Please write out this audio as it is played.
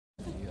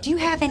Do you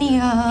have any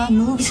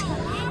moves?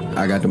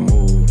 I got the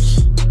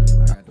moves.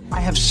 I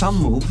have some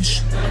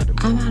moves.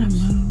 I'm out of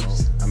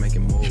moves. I'm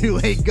making moves. You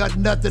ain't got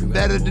nothing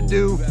better to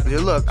do. Hey,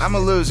 look, I'm a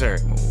loser.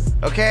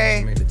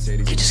 Okay?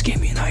 You just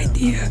gave me an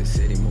idea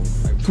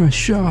for a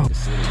show.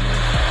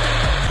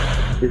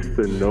 It's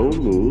the No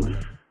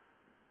Moves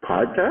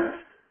podcast.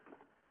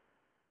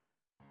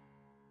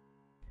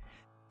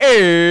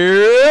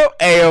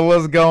 Hey,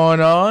 what's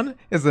going on?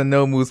 It's the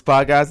No Moves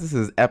podcast. This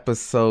is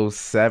episode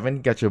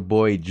 7. Got your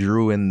boy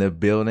Drew in the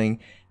building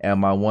and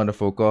my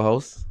wonderful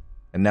co-host.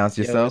 Announce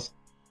yourself.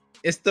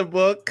 It's the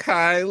boy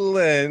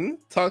Kylan.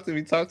 Talk to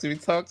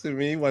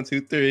me. 1,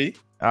 2, 3.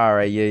 All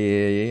right,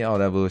 yeah. All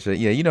that bullshit.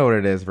 Yeah, you know what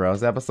it is, bro.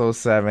 It's episode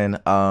 7.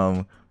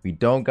 We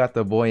don't got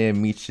the boy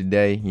in Meech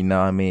today. You know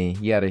what I mean?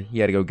 He had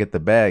to go get the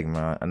bag,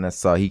 man. And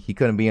that's he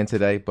couldn't be in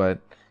today, but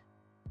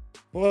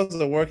Boy's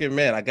a working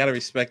man. I gotta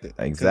respect it.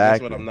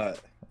 Exactly. That's what I'm not.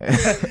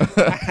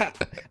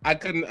 I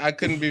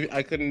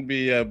couldn't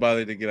be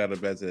bothered to get out of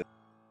bed today.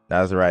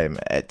 That's right, man.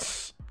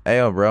 Hey,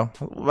 yo, bro.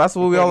 That's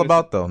what we all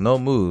about, though. No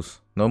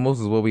moves. No moves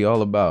is what we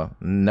all about.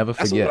 Never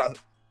forget.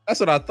 That's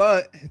what I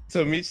thought.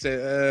 So Meech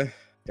said,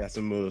 got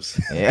some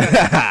moves.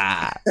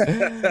 Yeah.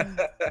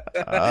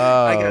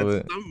 I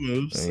got some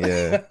moves.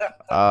 Yeah.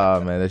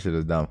 Oh, man, that shit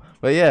is dumb.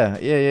 But yeah.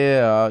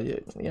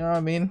 You know what I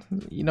mean?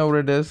 You know what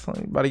it is.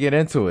 About to get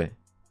into it.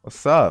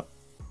 What's up?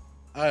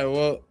 All right,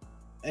 well,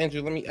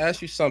 Andrew, let me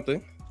ask you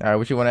something. All right,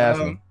 what you want to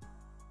ask me?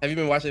 Have you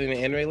been watching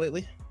any anime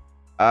lately?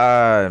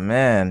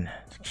 Man.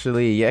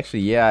 Actually,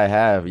 yeah, I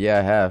have.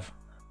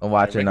 I'm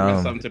watching.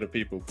 Recommend something to the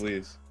people,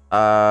 please.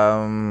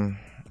 All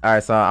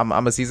right, so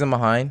I'm a season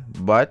behind,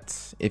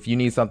 but if you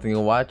need something to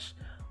watch,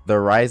 The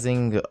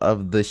Rising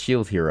of the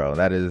Shield Hero.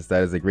 That is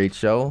a great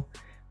show.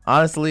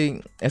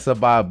 Honestly, it's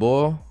about a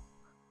boy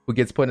who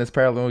gets put in this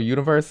parallel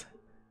universe,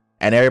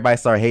 and everybody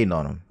start hating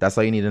on him. That's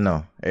all you need to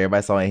know.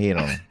 Everybody started hating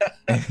on him.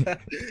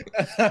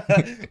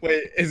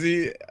 Wait, is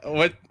he?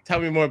 What? Tell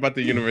me more about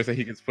the universe that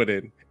he gets put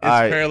in. It's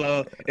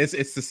parallel.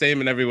 It's the same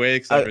in every way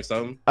except for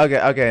some. Okay.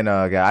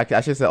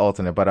 I should say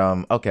alternate, but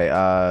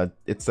okay.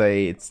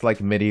 It's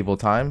like medieval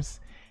times,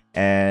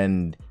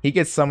 and he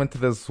gets summoned to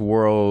this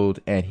world,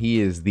 and he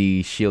is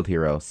the shield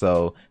hero.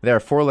 So there are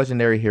 4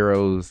 legendary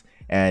heroes,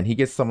 and he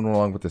gets summoned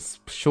along with the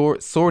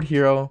sword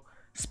hero,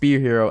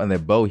 spear hero, and the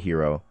bow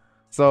hero.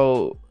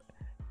 So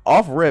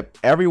off rip,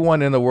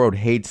 everyone in the world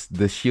hates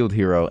the shield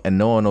hero, and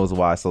no one knows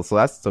why. So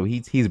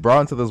he's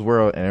brought into this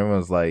world, and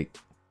everyone's like,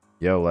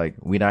 "Yo, like,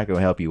 we're not gonna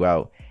help you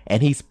out."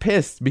 And he's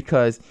pissed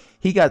because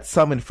he got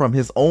summoned from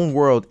his own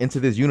world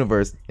into this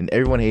universe, and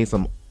everyone hates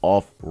him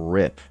off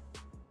rip.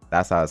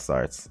 That's how it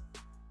starts.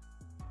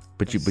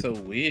 But so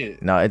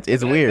weird. No,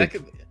 it's weird.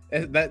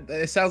 That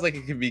it sounds like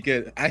it could be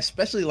good. I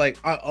especially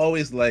I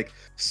always like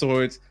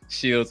swords,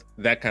 shields,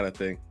 that kind of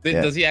thing.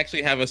 Does he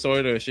actually have a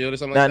sword or a shield or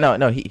something?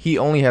 No. He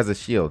only has a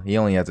shield.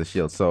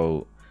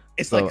 So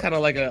it's kind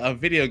of like a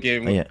video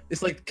game. Yeah.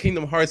 It's like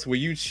Kingdom Hearts where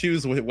you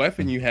choose what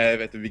weapon you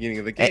have at the beginning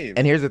of the game.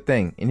 And here's the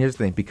thing.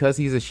 Because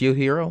he's a shield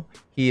hero,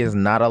 he is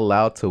not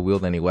allowed to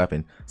wield any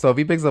weapon. So if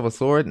he picks up a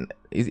sword,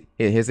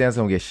 his hand's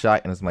gonna get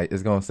shot, and it's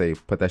gonna say,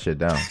 "Put that shit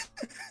down."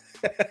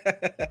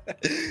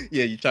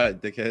 Yeah, you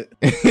tried, dickhead.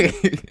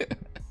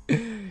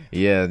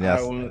 Yeah.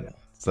 Right, well,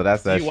 so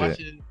that's that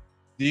shit.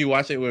 Do you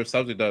watch it with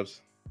subs or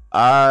dubs?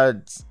 I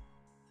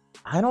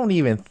don't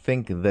even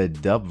think the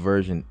dub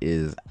version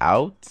is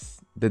out.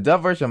 The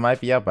dub version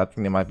might be out, but I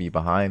think they might be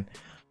behind.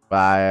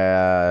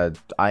 But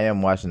I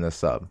am watching the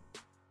sub.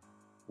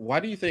 Why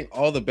do you think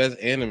all the best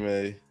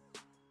anime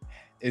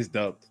is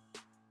dubbed?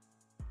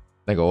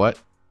 Like a what?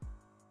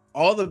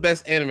 All the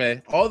best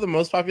anime, all the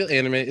most popular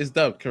anime is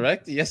dubbed,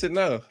 correct? Yes or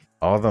no?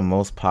 All the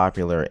most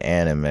popular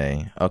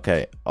anime.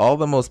 Okay, all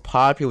the most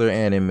popular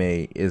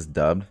anime is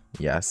dubbed.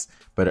 Yes,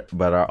 but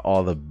are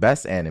all the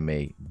best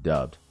anime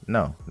dubbed?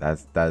 No,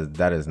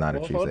 that is not a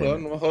true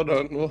statement. Hold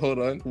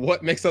on.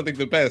 What makes something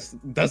the best?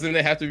 Doesn't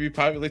it have to be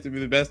popular to be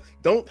the best?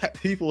 Don't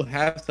people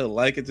have to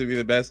like it to be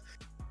the best?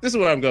 This is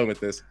where I'm going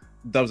with this.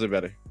 Dubs are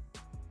better.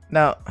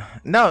 No,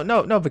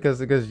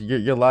 because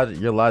your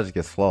logic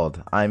is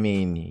flawed. I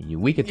mean,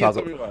 we could talk.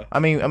 I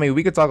mean,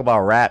 we could talk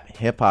about rap,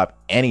 hip hop,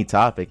 any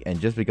topic, and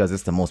just because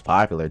it's the most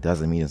popular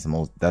doesn't mean it's the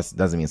most.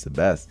 Doesn't mean it's the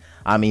best.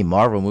 I mean,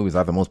 Marvel movies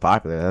are the most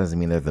popular. That doesn't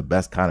mean they're the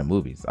best kind of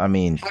movies. I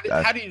mean,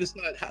 how do you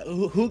decide?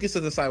 Who gets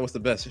to decide what's the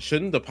best?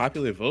 Shouldn't the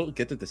popular vote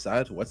get to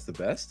decide what's the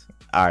best?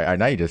 All right,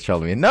 now you're just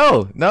trolling me.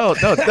 No. I'm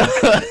trolling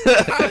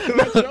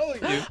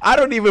you. I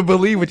don't even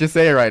believe what you're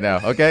saying right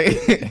now.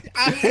 Okay,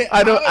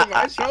 I don't.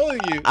 I'm trolling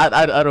you.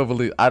 I don't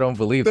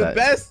believe that.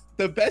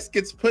 The best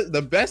gets put.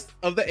 The best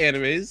of the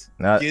animes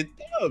get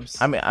dubs.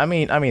 I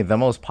mean, the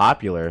most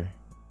popular.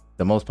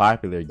 The most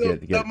popular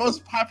get the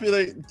most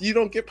popular. You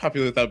don't get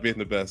popular without being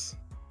the best.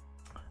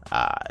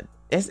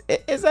 Is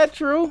that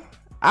true?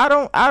 I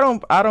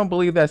don't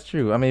believe that's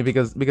true. I mean,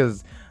 because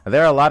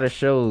there are a lot of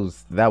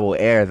shows that will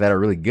air that are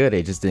really good.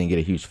 It just didn't get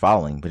a huge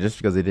following. But just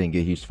because they didn't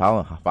get a huge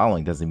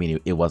following doesn't mean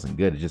it wasn't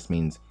good. It just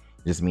means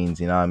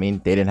you know what I mean.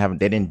 They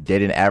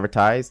didn't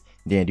advertise.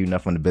 They didn't do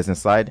enough on the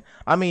business side.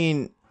 I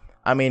mean,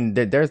 I mean,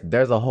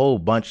 there's a whole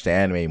bunch to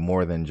anime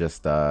more than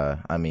just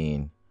I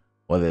mean,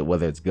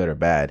 whether it's good or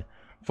bad.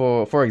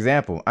 For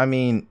example, I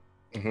mean,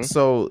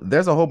 so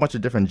there's a whole bunch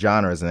of different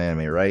genres in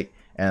anime, right?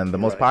 And the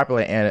most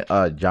popular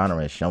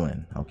genre is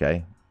shonen.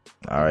 Okay,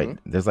 all right.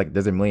 There's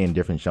a million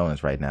different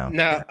shonens right now.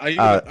 Now, are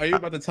you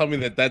about to tell me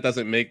that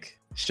doesn't make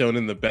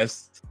shonen the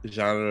best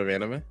genre of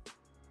anime?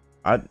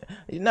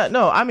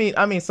 No. I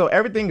mean, so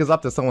everything is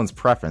up to someone's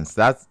preference.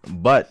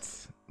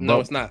 No,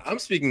 it's not. I'm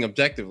speaking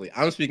objectively.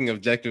 I'm speaking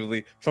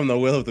objectively from the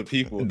will of the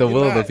people. The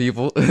will of the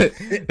people.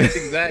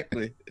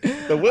 Exactly.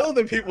 The will of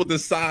the people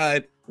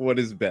decide what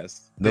is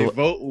best. They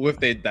vote with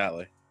their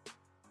dollar.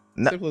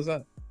 Simple as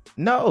that.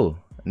 No.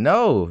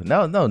 Nothing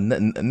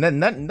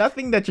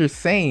that you're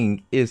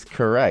saying is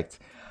correct.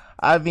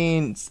 I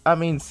mean,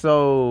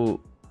 so,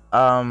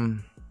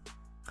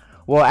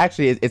 well,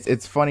 actually,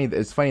 it's funny.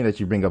 It's funny that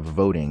you bring up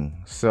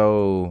voting.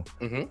 So,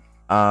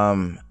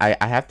 I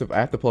have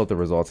to pull up the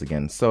results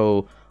again.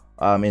 So,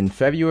 in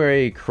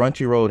February,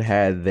 Crunchyroll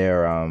had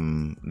their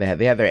they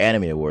had their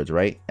anime awards,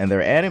 right? And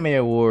their anime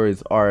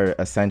awards are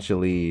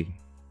essentially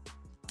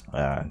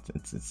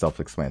it's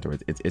self-explanatory.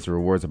 It's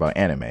rewards about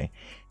anime.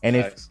 And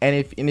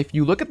if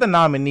you look at the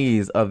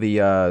nominees of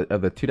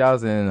the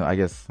 2000, I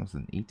guess, was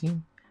it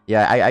 18?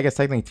 Yeah, I guess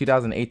technically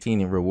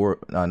 2018 reward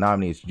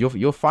nominees.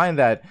 You'll find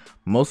that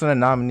most of the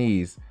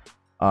nominees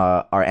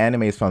are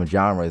animes from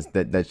genres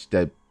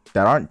that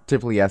aren't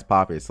typically as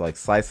popular. It's like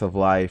slice of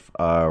life,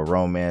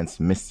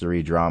 romance,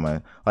 mystery,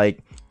 drama.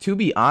 Like, to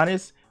be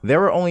honest, there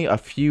were only a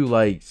few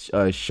like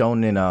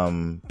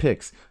shonen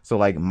picks. So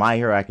like My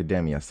Hero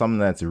Academia, something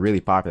that's really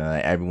popular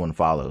that everyone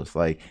follows.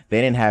 Like, they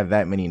didn't have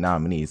that many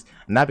nominees.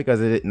 Not because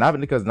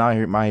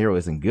My Hero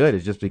isn't good.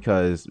 It's just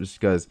because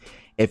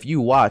if you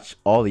watch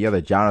all the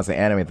other genres of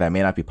anime that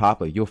may not be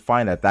popular, you'll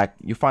find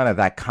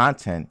that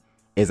content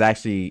is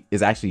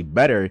actually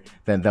better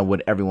than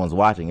what everyone's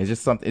watching. It's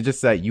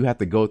just that you have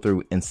to go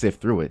through and sift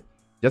through it.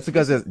 Just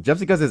because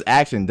it's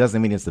action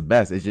doesn't mean it's the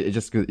best. It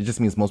just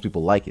means most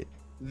people like it.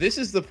 This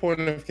is the point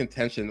of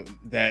contention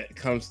that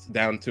comes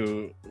down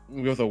to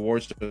with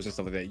award shows and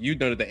stuff like that. You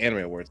noted the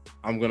anime awards.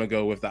 I'm gonna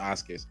go with the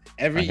Oscars.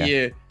 Every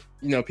year,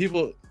 the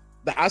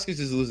Oscars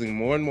is losing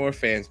more and more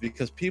fans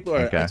because people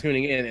are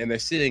tuning in and they're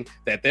seeing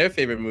that their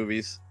favorite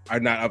movies are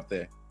not up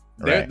there.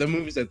 The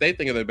movies that they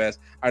think are the best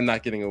are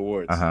not getting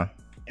awards.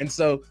 And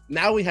so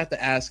now we have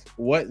to ask,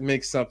 what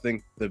makes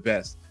something the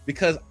best?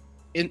 Because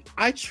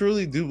I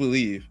truly do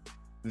believe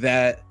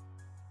that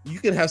you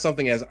can have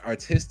something as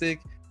artistic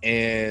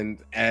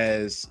and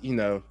as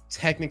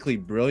technically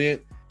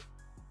brilliant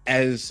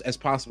as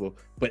possible,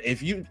 but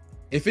if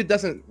it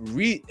doesn't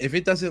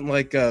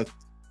like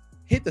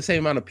hit the same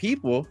amount of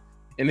people,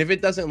 and if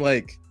it doesn't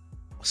like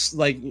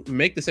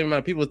make the same amount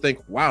of people think,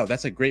 wow,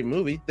 that's a great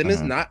movie, then it's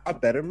not a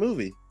better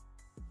movie,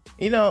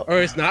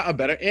 or it's not a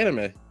better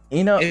anime.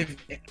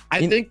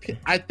 I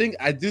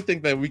do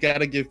think that we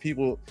gotta give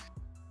people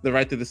the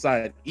right to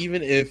decide,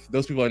 even if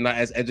those people are not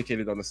as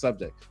educated on the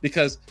subject,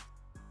 because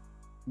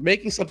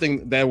making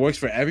something that works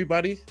for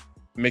everybody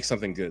makes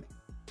something good.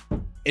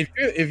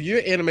 If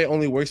your anime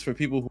only works for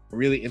people who are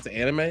really into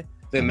anime,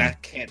 then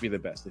that can't be the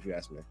best, if you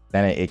ask me.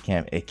 Then it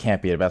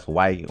can't be the best.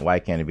 Why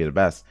can't it be the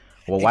best?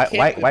 Well, why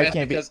can't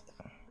it be?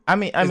 I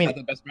mean, it's not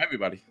the best for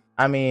everybody.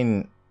 I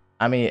mean,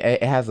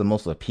 it has the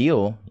most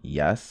appeal,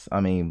 yes. I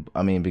mean,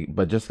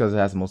 but just because it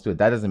has the most appeal,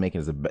 that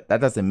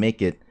doesn't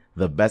make it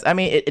the best. I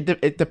mean,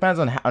 it depends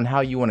on how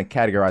you want to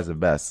categorize the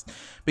best,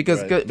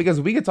 because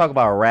we could talk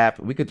about rap.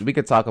 We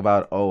could talk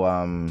about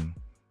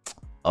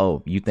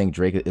you think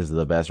Drake is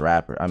the best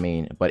rapper. I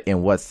mean, but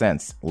in what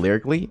sense?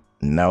 Lyrically,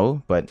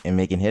 no. But in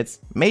making hits,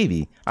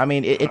 maybe. I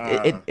mean,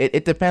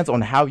 it depends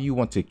on how you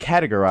want to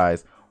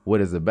categorize what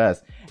is the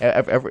best.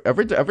 If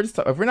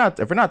we're not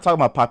talking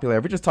about popularity,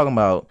 if we're just talking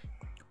about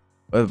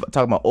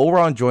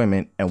overall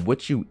enjoyment and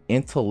what you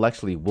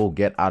intellectually will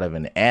get out of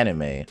an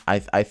anime,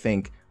 I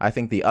think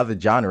the other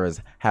genres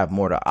have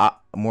more to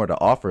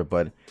offer.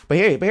 But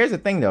here's the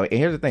thing though.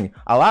 Here's the thing.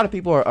 A lot of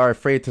people are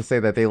afraid to say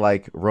that they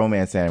like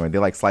romance anime, they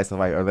like slice of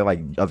life, or they like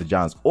other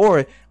genres,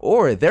 or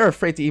they're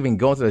afraid to even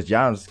go into those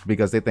genres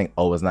because they think,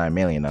 oh, it's not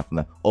manly enough,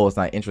 oh, it's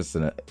not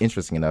interesting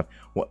enough,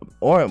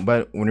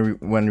 but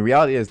when the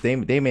reality is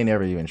they may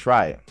never even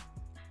try it.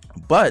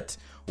 But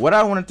what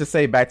I wanted to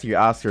say, back to your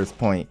Oscars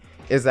point,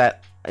 is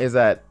that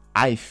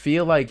I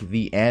feel like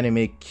the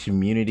anime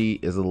community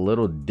is a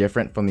little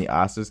different from the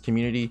Oscars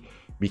community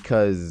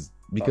because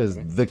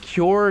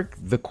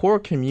the core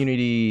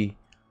community,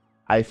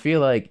 I feel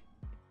like,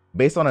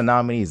 based on the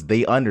nominees,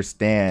 they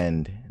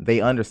understand that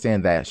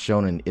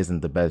shonen isn't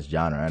the best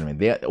genre anime.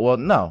 They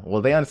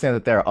understand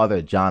that there are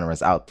other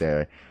genres out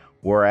there.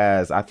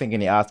 Whereas I think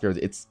in the Oscars,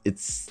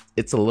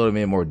 it's a little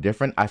bit more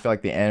different. I feel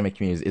like the anime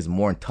community is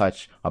more in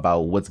touch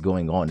about what's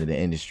going on in the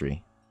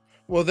industry.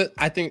 Well,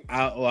 I think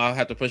I'll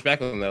have to push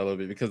back on that a little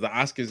bit, because the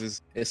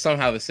Oscars is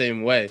somehow the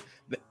same way.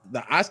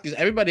 The Oscars,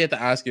 everybody at the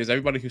Oscars,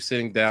 everybody who's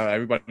sitting down,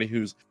 everybody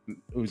who's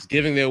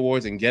giving the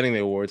awards and getting the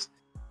awards,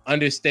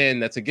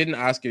 understand that to get an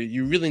Oscar,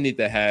 you really need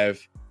to have,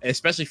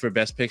 especially for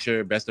Best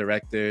Picture, Best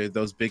Director,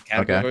 those big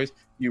categories,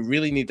 you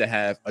really need to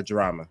have a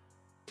drama,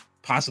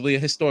 possibly a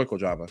historical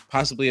drama,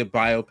 possibly a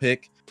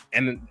biopic.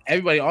 And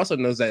everybody also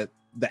knows that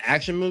the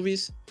action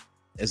movies,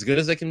 as good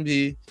as they can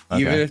be,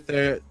 even if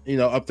they're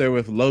up there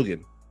with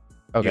Logan,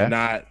 you're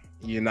not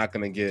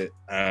gonna get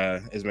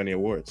as many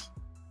awards.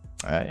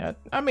 I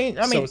mean,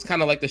 so it's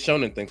kind of like the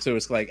shonen thing. So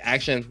it's like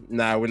action.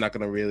 Nah, we're not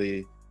gonna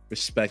really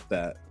respect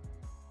that.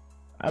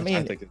 I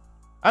mean,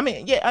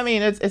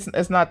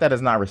 it's not that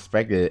it's not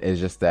respected. It's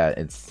just that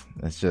it's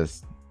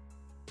just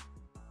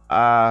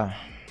a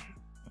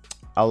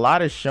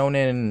lot of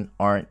shonen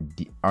aren't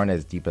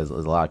as deep as a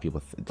lot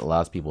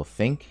of people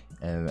think,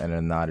 and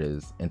are not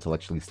as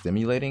intellectually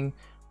stimulating,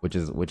 which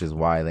is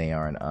why they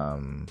aren't.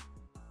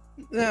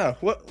 Yeah,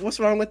 what's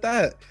wrong with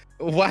that?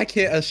 Why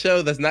can't a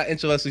show that's not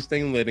intellectually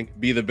stimulating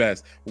be the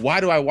best?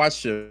 Why do I watch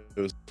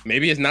shows?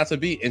 Maybe it's not to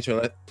be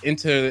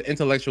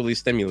intellectually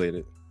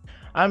stimulated.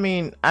 I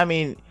mean,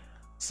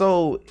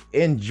 so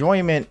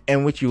enjoyment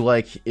and what you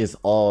like is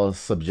all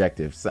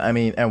subjective. So I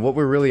mean, and what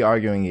we're really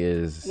arguing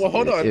is, well,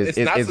 hold on, it's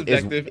not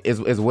subjective.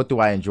 Is what do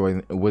I enjoy?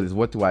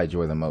 What do I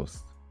enjoy the most?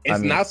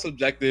 It's not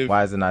subjective.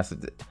 An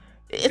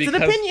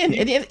opinion.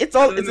 It's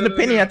an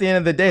opinion at the end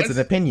of the day. It's an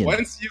opinion.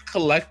 Once you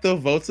collect the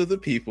votes of the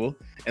people,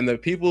 and the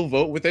people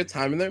vote with their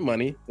time and their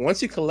money,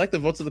 once you collect the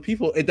votes of the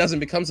people, it doesn't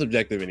become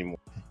subjective anymore.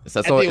 So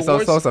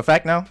it's a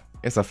fact now?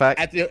 It's a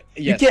fact? You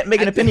can't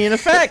make an opinion a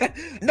fact.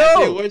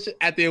 No!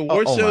 At the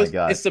award shows,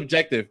 it's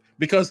subjective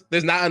because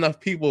there's not enough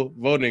people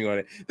voting on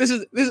it. This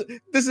is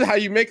how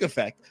you make a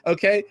fact,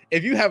 okay?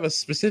 If you have a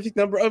specific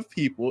number of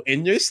people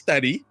in your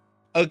study,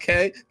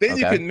 okay, then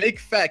you can make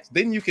facts.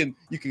 Then you can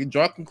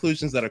draw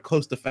conclusions that are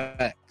close to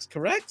facts.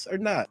 Correct or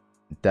not?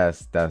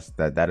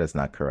 That is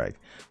not correct.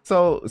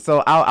 So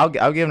I'll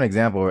give an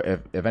example.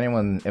 If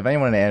anyone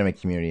in the anime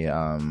community,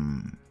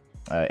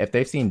 if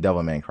they've seen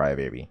Devilman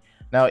Crybaby,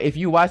 now if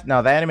you watch,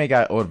 now the anime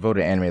got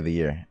voted anime of the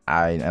year.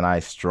 I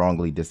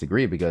strongly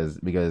disagree because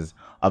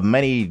of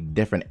many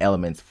different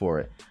elements for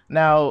it.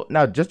 Now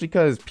just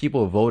because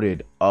people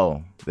voted,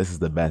 oh, this is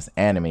the best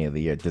anime of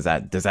the year, does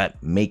that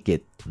make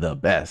it the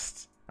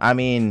best? I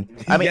mean,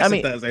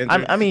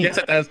 yes,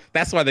 it does.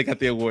 That's why they got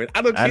the award.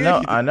 I don't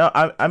care. I know.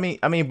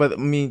 But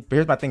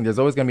here's my thing. There's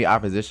always gonna be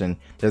opposition.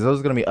 There's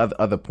always gonna be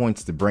other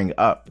points to bring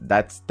up.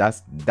 That's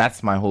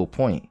my whole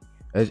point.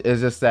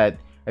 It's just that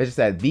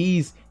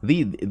these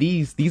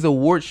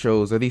award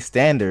shows or these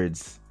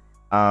standards,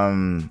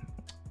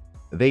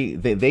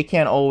 they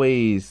can't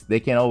always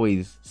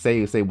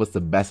say what's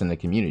the best in the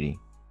community.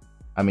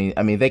 I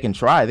mean they can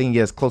try. They can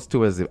get as close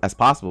to it as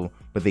possible,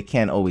 but they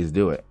can't always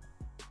do it.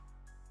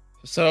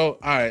 So,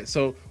 all right.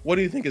 So, what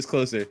do you think is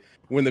closer,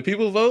 when the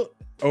people vote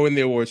or when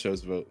the award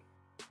shows vote?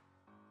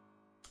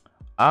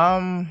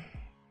 I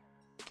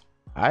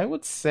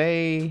would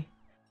say,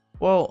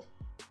 well,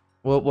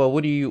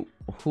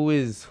 who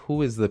is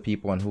the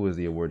people and who is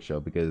the award show?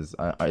 Because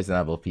it's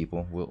not both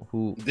people.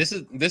 Who? This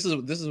is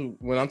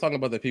when I'm talking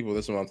about the people.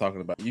 This is what I'm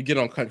talking about. You get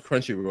on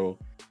Crunchyroll,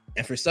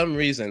 and for some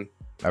reason,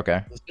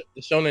 the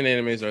shonen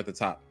animes are at the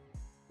top.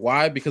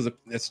 Why? Because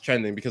it's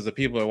trending. Because the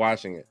people are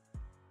watching it.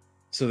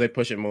 So they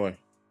push it more.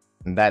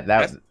 That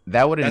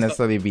wouldn't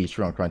necessarily be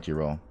true on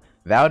Crunchyroll.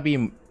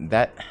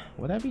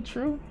 Would that be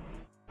true?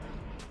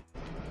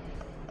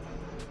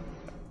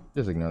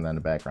 Just ignore that in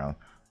the background.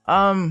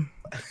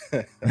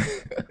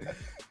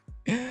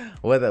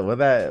 Would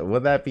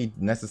that be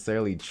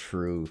necessarily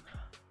true?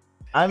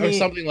 I mean, or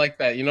something like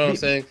that. You know what I'm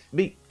saying?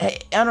 I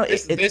don't know.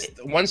 This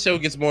one show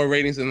gets more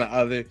ratings than the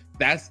other.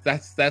 That's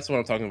what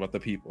I'm talking about. The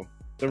people,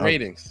 the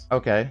ratings.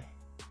 Okay,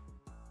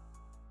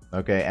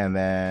 and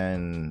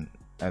then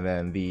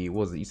the what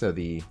was it? You said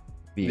the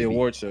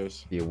award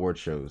shows. The award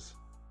shows.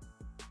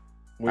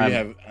 Where you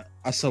have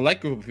a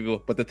select group of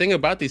people, but the thing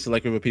about these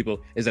select group of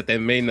people is that they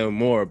may know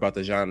more about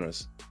the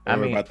genres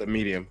or about the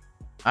medium.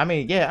 They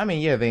may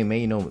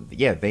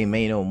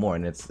know more,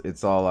 and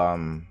it's all I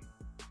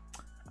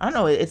don't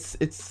know.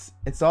 It's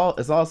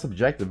all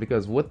subjective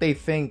because what they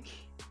think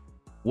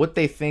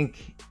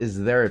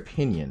is their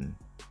opinion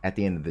at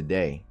the end of the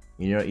day.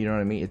 You know what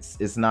I mean?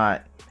 It's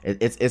not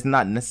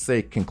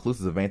necessarily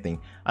conclusive of anything.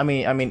 I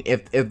mean,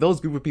 if those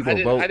group of people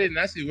vote, I didn't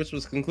ask you which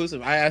was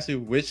conclusive. I asked you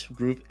which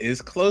group is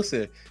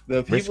closer,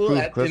 the people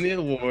in the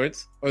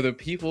awards or the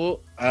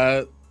people,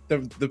 the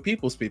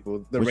people's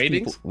people, the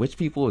ratings. Which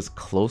people is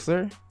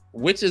closer?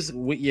 Which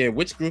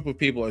group of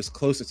people is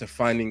closer to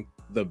finding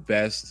the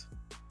best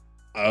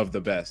of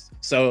the best?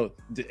 So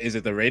is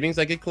it the ratings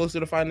that get closer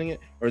to finding it,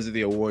 or is it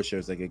the award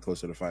shows that get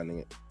closer to finding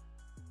it?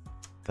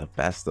 The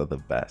best of the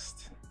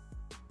best.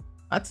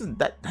 That's an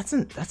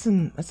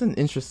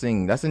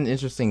interesting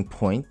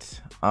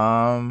point.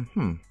 I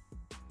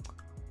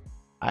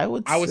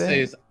would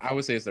say it's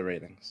the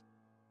ratings.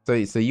 So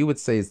you would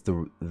say it's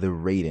the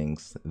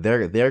ratings.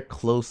 They're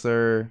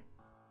closer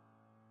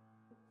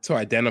to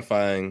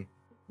identifying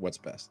what's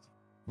best.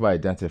 By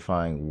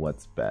identifying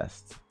what's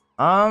best.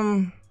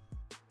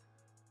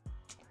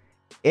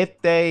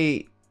 If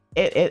they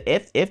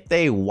if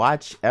they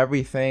watch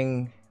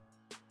everything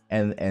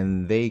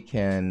and they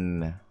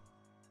can,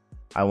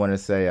 I want to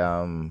say,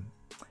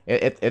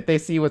 if they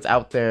see what's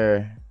out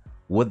there,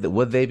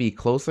 would they be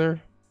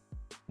closer?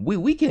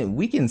 We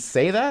can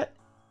say that,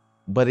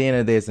 but at the end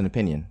of the day, it's an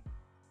opinion.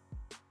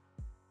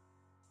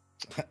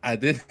 I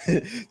did.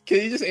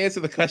 Can you just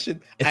answer the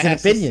question? It's an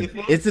opinion.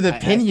 It's an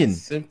opinion.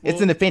 It's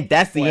an opinion.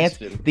 That's the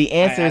answer. The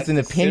answer is an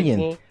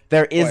opinion.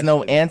 There is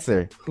no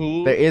answer.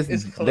 There is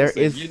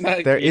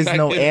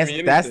no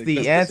answer. That's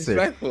the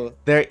answer.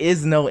 There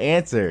is no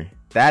answer.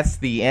 That's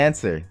the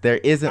answer. There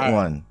isn't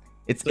one.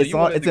 It's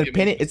an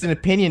opinion. It's an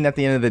opinion at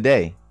the end of the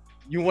day.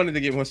 You wanted to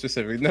get more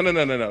specific.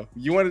 No.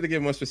 You wanted to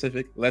get more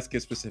specific. Let's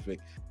get specific.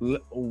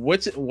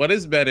 What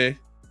is better?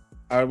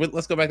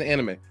 Let's go back to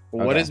anime.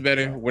 What is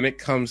better when it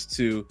comes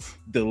to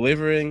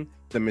delivering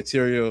the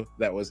material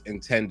that was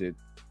intended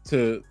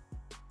to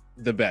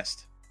the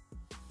best?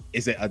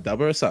 Is it a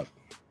dub or a sub?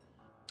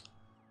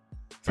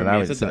 So now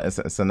we're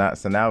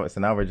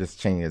just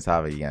changing the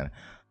topic again.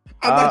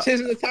 I'm not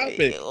changing the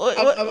topic.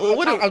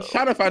 I'm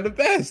trying to find the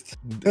best.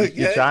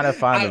 You're trying to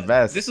find the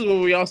best. This is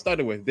what we all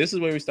started with. Okay.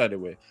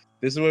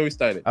 Subs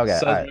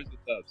versus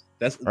dubs.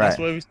 That's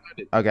where we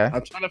started. Okay.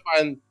 I'm trying to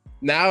find.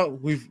 Now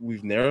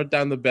we've narrowed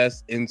down the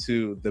best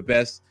into the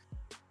best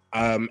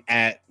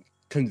at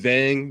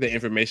conveying the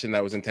information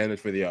that was intended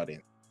for the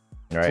audience.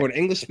 Right. For an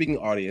English-speaking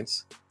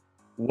audience,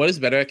 what is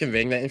better at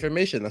conveying that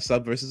information, a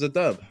sub versus a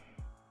dub?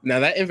 Now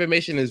that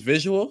information is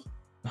visual.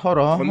 Hold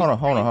on. We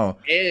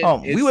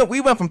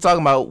went from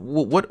talking about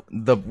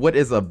what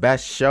is a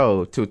best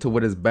show to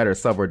what is better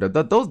sub or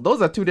dub.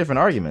 Those are two different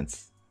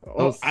arguments.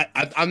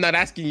 I'm not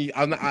asking you.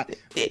 I'm not. All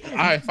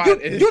right, fine.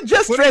 You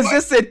just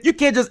transitioned. You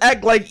can't just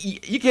act like you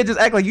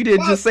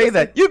didn't just say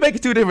that. You're making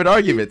two different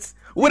arguments.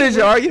 What is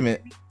your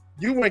argument?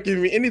 You weren't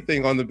giving me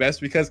anything on the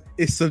best because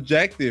it's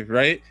subjective,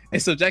 right?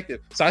 It's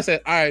subjective. So I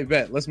said, all right,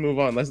 bet. Let's move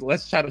on.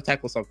 Let's try to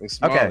tackle something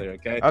smaller.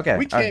 Okay.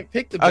 We can't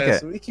pick the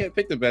best. We can't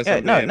pick the best. Yeah,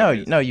 no,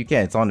 you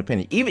can't. It's on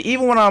opinion.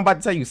 Even when I'm about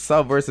to tell you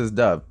sub versus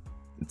dub,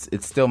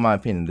 it's still my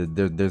opinion.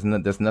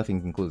 There's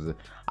nothing conclusive.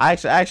 I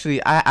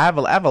have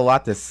a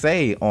lot to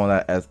say on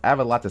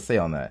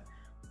that.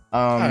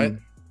 All right,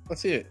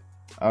 let's see it.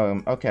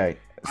 Okay.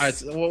 All right.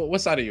 So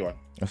what side are you on?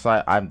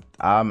 So I'm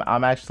not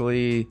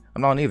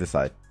on either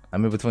side.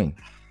 I'm in between.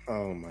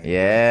 Oh my.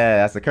 Yeah,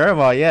 that's a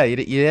curveball. Yeah, you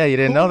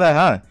didn't know that,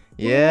 huh?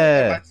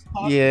 Yeah.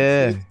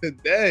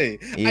 Today,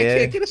 I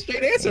can't get a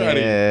straight answer out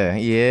of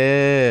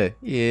you.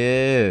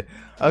 Yeah.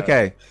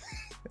 Okay.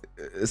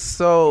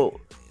 So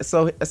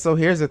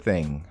here's the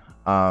thing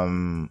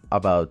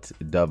about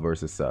dub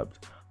versus sub.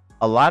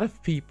 A lot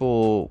of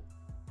people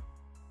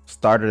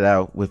started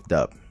out with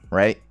dub,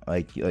 right?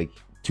 Like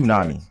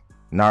Toonami,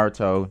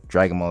 Naruto,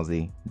 Dragon Ball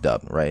Z,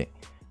 dub, right?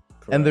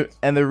 Correct.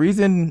 And the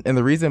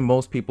reason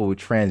most people would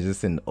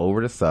transition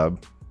over to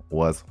sub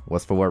was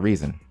for what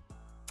reason?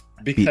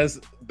 Because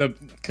the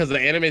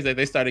animes that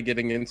they started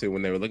getting into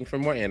when they were looking for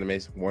more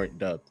animes weren't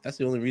dubbed. That's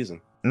the only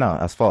reason. No,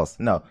 that's false.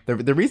 No,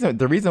 the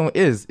reason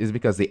is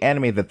because the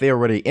anime that they're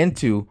already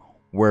into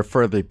were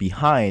further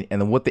behind,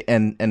 and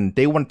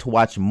they wanted to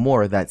watch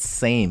more of that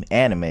same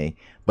anime,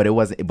 but it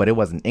wasn't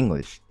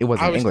English. It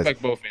wasn't English. I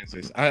respect both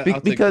answers.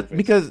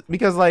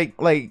 Because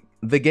like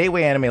the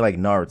gateway anime like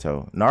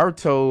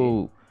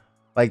Naruto,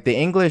 like the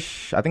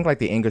English, I think like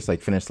the English like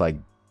finished like,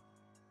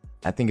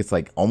 I think it's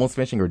like almost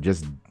finishing or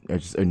just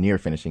near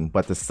finishing,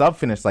 but the sub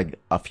finished like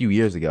a few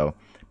years ago.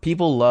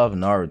 People love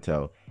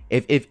Naruto.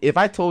 If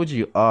I told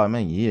you, oh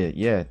man,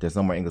 yeah, there's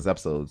no more English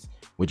episodes,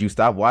 would you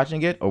stop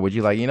watching it, or would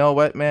you like, you know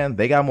what, man,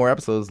 they got more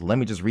episodes, let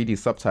me just read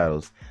these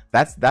subtitles?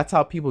 That's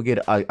how people get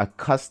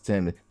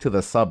accustomed to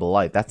the sub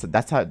life.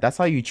 That's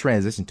how you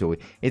transition to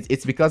it.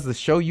 It's because the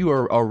show you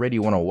already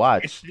want to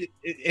watch.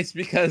 It's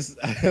because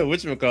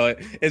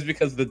whatchamacallit, it's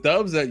because the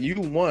dubs that you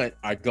want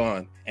are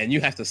gone, and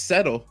you have to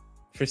settle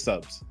for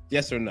subs.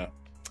 Yes or no?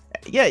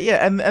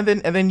 Yeah, and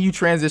then you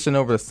transition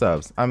over to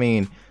subs. I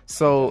mean,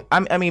 so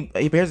I mean,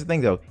 here's the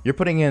thing though. You're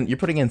putting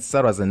in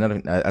subtle as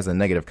a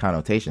negative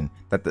connotation.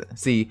 But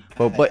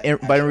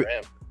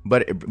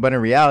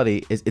in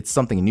reality, it's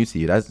something new to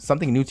you. That's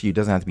something new to you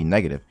doesn't have to be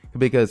negative,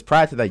 because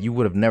prior to that you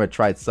would have never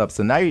tried subs.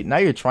 So now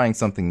you're trying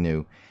something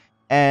new,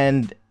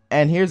 and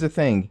here's the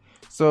thing.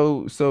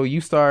 So you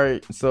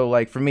start. So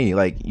like for me,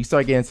 like you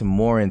start getting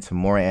more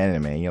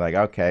anime. And you're like,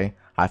 okay,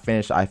 I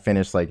finished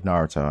like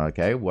Naruto.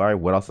 Okay, well,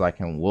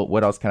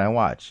 what else can I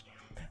watch?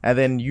 And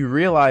then you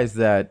realize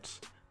that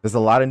there's a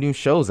lot of new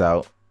shows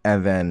out,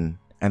 and then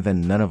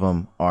none of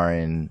them are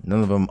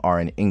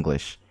in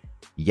English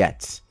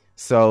yet.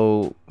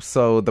 So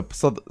the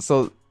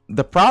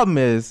problem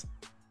is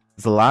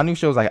there's a lot of new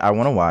shows I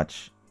want to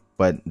watch,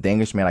 but the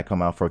English may not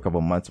come out for a couple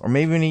of months or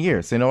maybe in a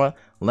year. So you know what?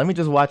 Let me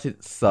just watch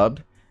it subbed.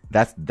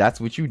 That's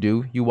what you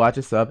do. You watch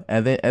it sub,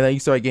 and then you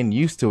start getting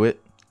used to it,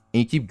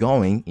 and you keep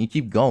going,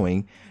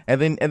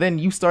 and then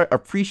you start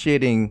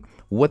appreciating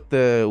what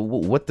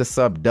the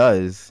sub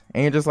does,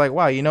 and you're just like,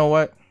 wow, you know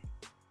what?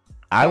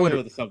 I Tell me would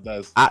what the sub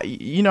does.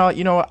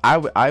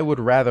 I would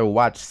rather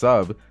watch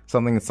sub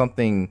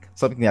something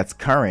that's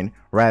current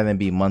rather than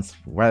be months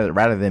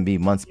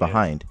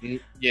behind.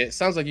 Yeah, it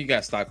sounds like you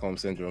got Stockholm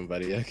syndrome,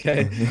 buddy.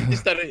 Okay, you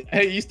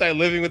started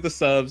living with the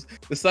subs.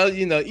 The subs,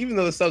 even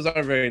though the subs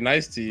aren't very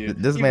nice to you,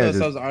 the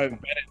subs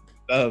aren't better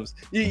than subs.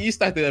 You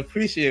start to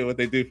appreciate what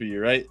they do for you,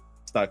 right?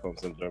 Stockholm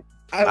syndrome.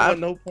 I want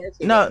no parts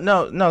of that.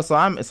 No. So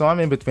I'm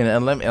in between,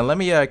 and let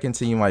me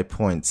continue my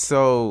point.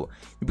 So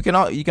you can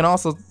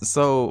also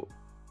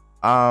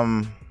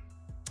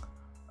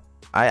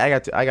I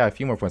got a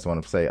few more points I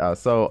want to say.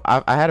 So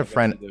I had a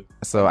friend.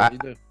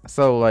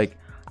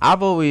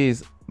 I've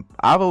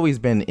always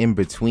been in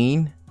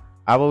between.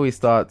 I've always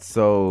thought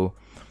so.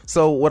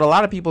 So what a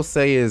lot of people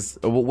say is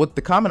what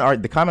the common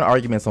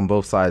arguments on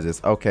both sides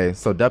is, okay,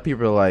 so dub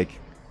people are like,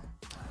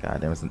 God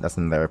damn, that's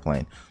an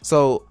airplane.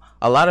 So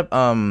a lot of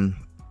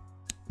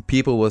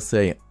people will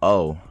say,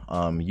 oh,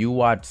 you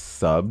watch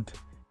subbed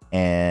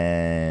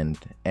and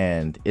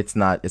it's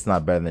not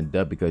better than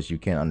dub because you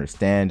can't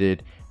understand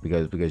it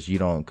because you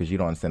don't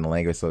understand the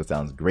language, so it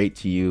sounds great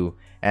to you,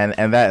 and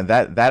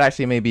that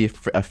actually may be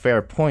a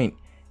fair point,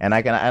 and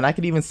I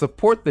can even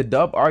support the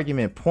dub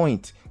argument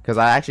point because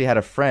I actually had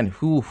a friend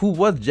who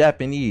was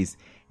Japanese,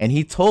 and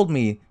he told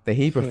me that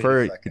he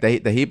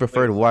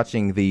preferred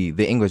watching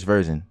the English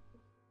version.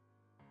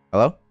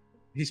 Hello?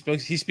 He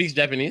speaks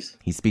Japanese.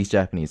 He speaks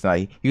Japanese. Now,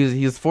 he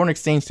was foreign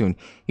exchange student.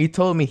 He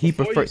told me he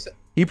preferred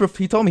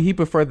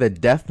the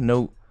Death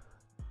Note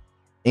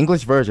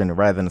English version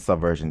rather than the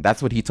sub version.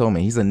 That's what he told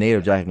me. He's a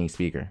native Japanese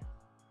speaker.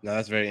 No,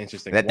 that's very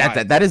interesting.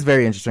 That is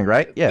very interesting,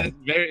 right? Yeah, that's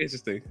very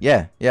interesting.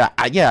 Yeah.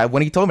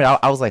 When he told me,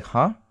 I was like,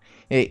 huh?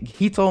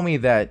 He told me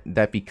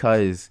that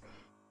because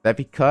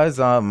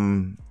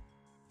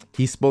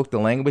he spoke the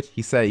language.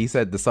 He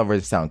said the sub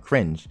version sound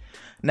cringe.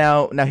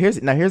 Now here's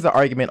the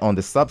argument on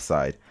the sub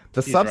side.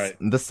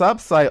 The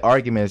sub side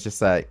argument is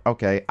just like,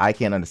 okay, I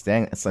can't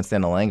understand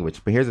the language,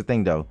 but here's the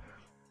thing though.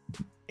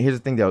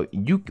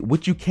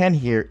 What you can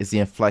hear is the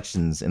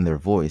inflections in their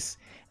voice,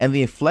 and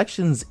the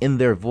inflections in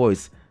their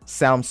voice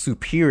sound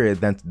superior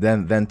than to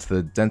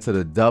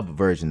the dub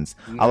versions.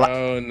 No.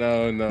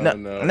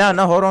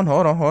 Hold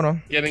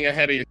on. Getting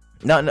ahead of you.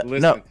 No.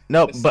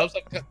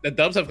 The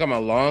dubs have come a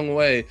long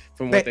way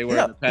from what they were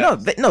in the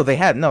past.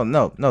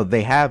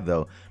 They have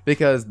though,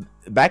 because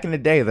back in the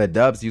day, the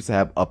dubs used to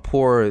have a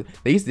poor.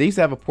 They used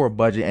to have a poor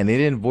budget, and they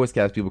didn't voice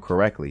cast people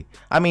correctly.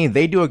 I mean,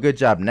 they do a good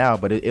job now,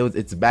 but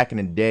it's back in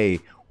the day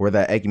where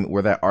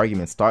that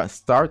argument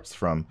starts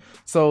from.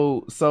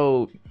 So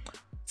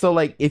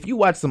like, if you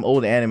watch some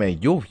old anime,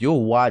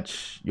 you'll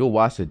watch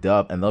the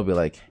dub, and they'll be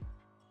like,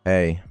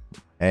 hey,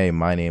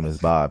 my name is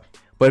Bob.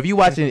 But if you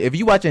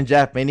watching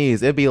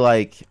Japanese, it'd be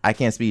like, I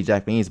can't speak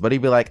Japanese, but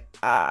he'd be like,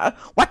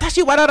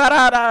 watashi wa da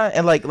da da,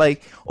 and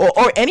like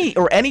or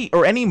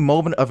any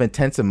moment of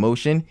intense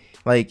emotion,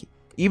 like,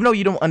 even though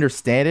you don't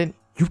understand it,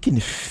 you can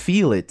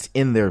feel it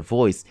in their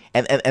voice,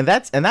 and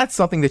that's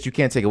something that you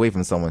can't take away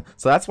from someone.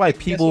 So that's why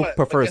people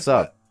prefer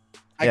sub.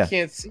 I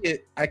can't see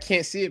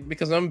it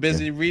because I'm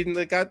busy reading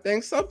the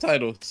goddamn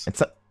subtitles.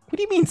 What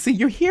do you mean? See,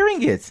 you're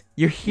hearing it.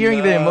 You're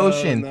hearing the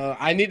emotion. No,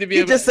 I need to be.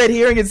 You just said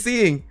hearing and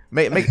seeing.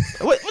 What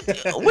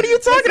are you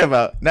talking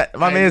about?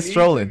 My man's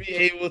trolling. To be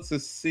able to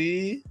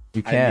see.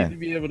 You can. I need to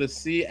be able to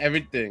see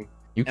everything.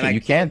 You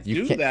can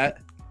do that.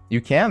 You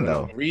can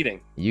though.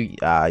 Reading. You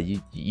gotta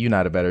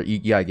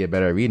get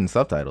better at reading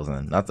subtitles.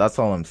 Then that's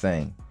all I'm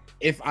saying.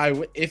 If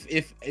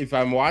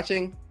I'm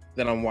watching,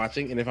 then I'm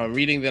watching, and if I'm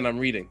reading, then I'm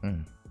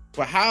reading.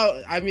 But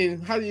how? I mean,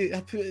 how do you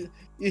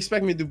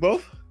expect me to do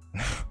both?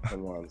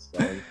 Come on,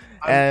 son.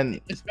 And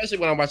especially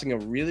when I'm watching a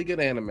really good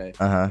anime,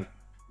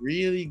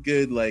 really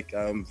good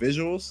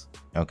visuals.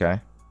 Okay.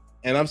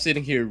 And I'm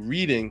sitting here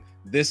reading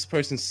this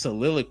person's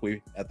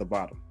soliloquy at the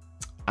bottom.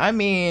 I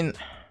mean,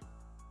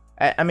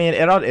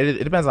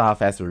 it depends on how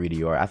fast of a reader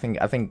you are. I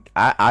think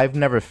I've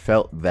never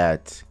felt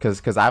that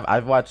because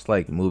I've watched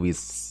like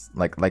movies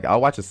like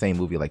I'll watch the same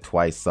movie like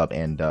twice, sub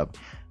and dub,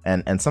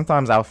 and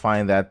sometimes I'll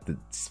find that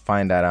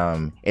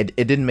it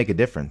didn't make a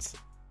difference.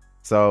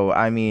 So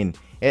I mean,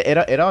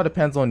 it all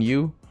depends on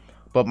you,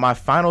 but my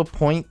final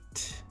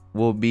point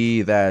will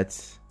be that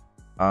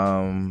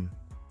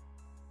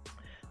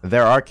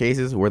there are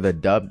cases where the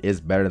dub is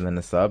better than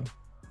the sub.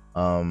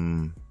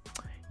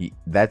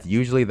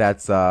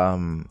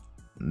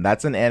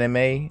 That's an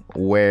anime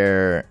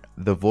where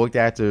the voice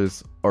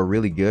actors are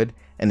really good,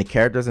 and the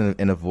characters in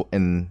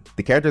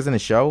the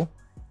show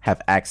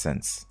have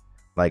accents.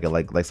 Like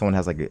someone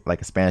has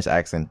like a Spanish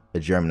accent, a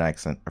German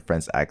accent, a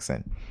French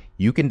accent.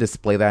 You can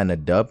display that in a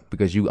dub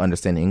because you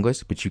understand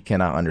English, but you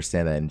cannot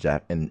understand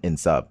that in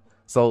sub.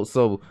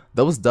 So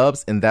those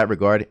dubs in that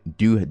regard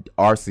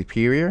are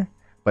superior,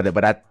 but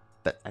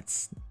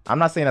that's I'm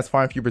not saying that's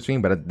far and few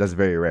between, but that's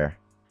very rare.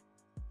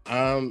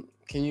 Can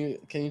you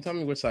tell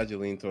me which side you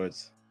lean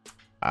towards?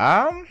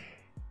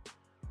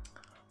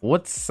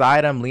 What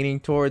side I'm leaning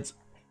towards?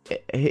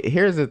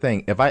 Here's the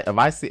thing: if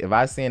I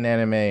see an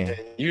anime,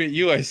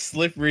 you are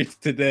slippery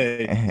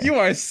today. You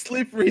are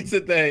slippery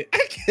today.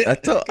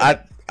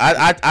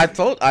 I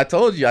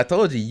told you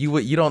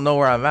you don't know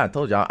where I'm at. I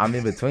told you I'm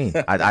in between.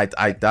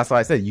 I that's why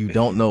I said you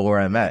don't know where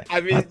I'm at.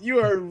 I mean, you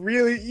are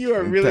really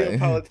a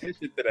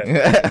politician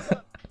today.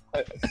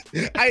 I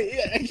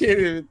can't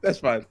even. That's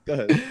fine. Go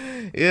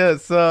ahead. Yeah.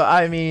 So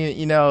I mean,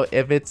 you know,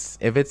 if it's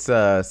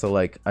so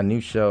like a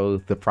new show,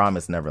 The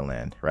Promised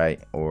Neverland,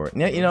 right? Or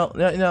you know,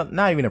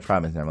 not even The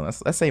Promised Neverland.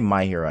 Let's say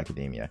My Hero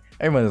Academia.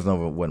 Everyone doesn't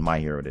know what My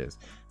Hero is.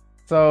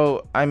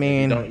 So I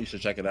mean, You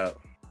should check it out.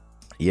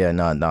 Yeah,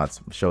 no, it's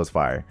show's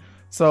fire.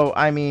 So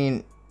I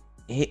mean,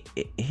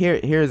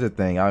 here's the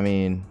thing. I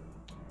mean,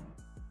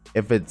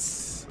 if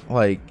it's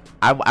like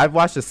I've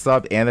watched the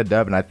sub and the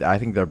dub, and I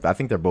think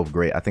they're both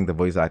great. I think the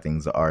voice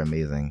actings are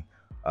amazing.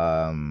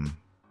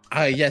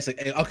 Yes,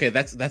 okay,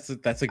 that's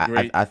a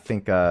great. I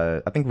think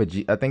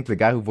the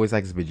guy who voice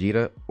acts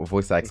Vegeta or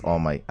voice acts All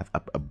Might,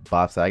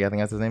 Bob Saget, I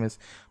think that's his name is.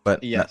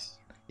 But yes,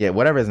 yeah,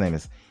 whatever his name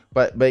is.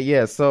 But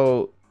yeah,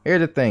 so here's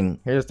the thing.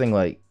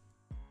 Like,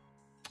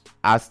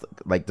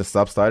 the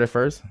sub started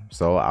first,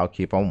 so I'll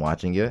keep on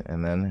watching it,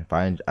 and then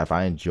if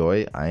I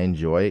enjoy, I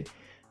enjoy.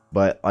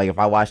 But like if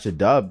I watch the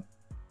dub,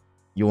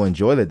 you'll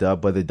enjoy the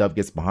dub, but the dub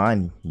gets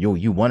behind.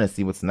 You want to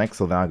see what's next,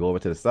 so then I go over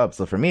to the sub.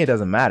 So for me, it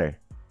doesn't matter.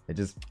 It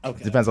just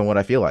depends on what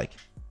I feel like.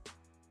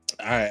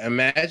 All right,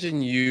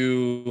 imagine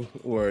you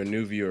were a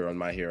new viewer on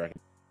My Hero,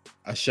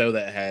 a show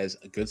that has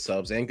good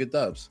subs and good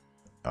dubs.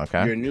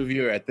 Okay. You're a new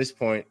viewer at this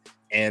point,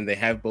 and they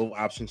have both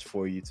options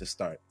for you to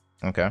start.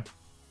 Okay.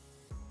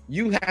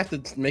 You have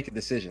to make a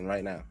decision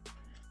right now.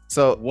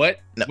 So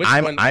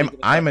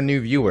I'm a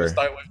new viewer.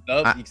 Start with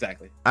dub?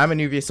 Exactly. I'm a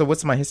new viewer. So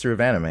what's my history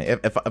of anime?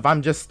 If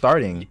I'm just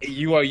starting,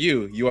 you are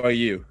you.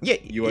 Yeah,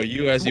 you are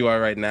you as you are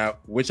right now.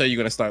 Which are you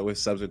gonna start with,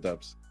 subs or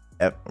dubs?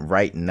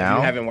 Right now,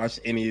 you haven't watched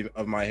any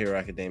of My Hero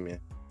Academia,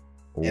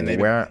 and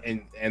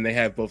they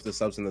have both the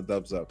subs and the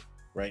dubs up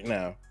right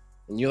now,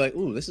 and you're like,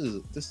 ooh, this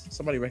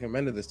somebody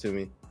recommended this to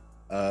me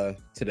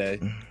today.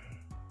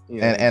 You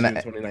know, and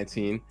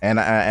 2019, and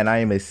I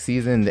am a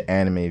seasoned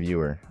anime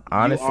viewer.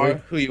 Honestly, you are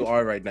who you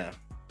are right now.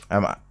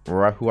 I'm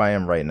who I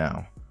am right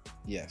now.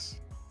 Yes.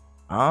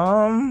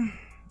 What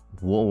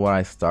would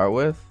I start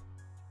with?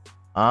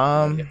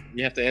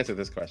 You have to answer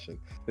this question.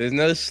 There's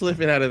no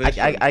slipping out of this.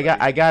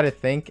 I gotta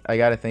think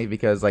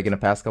because like in the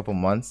past couple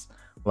months,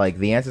 like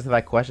the answer to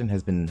that question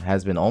has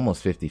been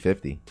almost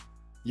 50-50.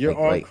 You're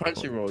on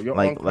Crunchyroll. You're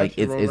on Crunchyroll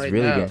it's right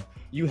really now. good.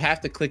 You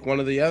have to click one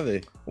or the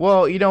other.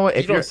 Well, you know what?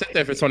 If you don't sit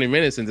there for 20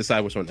 minutes and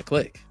decide which one to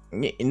click.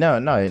 No.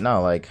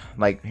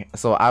 Like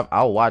so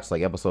I'll watch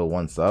like episode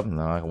 1 sub, and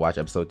then I can watch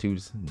episode 2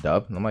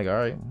 dub, and I'm like, all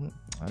right.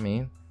 I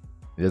mean,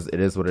 it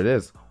is what it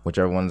is.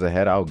 Whichever one's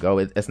ahead, I'll go.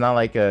 It's not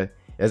like I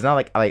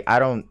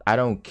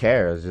don't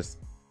care. It's just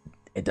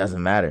it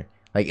doesn't matter.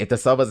 Like if the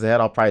sub is ahead,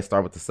 I'll probably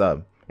start with the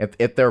sub.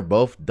 If they're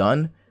both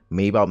done,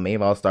 maybe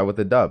I'll start with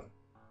the dub.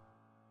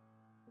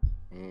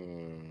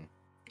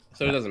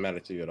 So it doesn't matter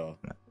to you at all.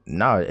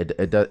 No,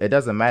 it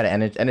doesn't matter,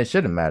 and it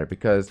shouldn't matter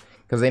because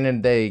at the end of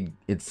the day,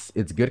 it's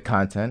good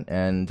content,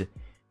 and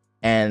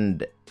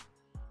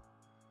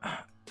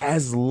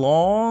as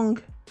long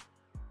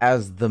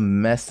as the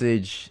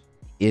message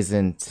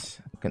isn't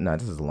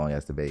this is a long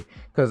ass debate,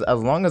 because as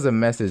long as the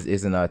message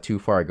isn't too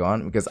far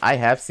gone, because I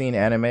have seen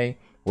anime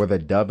where the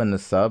dub and the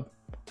sub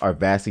are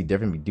vastly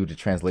different due to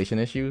translation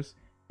issues,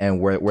 and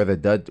where the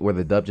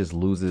dub just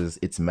loses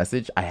its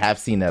message. I have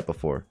seen that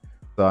before.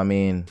 So I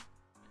mean,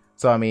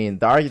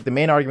 the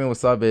main argument with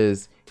sub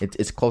is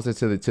it's closer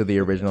to the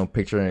original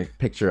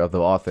picture of the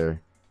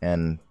author,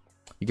 and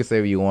you can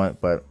say what you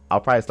want, but I'll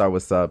probably start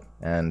with sub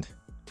and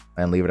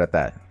leave it at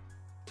that.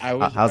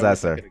 How's that,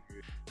 sir?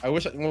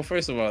 Well,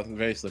 first of all, it's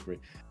very slippery.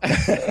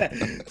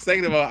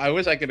 Second of all, I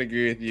wish I could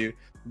agree with you,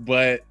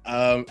 but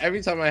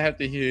every time I have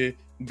to hear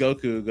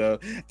Goku go,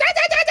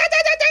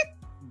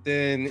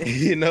 then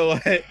you know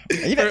what?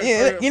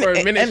 For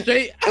a minute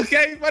straight,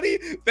 okay, buddy.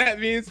 That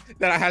means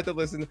that I have to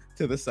listen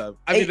to the sub.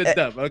 I mean the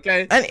dub,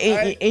 okay? And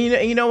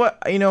you know what?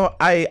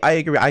 I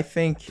agree. I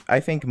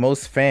think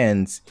most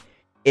fans,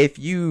 if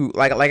you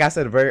like I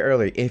said very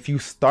early, if you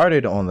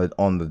started on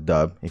the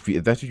dub, if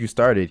that's what you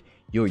started,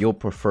 you'll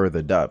prefer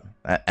the dub,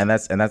 and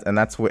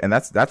that's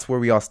where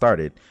we all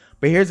started.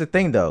 But here's the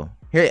thing, though.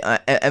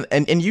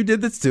 And you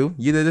did this too.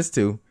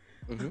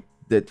 Mm-hmm.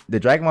 The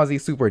Dragon Ball Z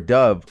Super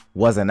dub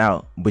wasn't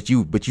out, but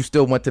you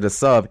still went to the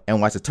sub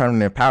and watched the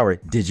Tournament of Power.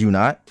 Did you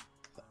not?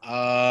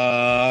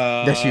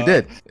 Yes, you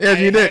did. Yes,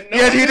 you did.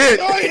 Yes, you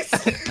did.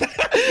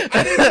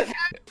 I didn't have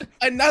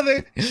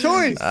another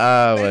choice.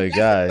 Oh my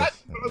gosh.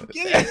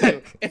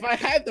 If I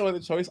had no other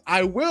choice,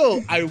 I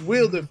will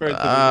defer to the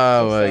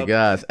Oh my sub.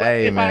 gosh. But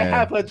hey, if man. I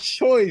have a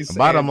choice. The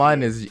bottom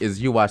line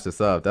is you watch the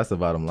sub. That's the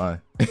bottom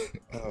line.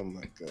 Oh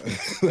my god.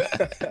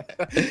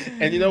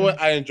 And you know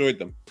what? I enjoyed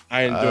them.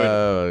 I enjoyed it.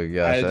 Oh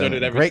gosh. I enjoyed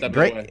it every step of the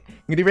way.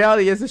 The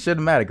reality is it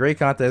shouldn't matter. Great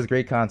content is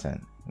great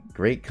content.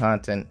 Great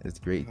content is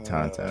great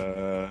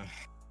content.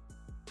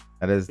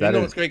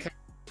 What's great?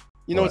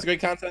 You know what's great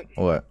content?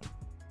 What?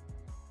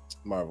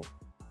 Marvel.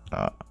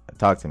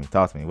 Talk to me.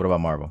 What about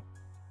Marvel?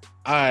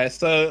 All right,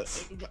 so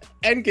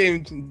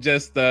Endgame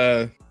just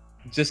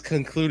just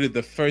concluded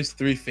the first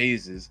 3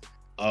 phases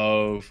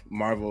of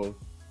Marvel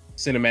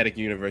Cinematic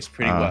Universe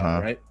pretty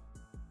well, right?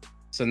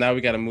 So now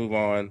we got to move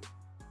on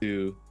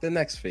to the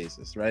next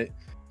phases, right?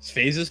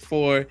 Phases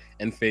 4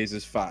 and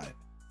phases 5.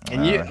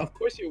 And of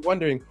course you're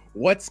wondering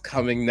what's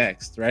coming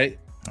next, right?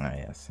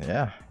 Yes,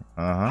 yeah.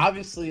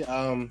 Obviously,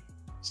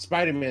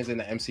 Spider-Man's in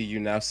the MCU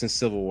now since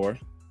Civil War.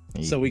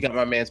 So we got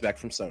my man's back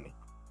from Sony.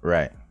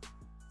 Right.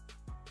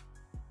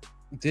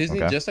 Disney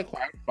just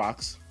acquired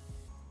Fox.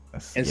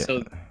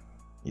 So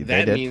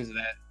that means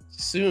that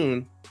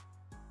soon,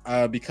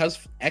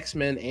 because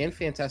X-Men and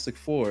Fantastic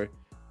Four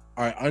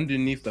are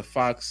underneath the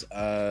Fox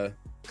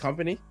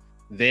company,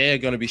 they're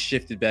going to be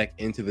shifted back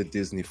into the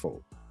Disney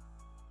fold.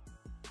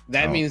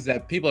 That means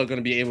that people are going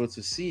to be able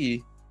to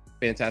see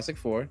Fantastic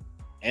Four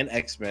and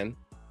X-Men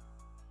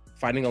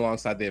fighting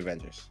alongside the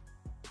Avengers.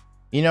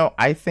 You know,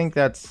 I think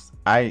that's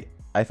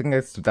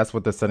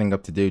what they're setting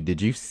up to do.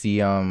 Did you see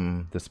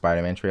the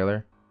Spider-Man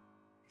trailer?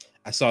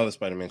 I saw the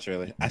Spider-Man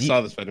trailer.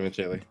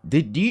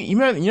 Did you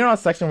remember a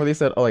section where they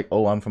said,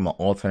 "Oh, I'm from an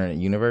alternate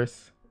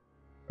universe,"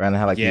 and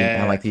how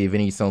the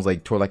Infinity Stones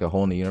like tore like a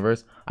hole in the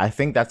universe? I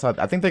think they're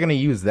gonna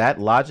use that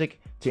logic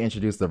to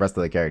introduce the rest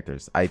of the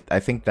characters. I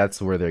think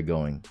that's where they're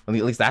going. At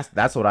least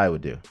that's what I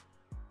would do.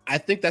 I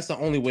think that's the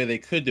only way they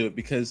could do it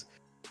because,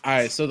 all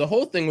right, so the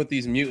whole thing with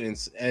these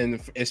mutants,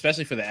 and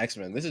especially for the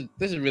X-Men, this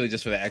is really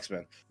just for the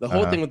X-Men. The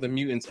whole thing with the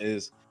mutants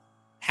is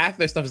half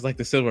their stuff is like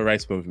the civil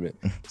rights movement.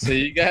 So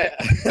you got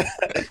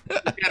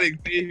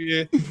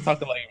Xavier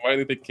talking like Martin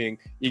Luther King.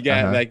 You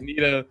got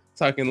Magneto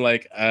talking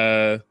like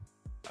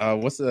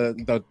what's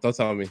the don't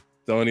tell me.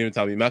 Don't even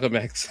tell me. Malcolm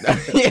X.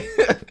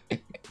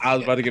 I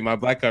was about to get my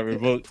black card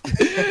revoked.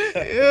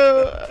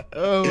 Yeah.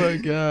 Oh my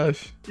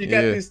gosh. You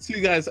got these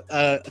two guys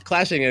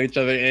clashing at each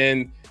other,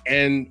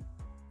 and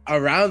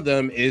around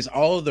them is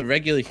all of the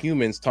regular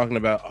humans talking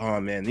about, oh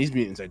man, these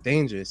mutants are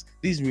dangerous.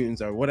 These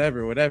mutants are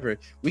whatever.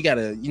 We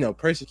gotta,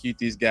 persecute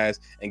these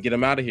guys and get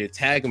them out of here,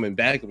 tag them and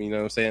bag them. You know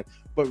what I'm saying?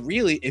 But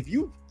really, if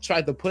you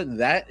tried to put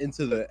that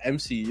into the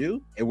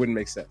MCU, it wouldn't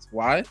make sense.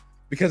 Why?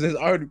 Because there's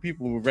already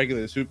people with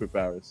regular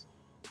superpowers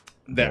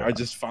that are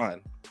just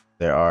fine.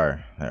 There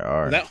are.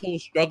 That whole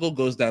struggle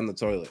goes down the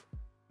toilet.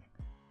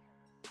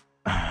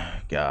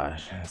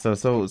 Gosh. So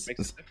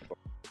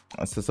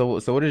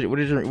what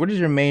is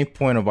your main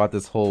point about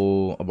this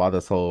whole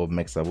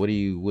mix up? What are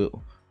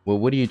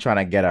you trying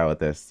to get out with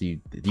this? Do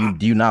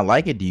you not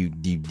like it? Do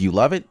you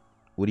love it?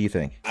 What do you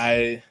think?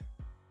 I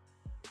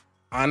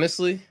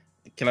honestly,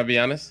 can I be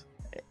honest?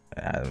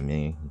 I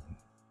mean,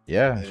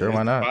 yeah, sure,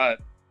 why not? Fine.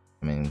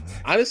 I mean,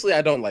 honestly,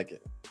 I don't like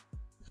it.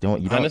 You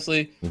don't just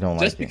like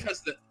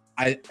because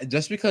I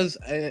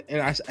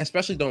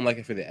especially don't like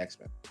it for the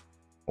X-Men.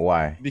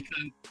 Why?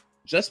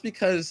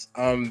 Because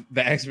the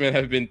X-Men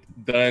have been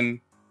done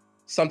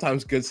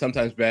sometimes good,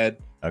 sometimes bad.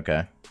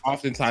 Okay.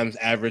 Oftentimes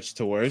average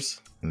to worse.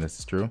 And this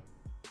is true.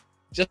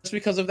 Just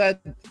because of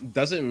that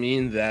doesn't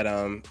mean that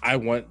I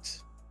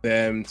want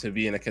them to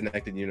be in a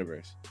connected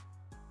universe.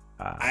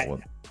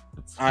 And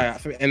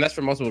that's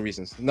for multiple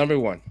reasons. Number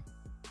one,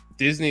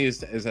 Disney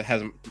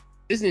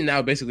Disney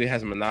now basically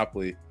has a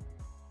monopoly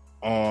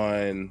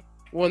on,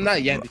 well,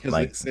 not yet because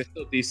there's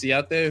still DC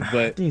out there,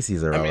 but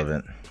DC's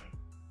irrelevant.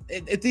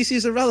 DC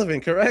is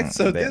irrelevant, correct?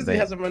 So Disney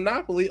has a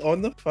monopoly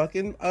on the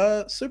fucking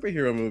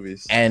superhero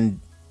movies. And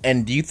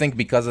do you think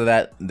because of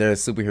that, their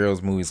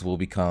superheroes movies will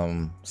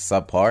become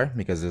subpar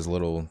because there's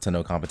little to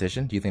no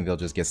competition? Do you think they'll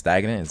just get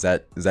stagnant? Is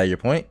that your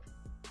point?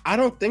 I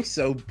don't think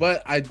so,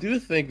 but I do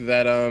think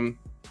that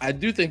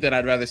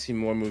I'd rather see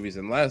more movies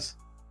than less.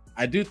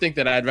 I do think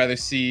that I'd rather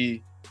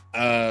see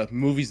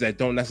movies that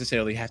don't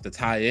necessarily have to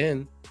tie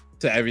in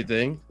to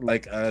everything,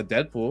 like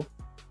Deadpool.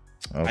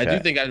 Okay. I do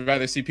think I'd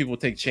rather see people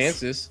take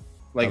chances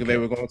like they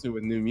were going to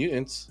with New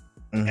Mutants.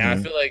 And I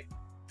feel like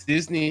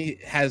Disney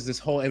has this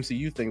whole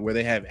MCU thing where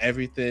they have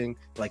everything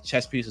like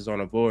chess pieces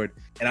on a board,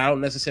 and I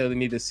don't necessarily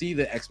need to see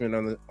the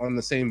X-Men on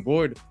the same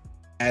board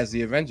as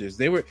the Avengers.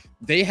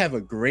 They have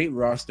a great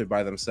roster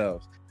by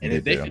themselves, and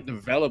if they could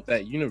develop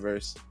that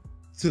universe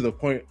to the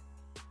point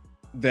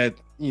that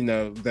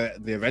that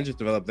the Avengers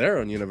developed their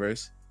own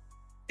universe,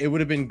 it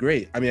would have been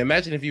great. I mean,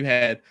 imagine if you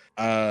had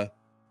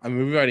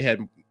we've already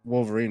had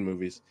Wolverine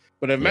movies,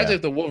 but imagine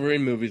if the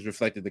Wolverine movies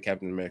reflected the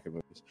Captain America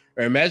movies,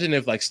 or imagine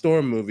if like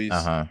Storm movies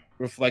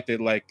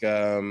reflected like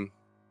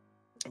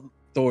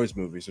Thor's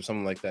movies or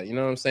something like that. You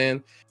know what I'm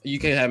saying? You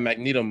can have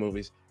Magneto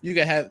movies. You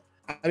can have.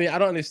 I mean, I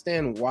don't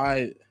understand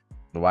why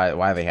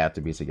they have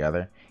to be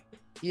together.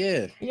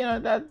 Yeah,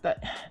 that's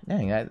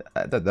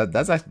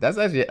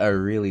actually a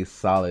really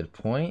solid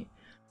point.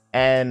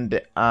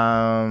 And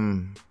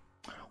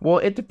well,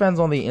 it depends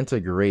on the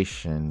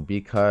integration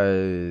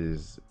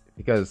because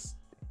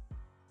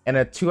in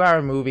a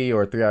 2-hour movie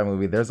or a 3-hour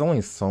movie, there's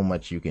only so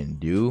much you can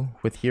do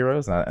with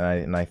heroes,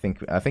 and I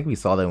think we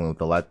saw that with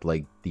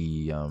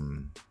the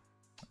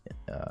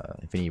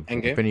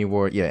Infinity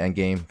War,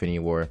 Endgame, Infinity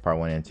War Part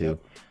 1 and 2.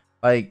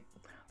 Like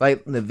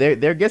like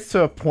there gets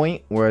to a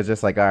point where it's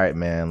just like, all right,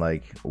 man,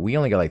 like we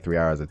only got like 3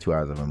 hours or 2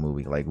 hours of a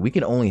movie. Like we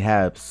can only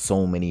have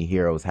so many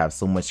heroes have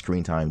so much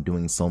screen time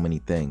doing so many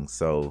things.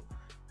 So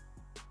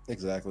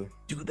Exactly.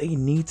 do they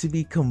need to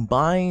be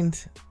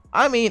combined?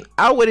 I mean,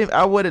 I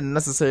wouldn't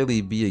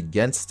necessarily be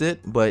against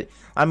it, but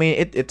I mean,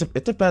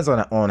 it depends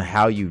on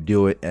how you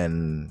do it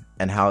and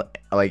how,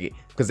 like,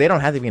 because they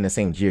don't have to be in the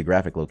same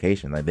geographic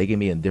location. Like they can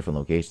be in different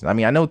locations. I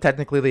mean, I know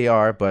technically they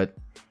are, but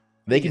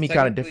they can be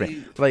kind of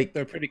different. Like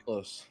they're pretty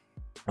close.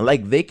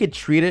 Like they could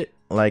treat it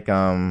like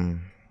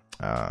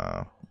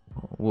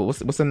what's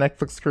the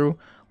Netflix crew?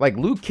 Like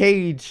Luke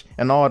Cage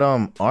and all of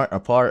them aren't a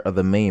part of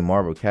the main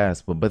Marvel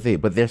cast, but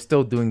they're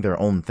still doing their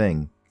own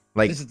thing.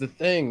 Like this is the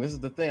thing.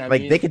 I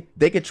like mean,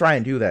 they could try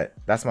and do that.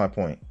 That's my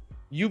point.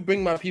 You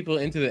bring my people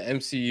into the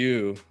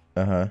MCU,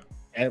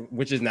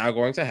 which is now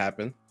going to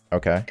happen.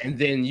 Okay. And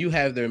then you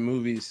have their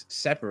movies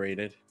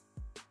separated.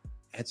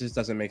 It just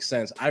doesn't make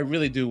sense. I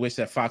really do wish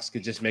that Fox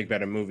could just make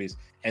better movies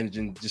and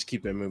just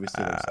keep their movies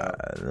to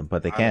themselves.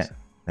 But they can't.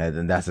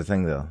 And that's the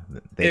thing, though.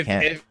 They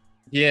can't.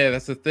 Yeah,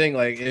 that's the thing.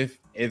 Like if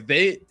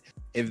they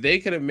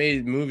could have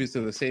made movies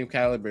to the same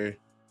caliber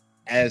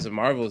as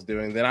Marvel's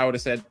doing, then I would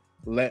have said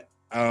let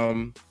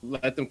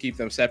them keep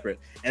them separate.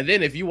 And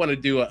then if you want to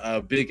do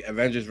a big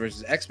Avengers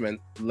versus X-Men,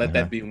 let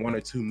that be 1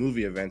 or 2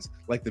 movie events,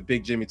 like the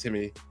big Jimmy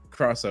Timmy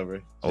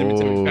crossover.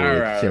 Timmy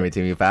Power Hour. Jimmy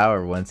Timmy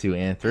Power 1, 2,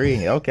 and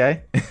 3.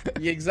 Okay.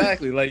 Yeah,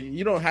 exactly. Like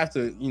you don't have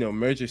to,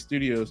 merge your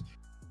studios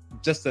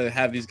just to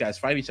have these guys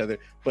fight each other.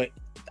 But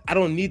I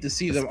don't need to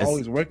see them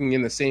always working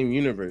in the same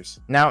universe.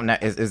 Now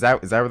is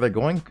that where they're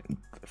going?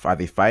 Are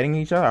they fighting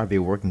each other? Are they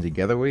working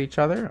together with each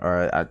other?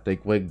 Or I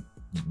think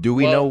do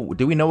we know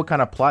what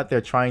kind of plot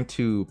they're trying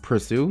to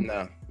pursue?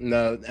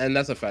 No, and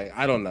that's a fact.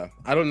 I don't know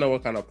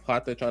what kind of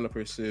plot they're trying to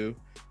pursue,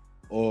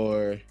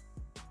 or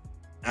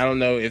I don't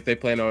know if they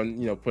plan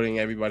on putting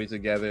everybody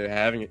together,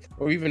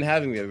 or even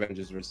having the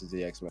Avengers versus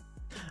the X-Men.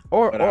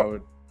 But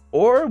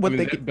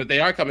they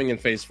are coming in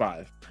Phase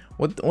 5.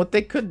 What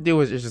they could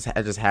do is just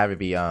have it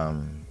be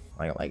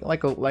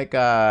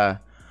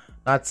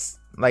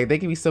like they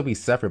can still be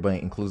separate but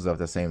inclusive at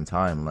the same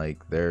time.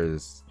 Like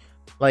there's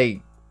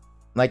like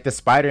the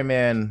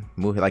Spider-Man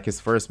movie, like his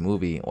first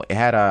movie, it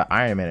had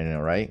Iron Man in it,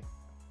 right?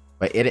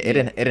 But it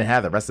didn't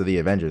have the rest of the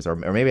Avengers, or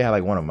maybe it had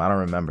like one of them. I don't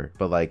remember.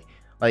 But like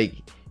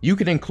you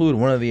could include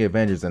one of the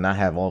Avengers and not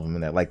have all of them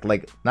in there.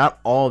 Like not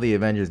all the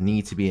Avengers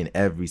need to be in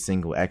every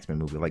single X-Men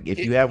movie. Like if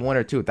you have 1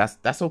 or 2,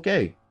 that's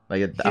okay.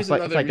 Like I feel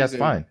like that's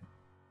fine.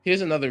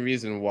 Here's another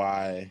reason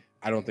why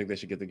I don't think they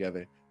should get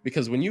together.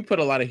 Because when you put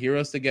a lot of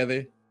heroes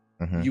together,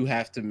 you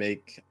have to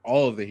make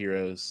all of the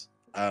heroes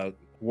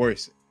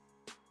worse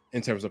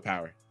in terms of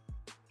power.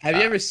 Have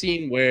you ever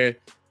seen like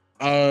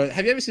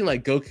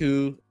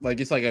Goku,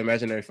 like it's like an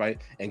imaginary fight,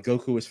 and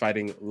Goku is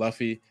fighting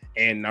Luffy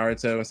and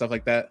Naruto and stuff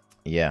like that?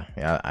 Yeah,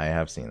 I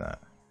have seen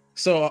that.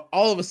 So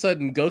all of a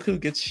sudden Goku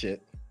gets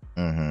shit.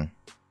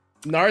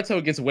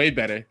 Naruto gets way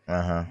better.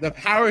 The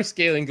power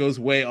scaling goes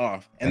way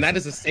off. And that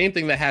is the same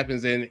thing that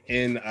happens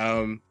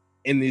in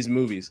these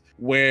movies,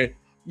 where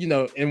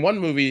in one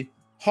movie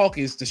Hulk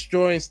is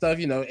destroying stuff,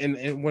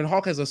 and when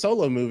Hulk has a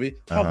solo movie,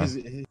 Hulk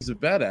he's a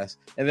badass,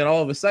 and then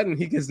all of a sudden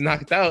he gets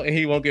knocked out and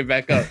he won't get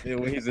back up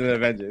when he's in the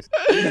Avengers.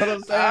 You know what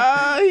I'm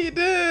saying? He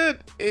did.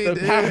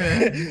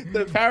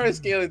 The power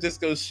scaling just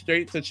goes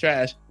straight to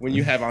trash when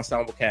you have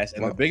ensemble cast,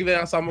 and the bigger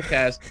the ensemble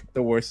cast,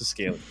 the worse the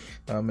scaling.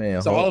 Oh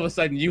man! So all of a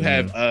sudden you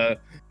have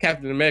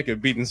Captain America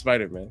beating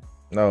Spider-Man.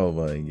 Oh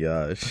my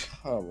gosh!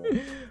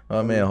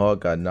 Oh man, Hulk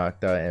got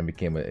knocked out and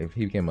became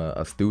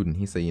a student.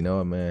 He said, "You know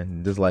what,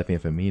 man? This life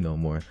ain't for me no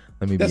more.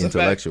 Let me be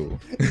intellectual."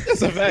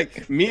 That's a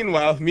fact.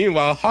 Meanwhile,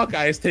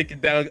 Hawkeye is taking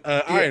down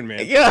Iron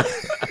Man. Yeah.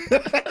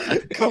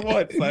 Come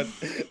on, son.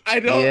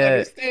 I don't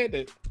understand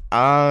it.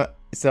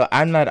 So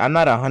I'm not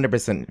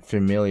 100%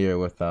 familiar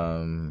with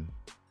who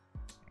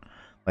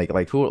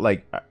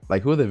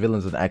are the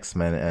villains of the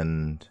X-Men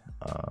and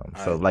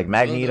so like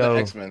Magneto.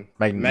 X-Men.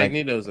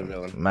 Magneto's a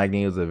villain.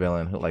 Magneto's a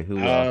villain. Who?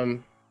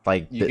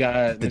 You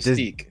got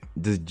Mystique.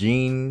 Does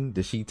Jean?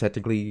 Does she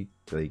technically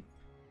like?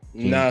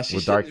 No, she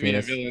shouldn't be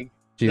a villain.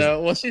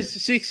 No, well, she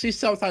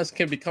sometimes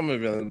can become a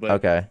villain, but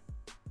okay.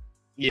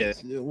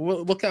 Yes,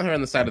 we'll count her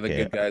on the side of the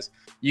good guys.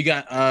 You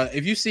got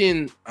if you've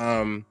seen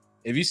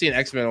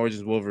X-Men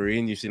Origins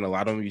Wolverine, you've seen a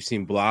lot of them. You've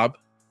seen Blob.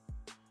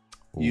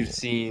 Ooh. You've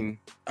seen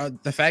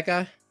the fat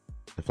guy.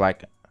 The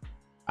flat guy.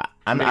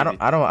 I don't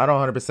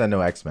 100%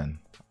 know X-Men.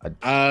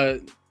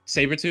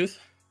 Sabretooth.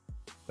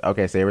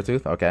 Okay,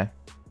 Sabretooth. Okay.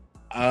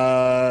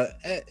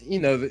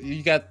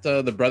 You got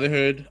the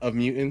Brotherhood of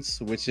Mutants,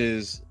 which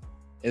is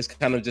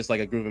kind of just like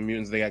a group of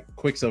mutants. They got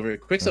Quicksilver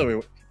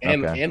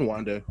and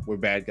Wanda were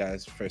bad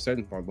guys for a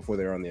certain point before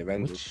they were on the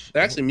Avengers.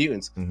 They're actually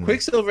mutants.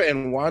 Quicksilver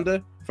and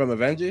Wanda from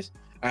Avengers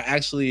are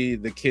actually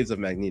the kids of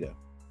Magneto,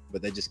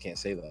 but they just can't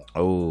say that.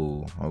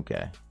 Oh,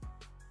 okay.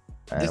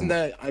 Isn't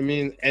that? I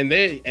mean, and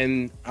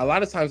a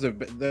lot of times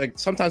they're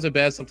sometimes they're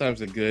bad, sometimes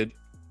they're good.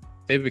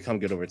 They've become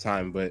good over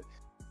time, but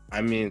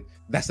I mean,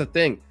 that's the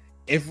thing.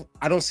 If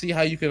I don't see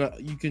how you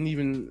can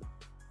even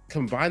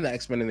combine the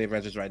X-Men and the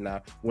Avengers right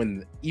now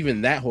when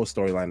even that whole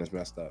storyline is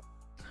messed up,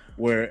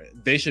 where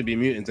they should be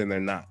mutants and they're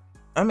not.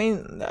 I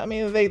mean,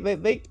 they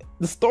the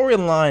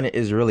storyline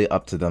is really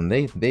up to them.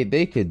 They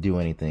could do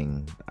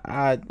anything.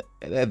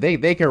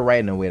 They could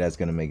write in a way that's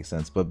gonna make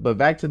sense. But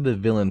back to the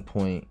villain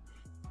point,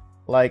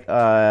 like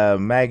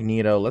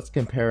Magneto. Let's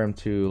compare him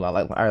to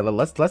all right.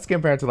 Let's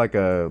compare him to like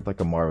a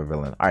Marvel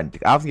villain. All right,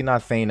 obviously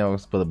not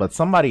Thanos, but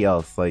somebody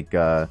else like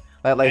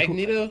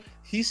Magneto.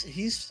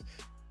 He's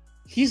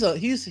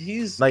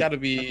like, got to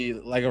be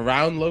like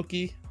around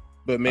Loki,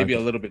 but maybe a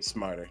little bit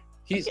smarter.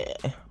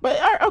 But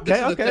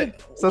okay.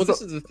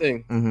 This is the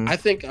thing. Mm-hmm.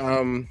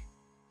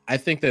 I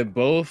think that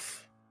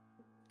both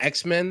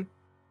X-Men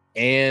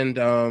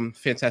and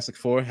Fantastic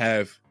Four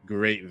have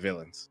great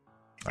villains,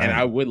 and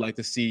I would like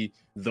to see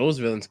those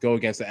villains go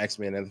against the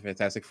X-Men and the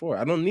Fantastic Four.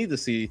 I don't need to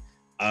see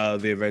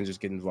the Avengers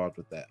get involved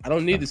with that. I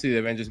don't need to see the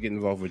Avengers get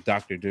involved with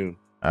Doctor Doom.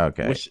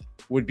 Okay, which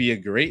would be a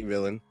great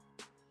villain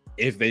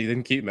if they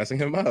didn't keep messing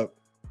him up.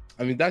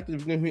 I mean, Doctor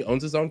Doom, he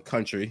owns his own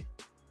country.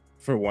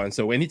 For one,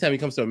 so anytime he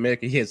comes to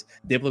America, he has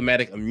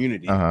diplomatic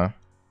immunity,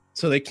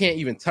 so they can't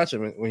even touch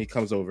him when he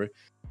comes over.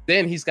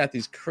 Then he's got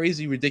these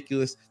crazy,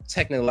 ridiculous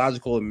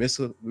technological and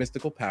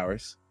mystical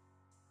powers,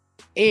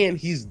 and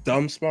he's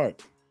dumb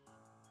smart.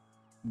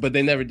 But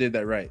they never did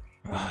that right.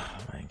 Oh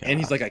my God. And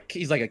he's like a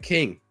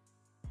king.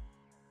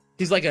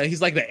 He's like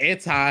the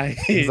anti.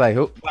 He's like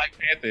who? Black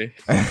Panther.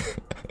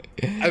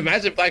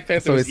 Imagine Black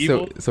Panther was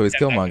evil. So he's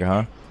Killmonger,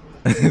 huh?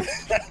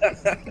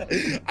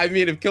 I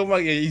mean, if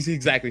Killmonger,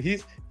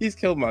 he's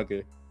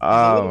Killmonger.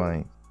 Oh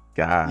my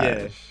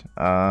gosh.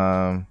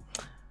 Yeah.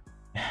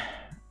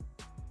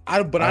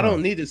 I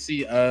don't need to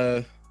see.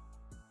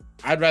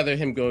 I'd rather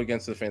him go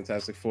against the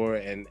Fantastic Four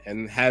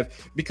and have,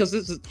 because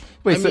this is.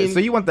 Wait, so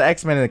you want the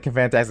X-Men and the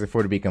Fantastic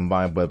Four to be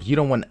combined, but you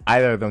don't want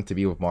either of them to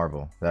be with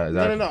Marvel? No.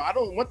 I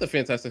don't want the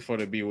Fantastic Four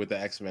to be with the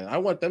X-Men. I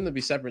want them to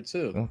be separate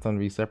too. I want them to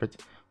be separate.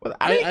 Well,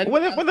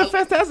 were the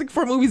Fantastic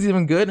Four movies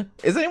even good?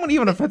 Is anyone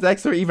even a Fantastic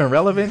Four even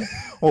relevant?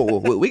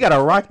 We got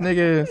a rock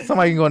nigga.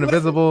 Somebody can go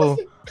invisible.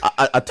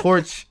 A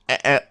torch.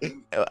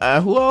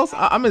 Who else?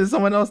 I'm into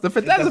someone else. The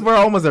Fantastic Four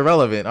are almost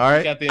irrelevant. All right.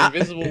 You got the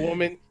Invisible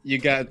Woman. You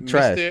got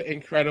Trash. Mr.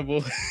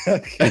 Incredible.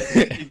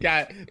 You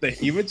got the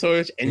Human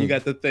Torch, and you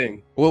got the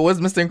Thing. What's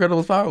Mr.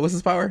 Incredible's power? What's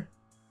his power?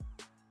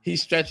 He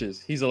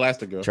stretches. He's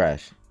Elastigirl.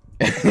 Trash.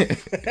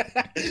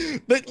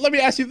 But let me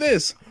ask you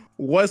this: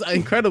 was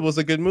Incredibles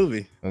a good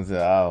movie?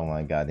 Oh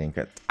my God,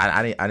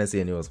 I didn't see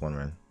a newest one,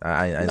 man.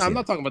 I'm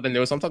not talking about the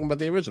newest. I'm talking about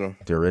the original.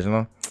 The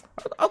original.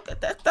 Okay,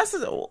 that's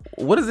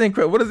what does the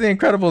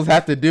Incredibles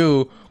have to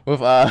do with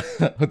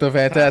the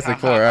Fantastic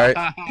Four? All right.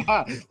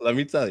 Let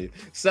me tell you.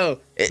 So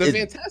the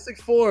Fantastic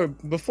Four,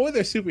 before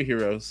they're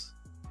superheroes,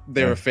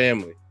 they're a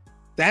family.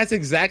 That's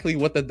exactly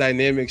what the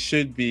dynamic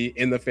should be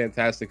in the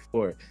Fantastic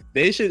Four.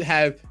 They should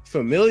have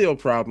familial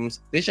problems.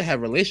 They should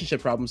have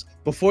relationship problems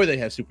before they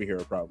have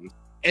superhero problems.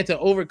 And to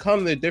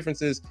overcome their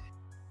differences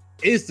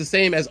is the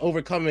same as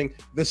overcoming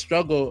the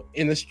struggle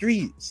in the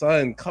street.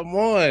 Son, come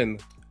on.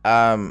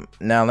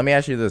 Now let me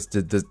ask you this: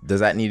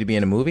 Does that need to be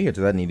in a movie, or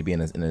does that need to be in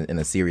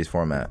a series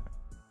format?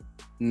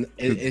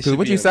 Because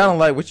what you sound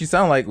like, what you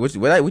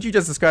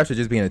just described should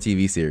just be in a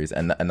TV series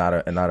and not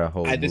a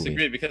whole. I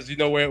disagree, because you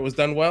know where it was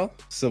done well?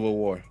 Civil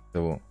War.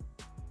 I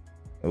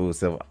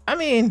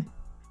mean,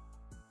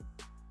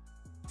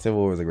 Civil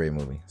War was a great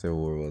movie. Civil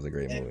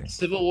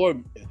War,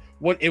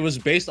 it was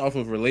based off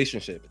of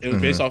relationship. It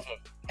was based off of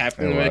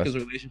Captain America's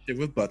relationship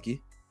with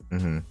Bucky.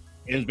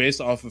 It was based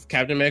off of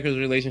Captain America's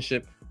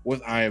relationship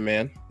with Iron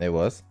Man. It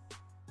was.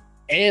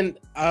 And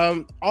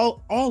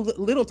all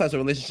little types of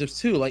relationships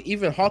too, like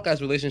even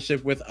Hawkeye's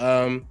relationship with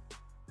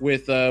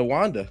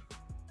Wanda.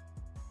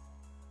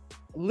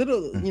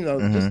 Little,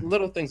 just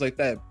little things like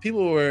that.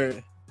 People were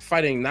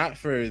fighting not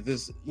for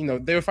this,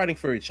 they were fighting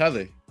for each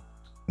other.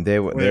 They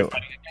were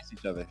fighting against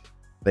each other.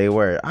 They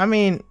were. I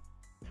mean,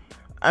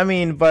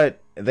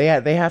 but they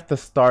have to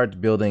start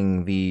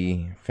building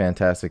the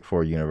Fantastic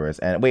Four universe.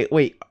 And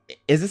wait,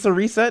 is this a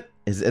reset?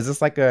 Is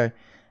this like a?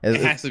 It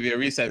has to be a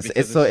reset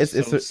because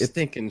it's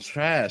stinking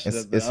trash.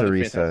 It's a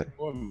reset.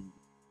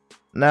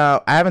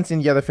 Now, I haven't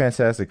seen the other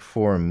Fantastic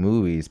Four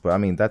movies, but I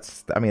mean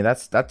that's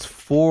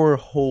four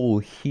whole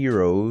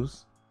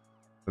heroes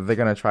that they're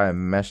gonna try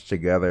and mesh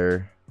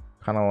together,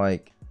 kind of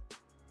like.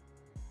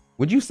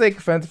 Would you say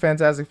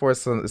Fantastic Four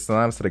is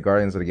synonymous to the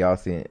Guardians of the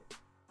Galaxy?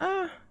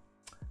 I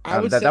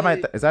would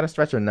say, is that a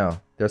stretch or no?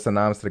 They're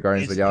synonymous to the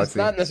Guardians of the Galaxy. It's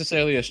not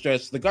necessarily a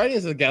stretch. The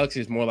Guardians of the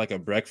Galaxy is more like a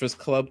Breakfast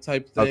Club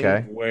type thing,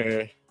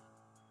 where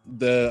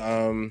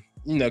the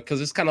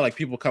because it's kind of like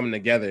people coming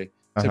together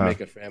to make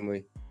a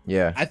family.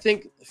 Yeah, I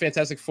think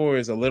Fantastic Four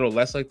is a little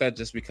less like that,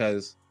 just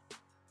because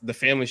the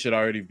family should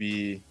already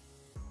be.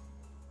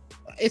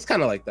 It's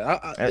kind of like that.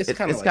 It's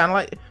kind of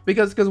like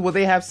because will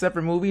they have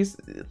separate movies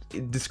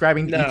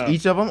describing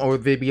each of them, or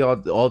would they be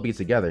all be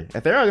together?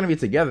 If they're all going to be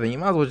together, then you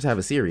might as well just have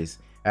a series,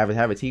 have a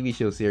TV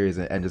show series,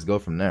 and just go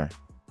from there.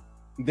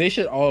 They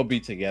should all be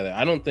together.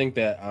 I don't think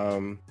that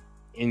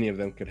any of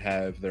them could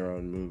have their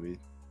own movie.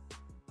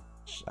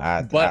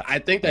 I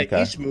think that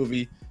each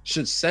movie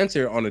should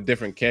center on a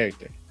different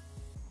character.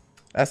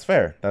 That's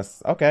fair.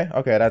 That's okay.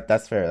 Okay,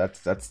 that's fair.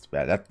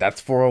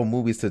 That's 4 old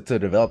movies to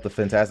develop the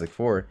Fantastic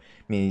Four.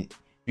 I mean,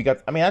 you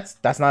got. I mean,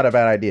 that's not a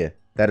bad idea.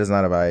 That is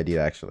not a bad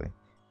idea, actually.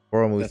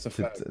 4 old movies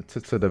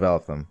to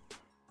develop them.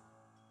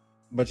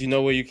 But you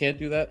know where you can't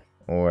do that?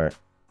 Or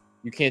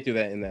you can't do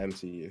that in the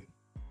MCU.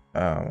 Oh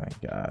my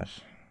gosh!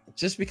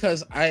 Just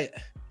because I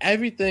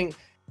love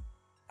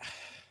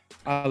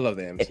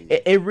the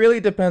MCU. It really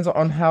depends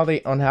on how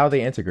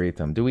they integrate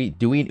them. Do we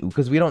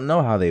because we don't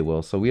know how they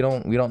will, so we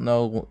don't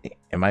know.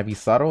 It might be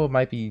subtle, it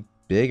might be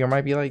big, or it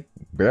might be like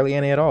barely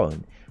any at all.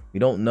 We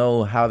don't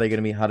know how they're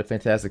gonna be, how the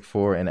Fantastic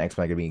Four and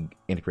X-Men are gonna be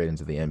integrated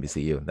into the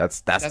MCU.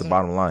 That's the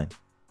bottom line.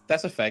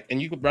 That's a fact.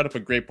 And you brought up a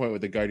great point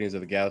with the Guardians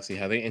of the Galaxy,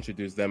 how they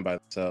introduced them by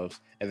themselves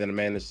and then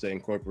managed to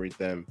incorporate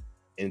them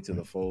into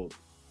the fold.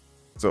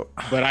 So,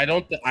 but I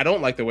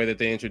don't like the way that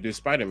they introduced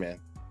Spider-Man.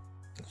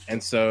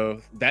 And so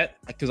that,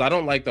 because I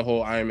don't like the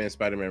whole Iron Man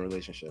Spider-Man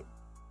relationship.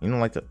 You don't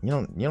like the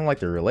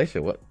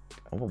relationship.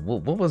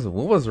 What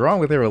was wrong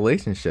with their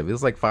relationship? It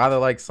was like father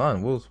like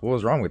son. What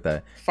was wrong with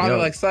that? Father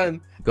like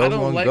son. I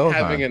don't like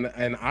having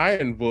an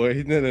Iron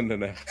Boy.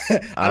 No.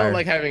 I don't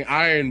like having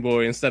Iron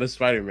Boy instead of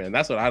Spider-Man.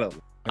 That's what I don't.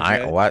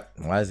 Okay? Why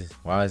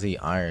is he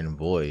Iron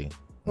Boy?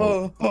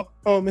 Oh,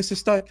 Mr.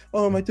 Stark.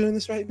 Oh, am I doing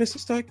this right, Mr.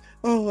 Stark?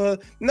 Oh,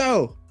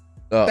 no.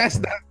 That's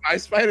not my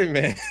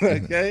Spider-Man.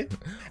 Okay,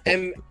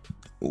 and.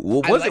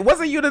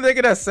 Wasn't you the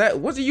nigga that sad?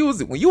 Wasn't you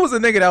was a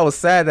nigga that was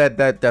sad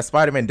that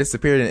Spider-Man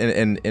disappeared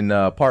in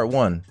part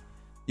 1?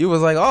 You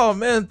was like, oh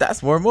man,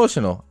 that's more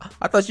emotional.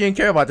 I thought you didn't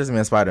care about this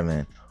man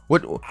Spider-Man.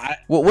 What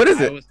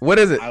is it? What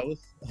is it?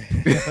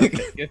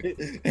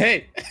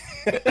 Hey,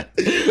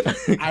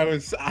 I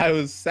was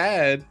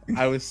sad.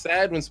 I was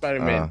sad when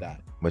Spider-Man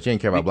died. But you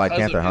didn't care about Black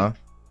Panther, huh?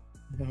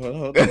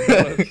 Hold on.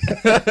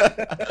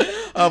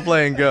 I'm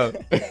playing go.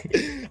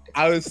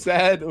 I was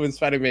sad when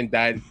Spider-Man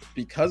died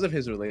because of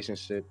his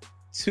relationship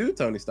to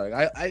Tony Stark.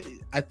 I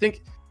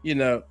think, you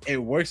know, it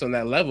works on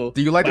that level.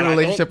 Do you like the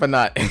relationship or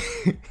not?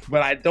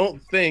 But I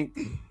don't think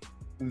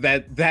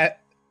that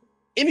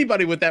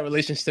anybody with that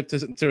relationship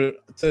to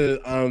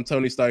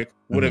Tony Stark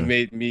would have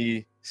made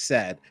me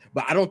sad.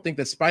 But I don't think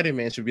that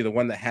Spider-Man should be the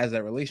one that has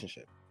that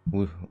relationship.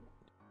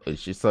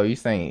 So you're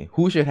saying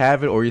who should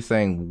have it, or you're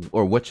saying,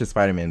 or what should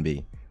Spider-Man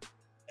be?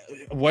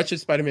 What should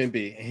Spider-Man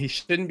be? He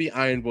shouldn't be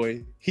Iron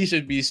Boy. He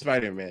should be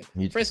Spider-Man.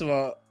 First of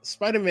all,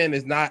 Spider-Man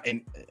is not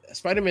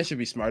Spider-Man should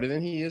be smarter than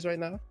he is right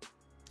now.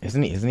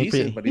 Isn't he?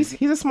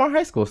 He's a smart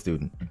high school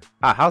student.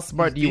 How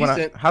smart do you want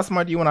a high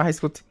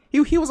school?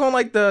 He was on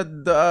like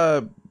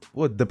the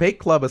debate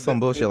club or some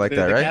bullshit like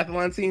that, right? The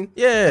decathlon team.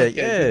 Yeah,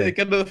 yeah.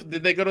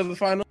 Did they go to the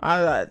final?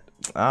 I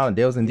don't.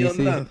 They was in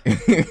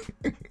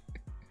DC.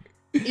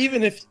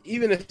 Even if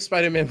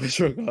Spider-Man was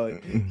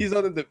he's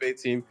on the debate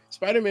team.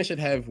 Spider-Man should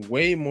have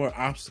way more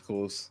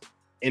obstacles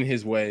in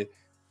his way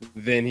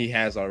than he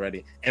has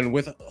already. And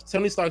with all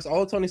Tony Stark's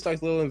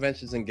little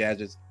inventions and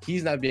gadgets,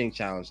 he's not being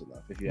challenged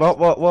enough.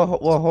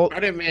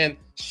 Spider-Man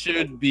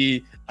should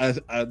be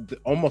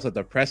almost a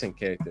depressing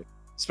character.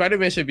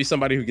 Spider-Man should be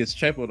somebody who gets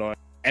trampled on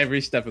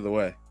every step of the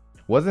way.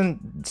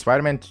 Wasn't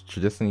Spider-Man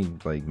traditionally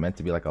like meant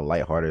to be like a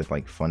lighthearted,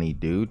 like funny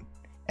dude?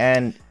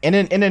 And in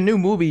a new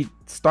movie,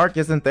 Stark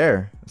isn't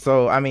there.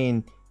 So I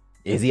mean,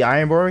 is he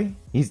Iron Boy?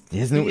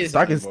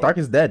 Stark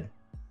is dead.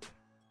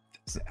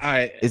 All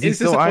right. Is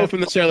this a quote from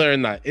the trailer or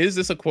not? Is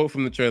this a quote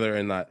from the trailer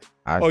or not?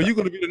 You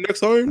gonna be the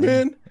next Iron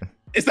Man?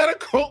 Is that a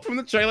quote from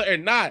the trailer or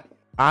not?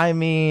 I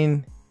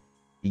mean,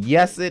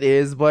 yes, it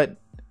is, but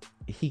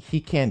he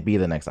can't be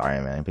the next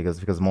Iron Man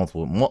because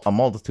a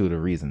multitude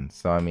of reasons.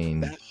 So I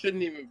mean, that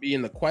shouldn't even be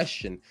in the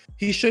question.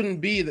 You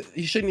shouldn't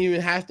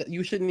even have to.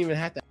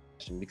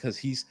 Because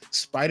he's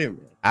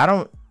Spider-Man.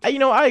 I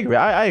agree.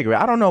 I agree.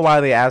 I don't know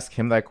why they asked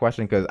him that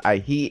question, because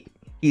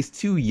he's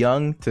too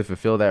young to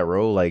fulfill that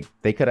role. Like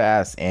they could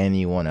have asked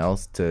anyone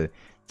else to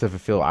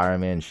fulfill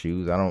Iron Man's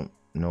shoes. I don't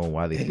know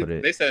why they put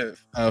it. They said,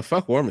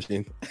 "Fuck War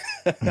Machine."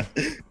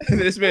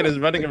 This man is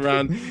running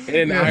around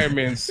in an Iron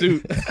Man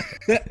suit,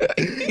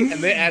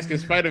 and they asking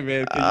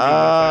Spider-Man.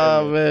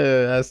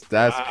 Man,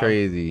 that's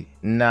crazy.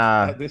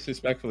 Nah, how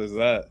disrespectful is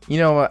that? You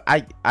know what? I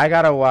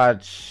gotta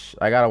watch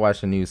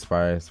the new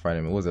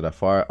Spider-Man. Was it a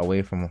far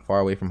away from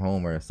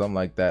home or something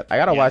like that? I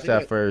gotta watch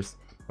that first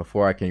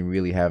before I can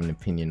really have an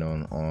opinion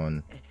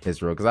on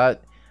his role.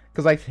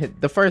 Because like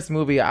the first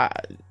movie,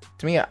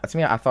 to me,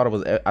 I thought it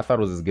was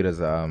as good as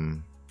it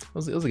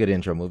was a good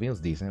intro movie. It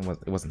was decent.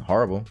 It wasn't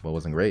horrible, but it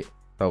wasn't great.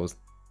 I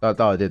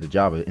thought it did the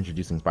job of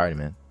introducing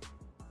Spider-Man.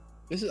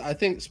 I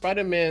think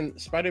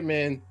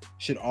Spider-Man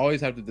should always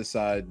have to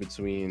decide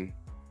between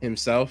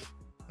himself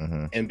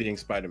and being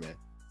Spider-Man.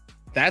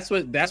 That's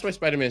where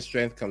Spider-Man's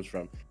strength comes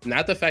from.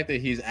 Not the fact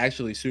that he's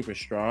actually super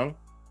strong,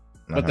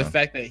 but the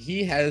fact that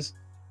he has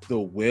the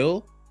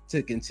will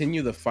to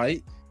continue the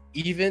fight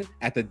even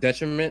at the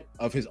detriment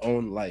of his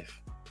own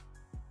life.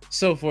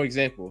 So, for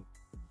example,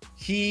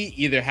 he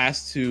either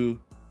has to,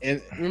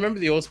 and remember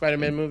the old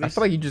Spider-Man movies? I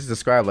feel like you just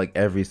described like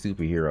every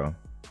superhero.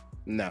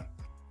 No,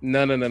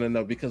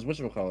 because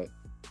whatchamacallit?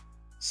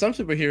 some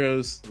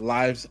superheroes'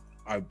 lives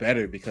are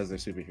better because they're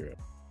superheroes,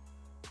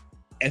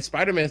 and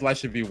Spider-Man's life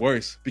should be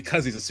worse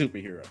because he's a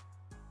superhero.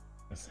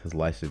 His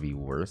life should be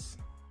worse.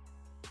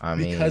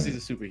 Because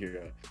he's a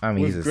superhero.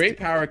 With great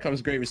power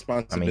comes great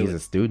responsibility. He's a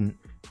student.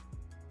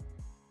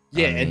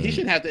 Yeah, and he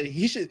should have to.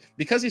 He should,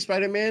 because he's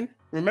Spider-Man.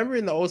 Remember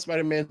in the old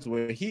Spider-Mans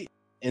where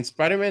in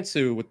Spider-Man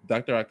 2 with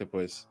Dr.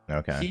 Octopus.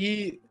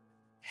 Okay.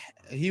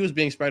 He was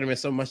being Spider-Man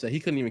so much that he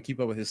couldn't even keep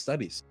up with his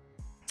studies.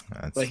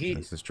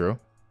 This is true.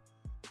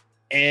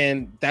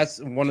 And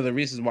that's one of the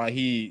reasons why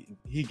he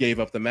gave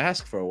up the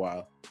mask for a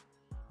while,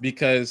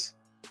 because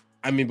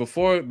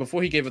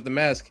before he gave up the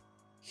mask,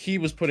 he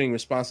was putting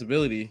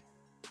responsibility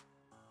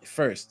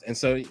first. And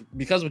so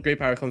because with great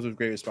power comes with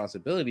great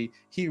responsibility,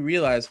 he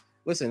realized,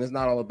 listen, it's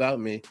not all about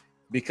me.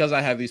 Because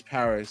I have these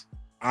powers,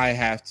 I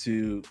have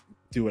to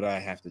do what I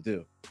have to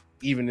do,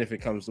 even if it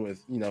comes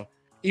with,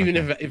 even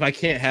if I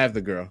can't have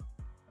the girl.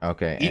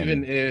 Okay.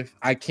 Even if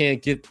I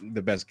can't get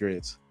the best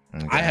grades.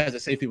 Okay. I have to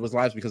save people's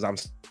lives because I'm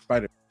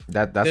Spider.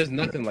 There's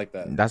nothing like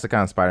that. That's the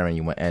kind of Spider-Man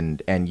you want,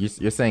 and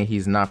you're saying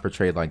he's not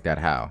portrayed like that.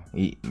 How?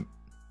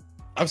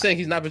 I'm saying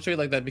he's not portrayed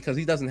like that because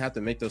he doesn't have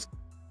to make those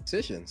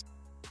decisions.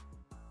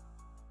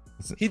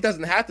 He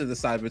doesn't have to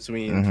decide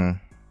between,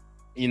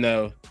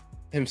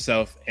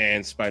 himself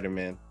and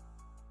Spider-Man.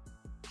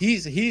 He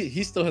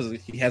still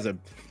has a.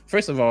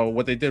 First of all,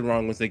 what they did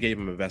wrong was they gave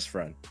him a best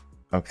friend.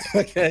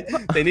 Okay.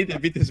 They need to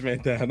beat this man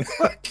down.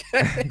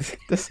 Okay.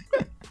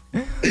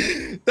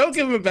 Don't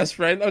give him a best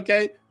friend.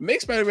 Okay. Make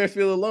Spider-Man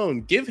feel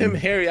alone. Give him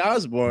Harry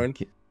Osborn.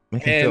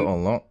 Make him feel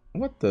alone.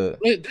 What the?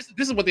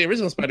 This is what the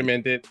original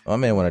Spider-Man did. Oh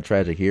man, want a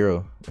tragic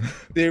hero.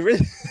 The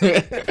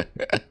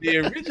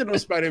original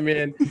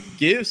Spider-Man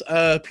gives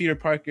Peter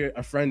Parker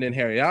a friend in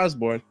Harry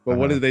Osborn, but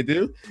what do?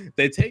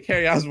 They take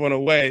Harry Osborn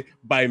away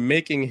by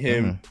making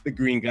him the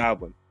Green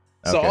Goblin.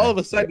 So all of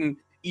a sudden,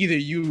 either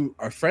you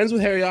are friends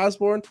with Harry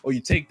Osborn or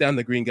you take down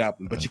the Green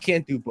Goblin, but you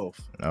can't do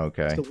both.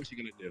 Okay. So what you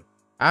gonna do?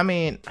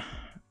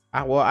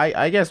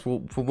 I guess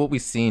for what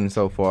we've seen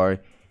so far,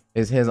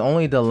 is his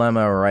only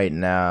dilemma right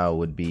now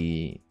would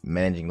be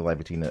managing the life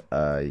between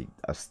a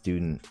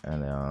student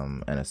and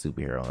a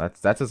superhero.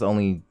 That's his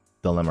only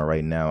dilemma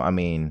right now.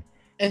 And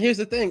here's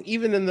the thing: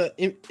 even in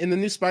the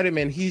new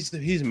Spider-Man,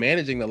 he's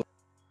managing the.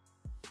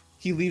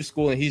 He leaves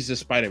school and he's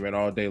just Spider-Man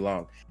all day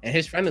long, and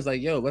his friend is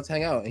like, "Yo, let's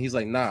hang out," and he's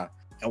like, "Nah."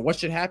 And what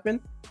should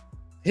happen?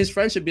 His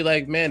friend should be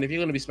like, "Man, if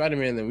you're gonna be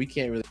Spider-Man, then we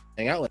can't really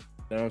hang out like."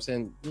 You know what I'm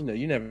saying?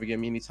 You never give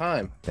me any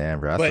time. Damn,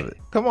 bro.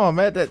 Come on,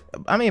 man.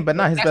 But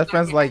not his best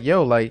friend's like,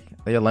 yo, let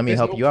me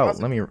help you out.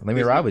 Let me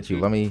ride with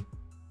you.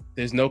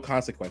 There's no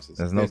consequences.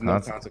 There's no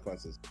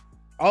consequences.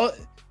 All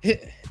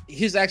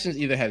his actions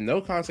either have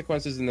no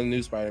consequences in the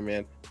new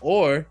Spider-Man,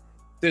 or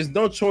there's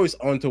no choice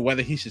onto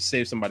whether he should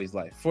save somebody's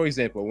life. For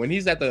example, when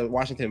he's at the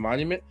Washington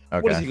Monument,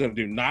 what is he gonna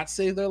do? Not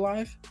save their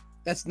life?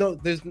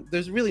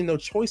 There's really no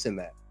choice in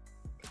that.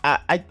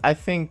 I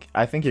think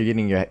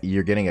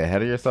you're getting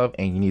ahead of yourself,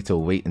 and you need to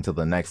wait until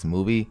the next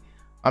movie.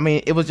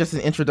 It was just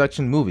an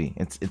introduction movie.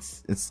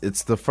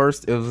 It's the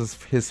first. It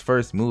was his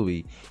first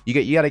movie.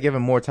 You got to give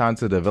him more time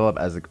to develop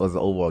as an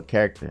overall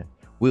character.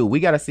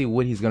 We got to see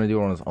what he's gonna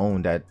do on his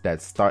own.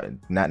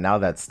 Now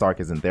that Stark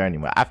isn't there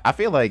anymore. I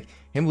feel like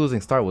him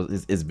losing Stark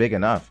is big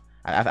enough.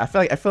 I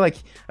feel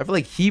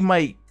like he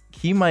might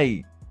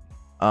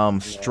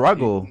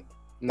struggle.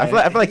 I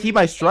feel like he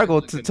might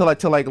struggle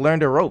to learn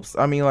the ropes.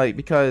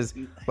 Because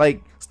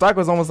Stark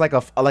was almost like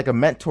a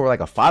mentor,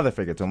 like a father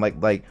figure to him.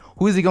 Like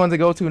who is he going to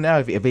go to now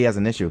if he has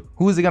an issue?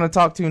 Who is he going to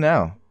talk to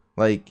now?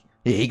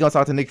 He gonna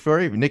talk to Nick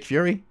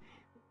Fury?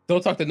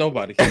 Don't talk to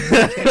nobody.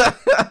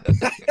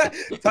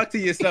 Talk to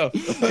yourself.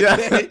 Yeah.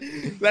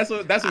 That's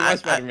what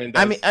Spider-Man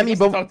does.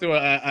 But talk to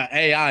a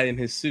AI in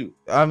his suit.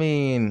 But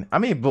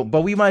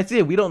we might see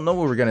it. We don't know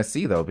what we're gonna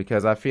see though,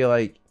 because I feel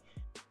like,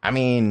 I'm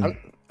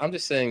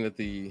just saying that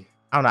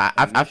I don't know.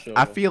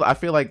 I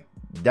feel like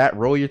that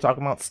role you're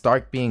talking about,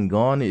 Stark being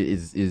gone,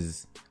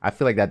 is I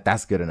feel like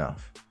that's good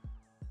enough.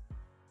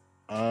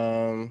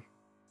 No,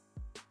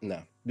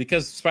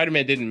 because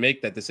Spider-Man didn't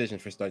make that decision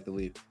for Stark to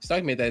leave.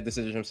 Stark made that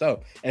decision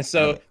himself, and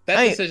so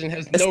that decision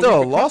has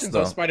no repercussions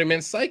on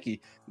Spider-Man's psyche.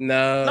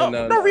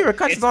 No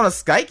repercussions on a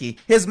psyche.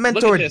 His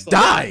mentor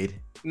died.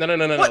 No.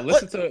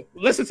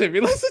 Listen to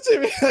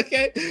me.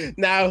 Okay.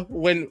 Now,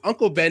 when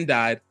Uncle Ben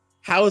died,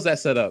 how was that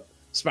set up?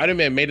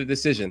 Spider-Man made a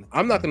decision.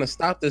 I'm not going to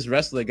stop this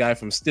wrestler guy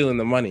from stealing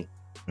the money.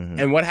 Mm-hmm.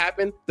 And what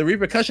happened? The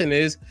repercussion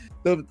is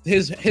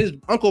his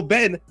Uncle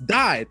Ben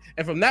died.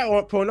 And from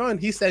that point on,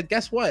 he said,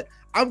 guess what?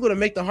 I'm going to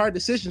make the hard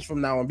decisions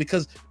from now on,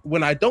 because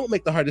when I don't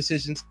make the hard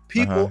decisions,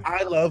 people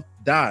I love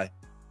die.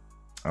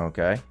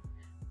 Okay.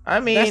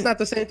 That's not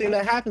the same thing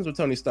that happens with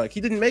Tony Stark.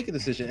 He didn't make a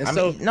decision. And it's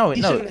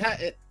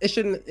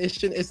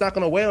not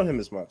going to weigh on him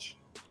as much.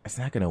 It's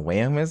not going to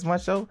weigh on him as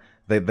much though.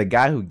 The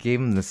guy who gave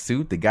him the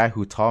suit, the guy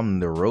who taught him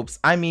the ropes.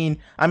 Of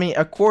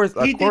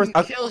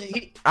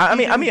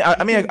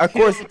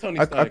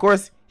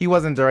course, he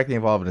wasn't directly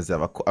involved in his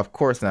death. Of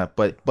course not.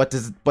 But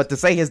to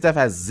say his death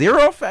has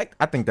zero effect,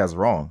 I think that's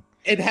wrong.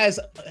 It has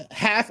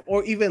half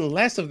or even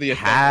less of the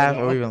effect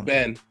on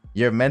Ben.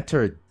 Your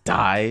mentor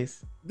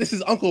dies. This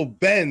is Uncle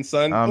Ben,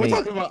 son. We're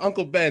talking about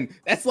Uncle Ben.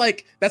 That's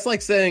like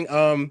saying,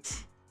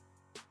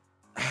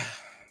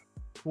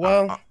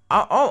 well,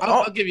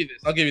 I'll give you this.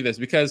 I'll give you this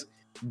because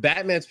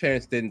Batman's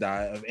parents didn't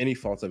die of any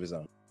fault of his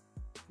own,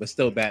 but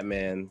still,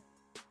 Batman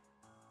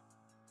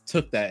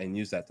took that and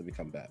used that to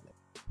become Batman.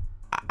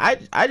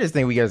 I just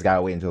think we just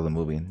gotta wait until the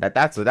movie.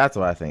 That's what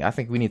I think. I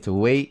think we need to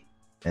wait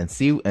and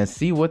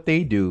see what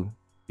they do,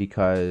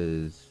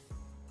 because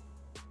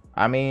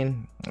I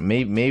mean,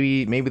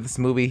 maybe this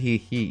movie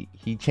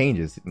he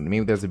changes.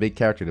 Maybe there's a big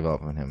character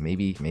development in him.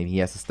 Maybe he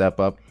has to step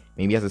up.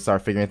 Maybe he has to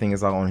start figuring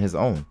things out on his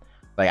own.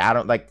 Like I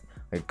don't like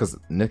because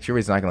Nick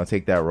Fury's not gonna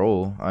take that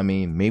role. I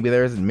mean, maybe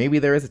there is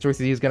a choice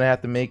that he's gonna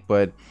have to make,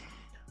 but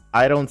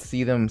I don't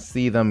see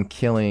them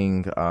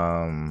killing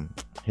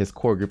his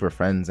core group of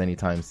friends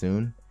anytime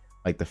soon.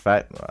 Like the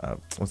fact,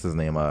 what's his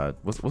name?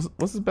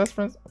 What's his best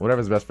friend? Whatever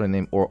his best friend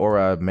name,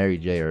 or Mary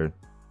J or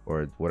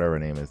whatever her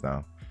name is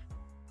now.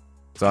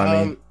 So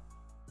I mean,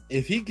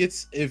 if he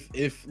gets if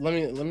let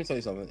me tell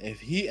you something. If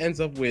he ends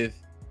up with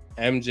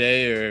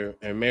MJ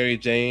or Mary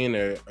Jane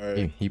or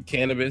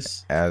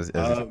Cannabis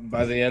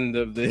by the end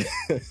of the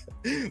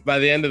by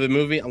the end of the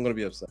movie, I'm gonna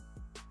be upset.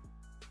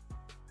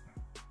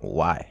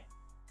 Why?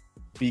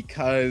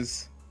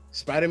 Because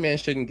Spider-Man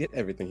shouldn't get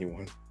everything he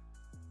wants.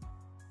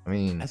 I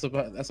mean, that's a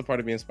part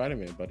of being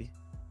Spider-Man, buddy.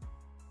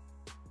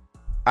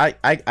 I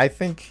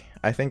think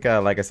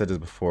like I said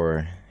just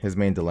before, his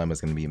main dilemma is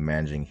going to be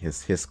managing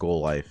his school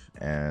life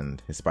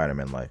and his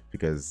Spider-Man life,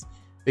 because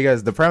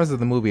the premise of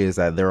the movie is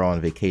that they're on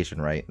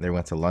vacation, right? They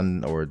went to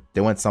London or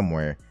they went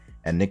somewhere,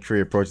 and Nick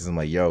Fury approaches him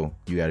like, "Yo,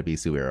 you got to be a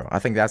superhero." I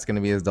think that's going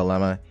to be his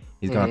dilemma.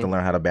 He's going to have to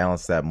learn how to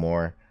balance that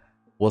more.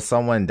 Will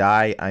someone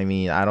die? I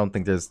mean, I don't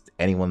think there's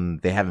anyone.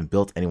 They haven't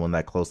built anyone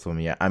that close to him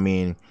yet. I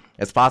mean,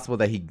 it's possible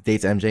that he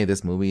dates MJ in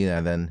this movie,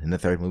 and then in the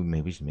third movie,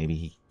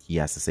 maybe he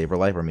has to save her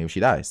life, or maybe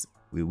she dies.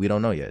 We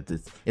don't know yet.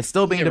 It's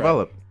still being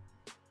developed.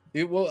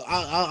 Right. Well,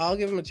 I'll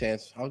give him a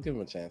chance. I'll give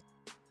him a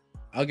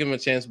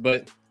chance.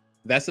 But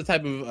that's the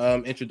type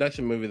of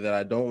introduction movie that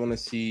I don't want to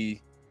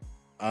see.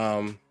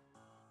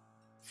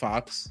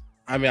 Fox.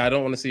 I mean, I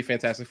don't want to see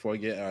Fantastic Four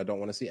get, or I don't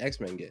want to see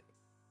X-Men get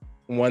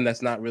one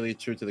that's not really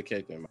true to the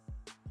character.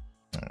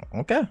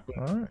 Okay,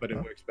 all right. But it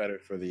works better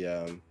for the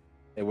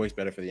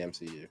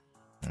MCU.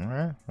 All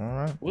right.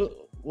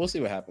 We'll see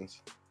what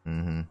happens.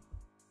 Mm-hmm.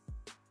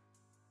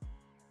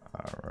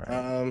 All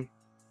right.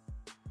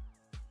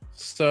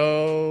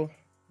 So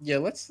yeah,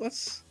 let's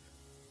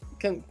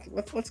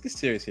get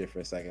serious here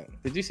for a second.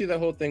 Did you see that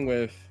whole thing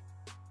with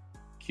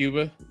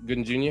Cuba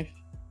Gooding Jr.?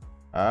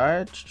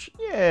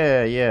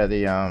 Yeah.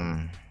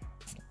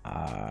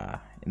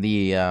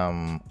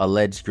 The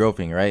alleged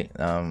groping, right?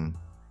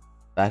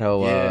 That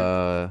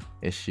whole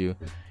issue.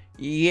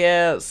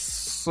 Yeah.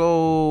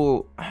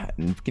 So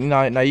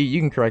now you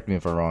can correct me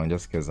if I'm wrong,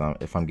 just because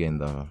if I'm getting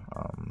the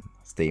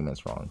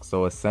statements wrong.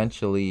 So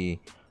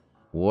essentially,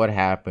 what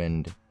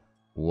happened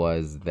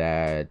was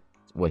that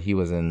he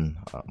was in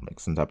like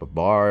some type of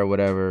bar or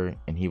whatever,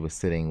 and he was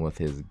sitting with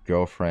his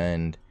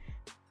girlfriend,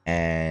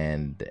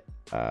 and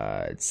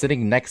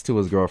sitting next to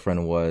his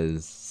girlfriend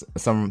was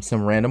some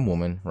random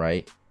woman,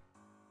 right?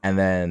 And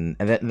then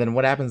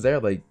what happens there?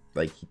 Like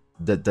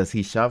does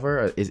he shove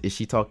her? Is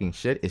she talking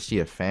shit? Is she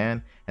a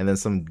fan? And then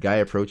some guy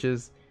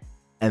approaches,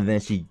 and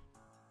then she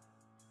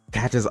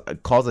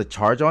calls a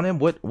charge on him.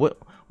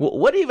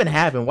 What even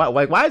happened?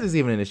 Why is this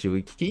even an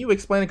issue? Can you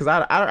explain it?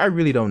 Because I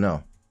really don't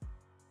know.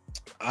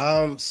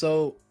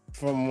 So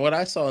from what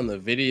I saw in the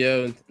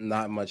video,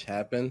 not much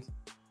happened.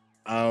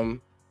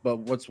 But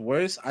what's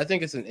worse, I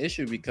think it's an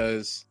issue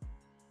because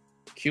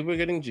Cuba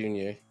Gooding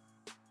Jr.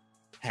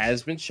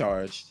 has been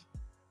charged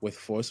with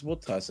forcible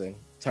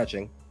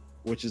touching,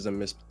 which is a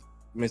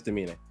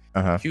misdemeanor.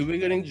 Cuba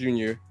Gooding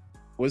Jr.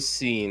 was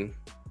seen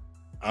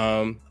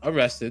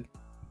arrested,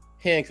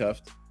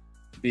 handcuffed,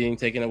 being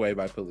taken away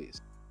by police.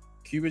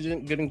 Cuba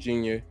Gooding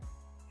Jr.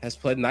 has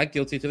pled not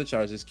guilty to the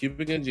charges.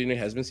 Cuba Gooding Jr.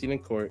 has been seen in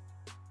court.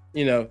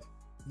 You know,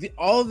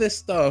 all this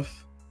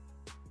stuff,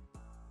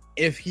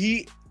 if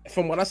he,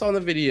 from what I saw in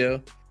the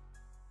video,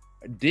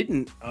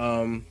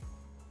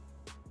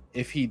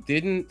 if he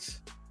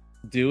didn't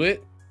do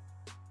it,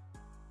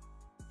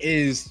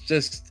 is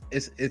just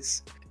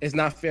it's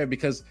not fair,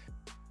 because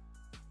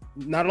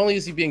not only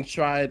is he being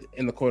tried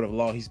in the court of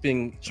law, he's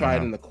being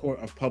tried in the court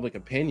of public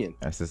opinion.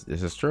 This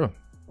is true.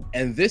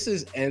 And this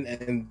is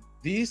and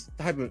these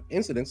type of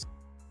incidents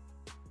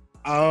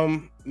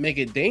make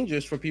it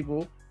dangerous for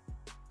people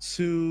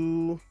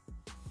to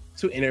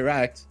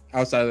interact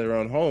outside of their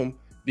own home,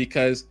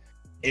 because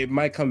it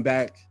might come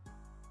back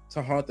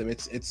to haunt them.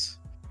 It's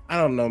I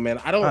don't know, man.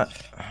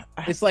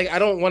 It's like I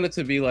don't want it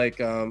to be like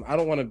I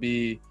don't want to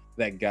be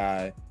that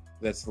guy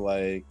that's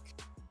like,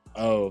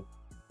 oh,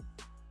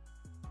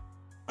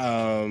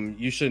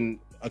 you shouldn't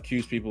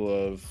accuse people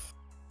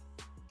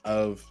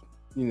of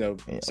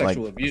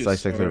sexual abuse,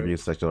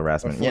 sexual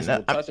harassment. If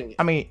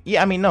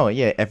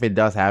it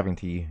does happen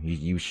to you,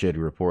 you should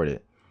report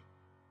it.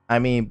 I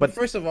mean, but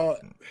first of all,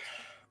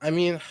 I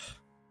mean,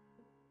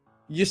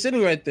 you're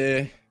sitting right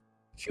there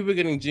Cuba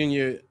Gooding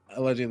Jr.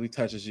 allegedly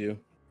touches you,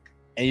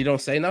 and you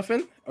don't say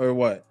nothing, or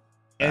what?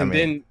 And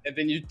then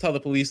you tell the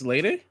police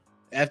later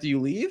after you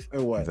leave,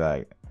 or what?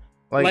 Exactly.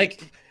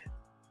 Like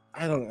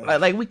I don't know.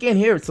 Like we can't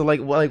hear it. So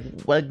like what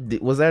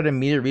was that an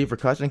immediate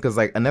repercussion? Because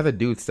like another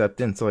dude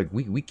stepped in, so like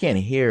we can't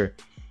hear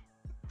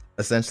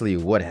essentially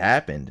what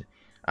happened.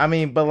 I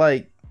mean, but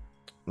like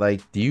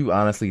do you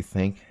honestly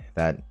think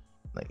that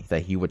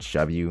that he would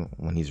shove you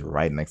when he's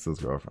right next to his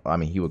girlfriend? I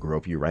mean, he would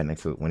grope you right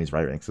next to when he's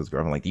right next to his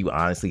girlfriend. Like, do you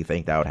honestly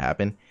think that would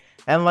happen?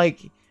 And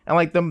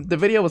the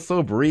video was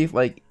so brief.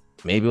 Like,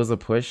 maybe it was a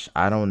push.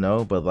 I don't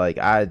know. But like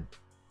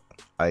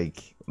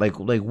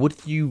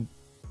what do you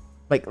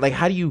like?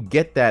 How do you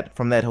get that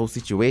from that whole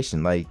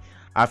situation? Like,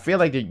 I feel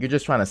like you're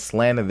just trying to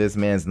slander this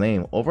man's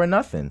name over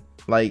nothing.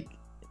 Like,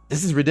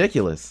 this is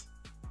ridiculous.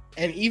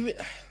 And even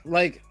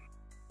like.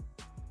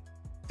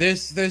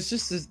 There's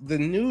just this, the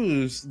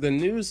news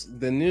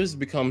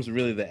becomes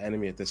really the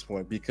enemy at this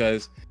point,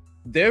 because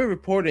they're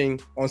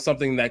reporting on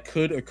something that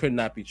could or could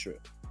not be true.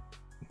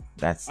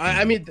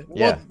 I mean,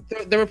 well,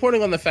 they're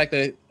reporting on the fact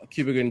that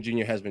Cuba Gooding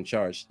Jr. has been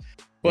charged,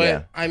 but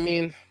yeah. I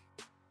mean,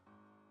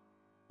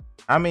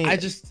 what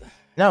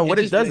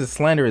it does is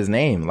slander his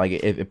name. Like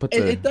it puts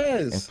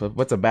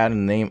a bad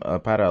name,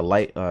 put a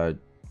light on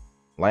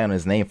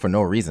his name for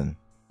no reason.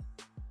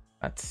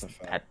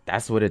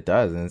 That's what it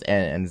does,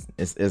 and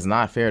it's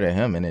not fair to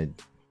him, and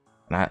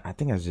I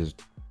think it's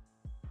just,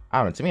 I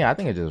don't know, to me I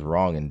think it's just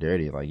wrong and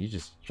dirty. Like, you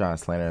just trying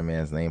to slander a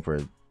man's name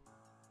for,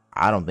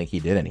 I don't think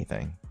he did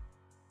anything.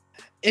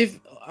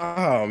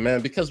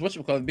 Because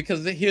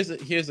here's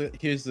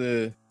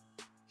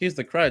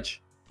the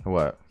crutch.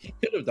 What? He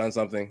could have done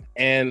something,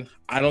 and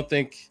I don't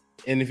think,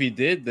 and if he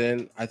did,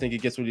 then I think he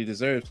gets what he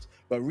deserves.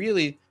 But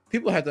really,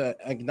 people have to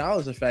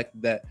acknowledge the fact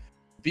that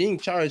being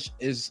charged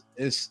is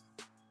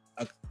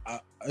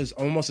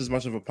almost as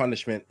much of a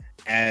punishment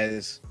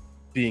as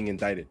being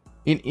indicted.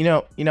 And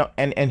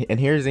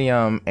here's the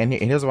and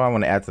here's what I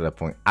want to add to that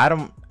point. I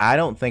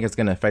don't think it's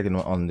gonna affect it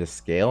on this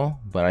scale,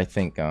 but I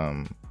think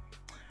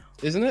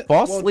isn't it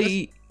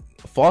falsely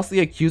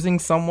accusing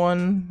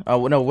someone?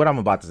 What I'm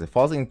about to say,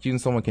 falsely accusing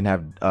someone can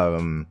have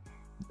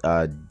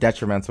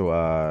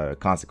detrimental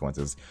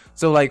consequences.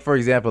 So like, for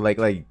example,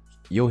 like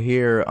you'll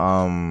hear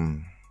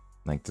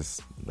like this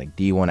like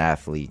D1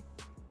 athlete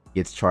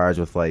gets charged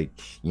with like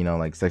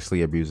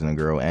sexually abusing a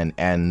girl,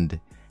 and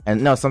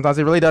no, sometimes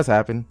it really does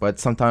happen, but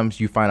sometimes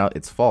you find out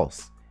it's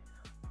false.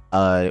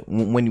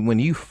 When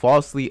you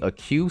falsely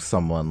accuse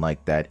someone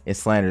like that, it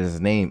slanders his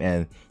name,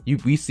 and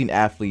we've seen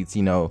athletes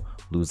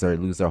lose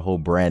their whole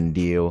brand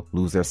deal,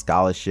 lose their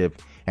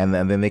scholarship, and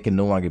then they can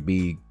no longer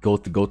go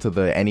to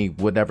the any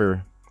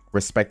whatever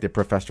respected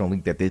professional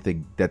league that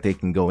they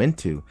can go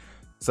into.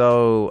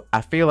 So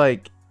I feel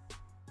like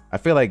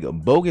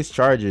bogus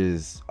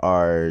charges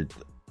are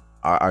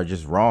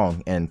just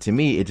wrong, and to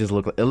me it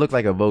looked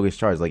like a bogus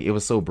charge. Like, it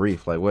was so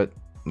brief. Like, what,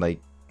 like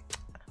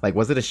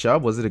was it a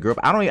shove? Was it a grip?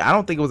 I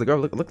don't think it was a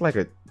grip. It looked like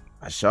a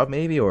shove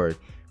maybe, or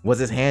was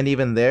his hand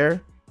even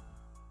there?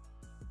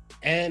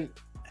 And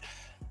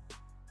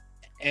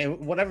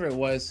whatever it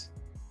was,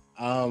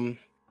 could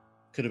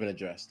have been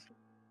addressed.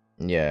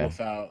 Yeah.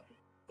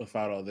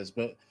 Without all this,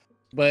 but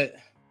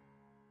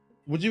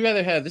would you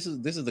rather have, this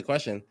is the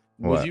question.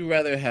 What? Would you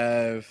rather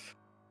have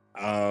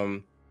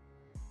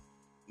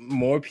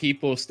more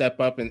people step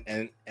up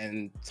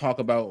and talk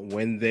about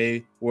when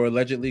they were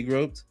allegedly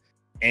groped,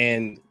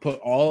 and put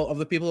all of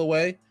the people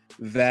away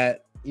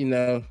that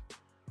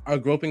are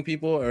groping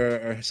people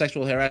or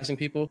sexual harassing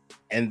people,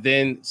 and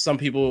then some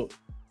people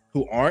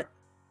who aren't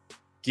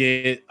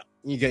they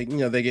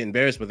get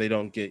embarrassed, but they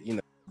don't get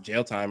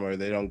jail time, or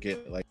they don't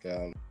get like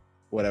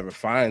whatever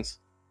fines?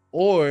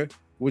 Or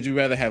would you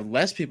rather have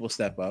less people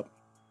step up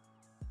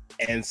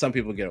and some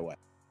people get away?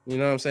 You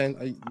know what I'm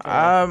saying?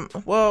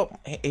 Well,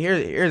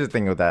 here's the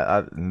thing with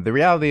that. The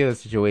reality of the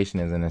situation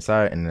is in the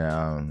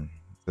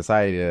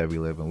society that we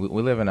live in.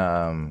 We live in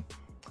a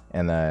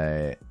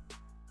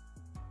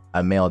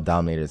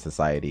male-dominated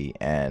society,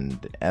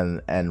 and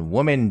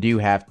women do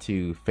have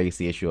to face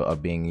the issue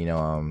of being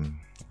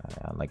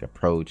like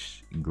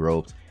approached,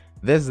 groped,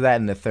 this, that,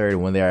 and the third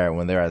when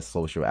they're at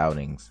social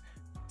outings.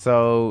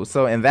 So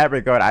in that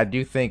regard, I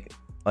do think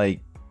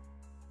like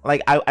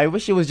I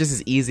wish it was just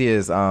as easy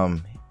as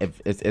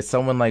if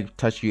someone like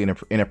touched you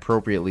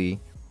inappropriately,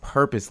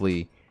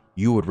 purposely,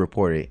 you would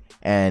report it,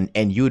 and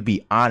you would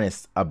be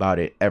honest about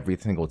it every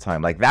single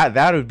time. Like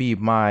that would be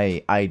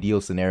my ideal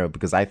scenario,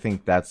 because I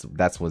think that's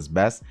what's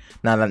best.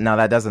 Now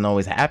that doesn't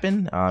always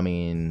happen. I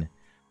mean,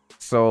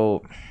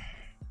 so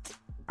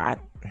I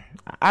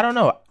don't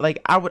know.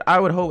 Like, I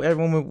would hope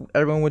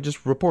everyone would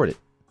just report it.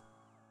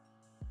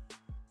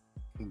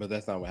 But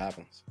that's not what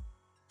happens.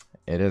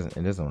 It isn't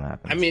what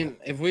happens. I mean,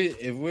 if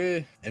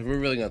we're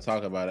really gonna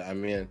talk about it, I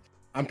mean,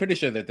 I'm pretty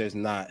sure that there's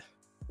not.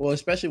 Well,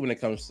 especially when it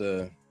comes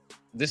to,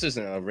 this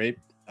isn't a rape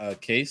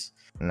case,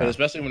 no. But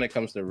especially when it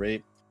comes to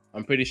rape,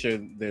 I'm pretty sure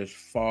there's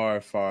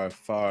far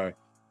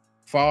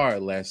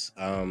less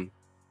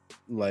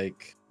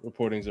like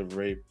reportings of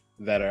rape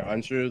that are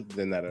untrue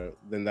than that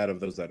of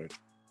those that are true.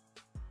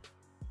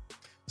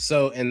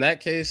 So in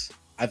that case,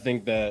 I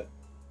think that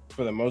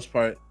for the most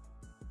part,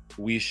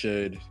 we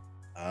should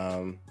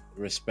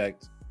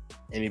respect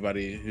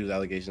anybody whose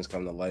allegations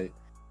come to light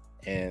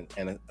and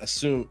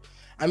assume.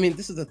 I mean,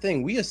 this is the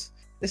thing. This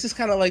is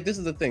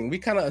the thing. We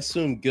kind of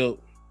assume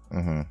guilt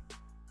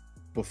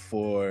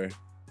before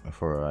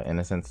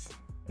innocence.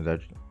 Is that,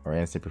 or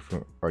innocent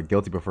or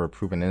guilty before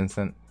proven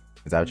innocent?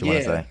 Is that what you want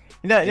to say?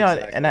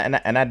 Exactly.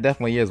 And that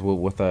definitely is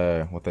with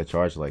a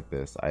charge like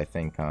this. I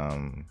think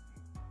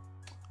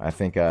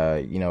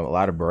you know, a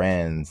lot of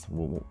brands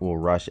will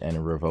rush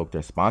and revoke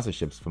their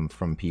sponsorships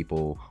from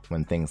people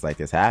when things like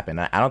this happen.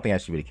 I don't think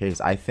that should be the case.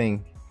 I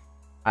think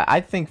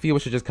people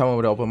should just come up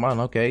with an open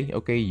mind.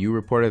 Okay, you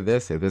reported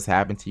this. If this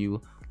happened to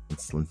you,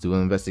 let's do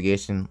an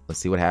investigation. Let's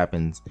see what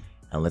happens,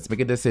 and let's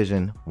make a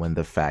decision when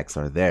the facts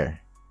are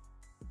there.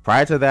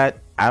 Prior to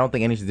that, I don't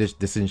think any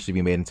decision should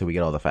be made until we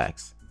get all the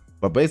facts.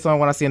 But based on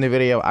what I see in the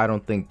video, I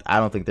don't think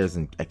there's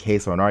a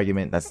case or an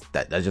argument. That's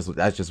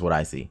just what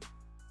I see.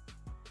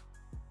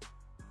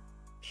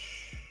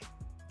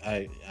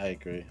 I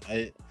agree.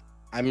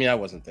 I mean, I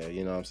wasn't there.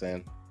 You know what I'm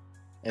saying?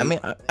 And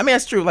I mean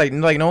that's true. Like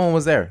no one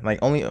was there. Like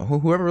only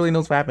whoever really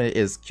knows what happened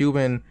is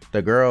Cuban,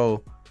 the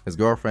girl, his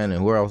girlfriend,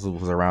 and whoever else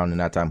was around in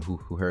that time who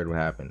heard what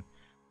happened.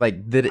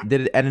 Like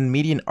did an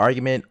immediate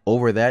argument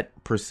over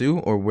that pursue,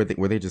 or were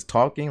they just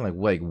talking?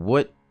 Like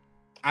what?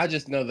 I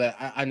just know that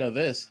I know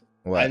this.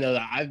 What? I know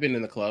that I've been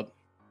in the club.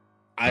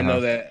 I know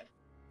that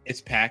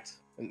it's packed.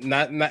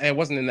 Not it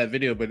wasn't in that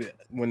video, but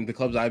when the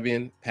clubs I've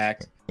been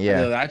packed. Yeah.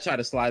 I know that I try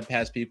to slide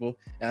past people,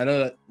 and I know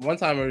that one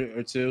time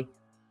or two,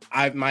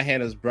 my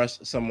hand has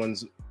brushed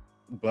someone's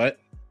butt,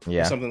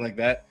 or something like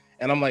that,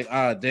 and I'm like,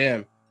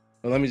 damn.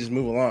 Well, let me just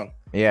move along.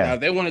 Yeah. Now, if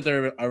they wanted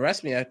to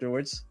arrest me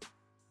afterwards,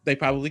 they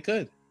probably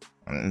could.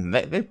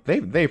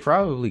 They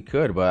probably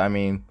could, but I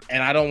mean,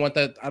 and I don't want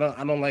that. I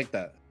don't like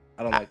that.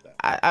 I don't like that.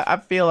 I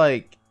feel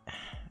like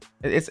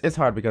it's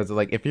hard because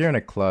like if you're in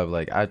a club,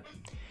 like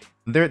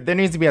there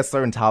needs to be a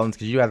certain tolerance,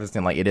 because you have this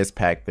thing like it is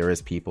packed, there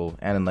is people,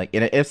 and like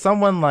if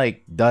someone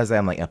like does that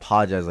and like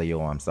apologize, like,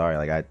 yo, I'm sorry,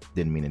 like I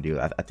didn't mean to do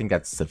that, I think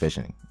that's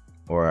sufficient.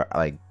 Or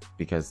like,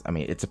 because I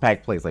mean it's a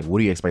packed place, like what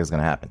do you expect is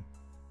gonna happen?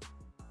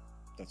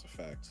 That's a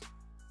fact.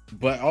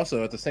 But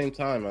also at the same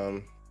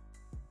time,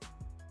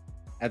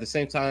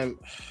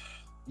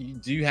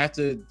 do you have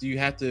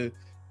to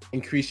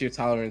increase your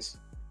tolerance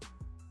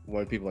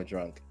when people are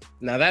drunk?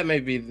 Now that may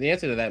be the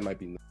answer to that. Might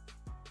be no.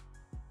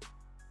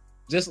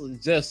 Just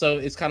so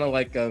it's kind of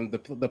like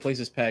the place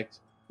is packed,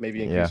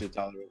 maybe increase your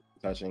tolerance for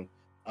touching.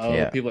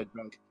 People are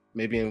drunk,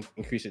 maybe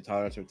increase your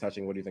tolerance for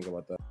touching. What do you think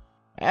about that?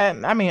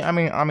 And I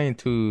mean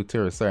to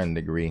a certain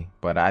degree,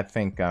 but I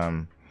think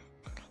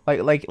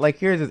like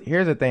here's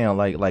the thing,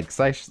 like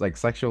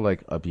sexual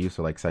like abuse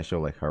or like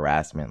sexual like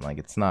harassment, like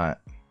it's not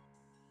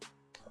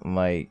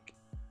like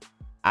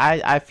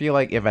I feel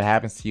like if it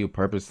happens to you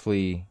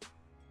purposefully,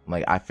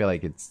 like I feel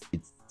like it's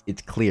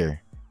clear.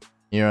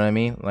 You know what I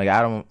mean? Like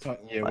I don't.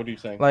 Yeah. What are you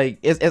saying? Like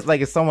it's like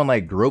if someone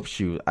like gropes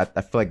you, I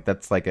feel like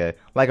that's like a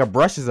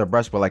brush is a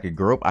brush, but like a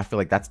grope, I feel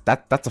like that's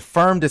a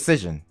firm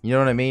decision. You know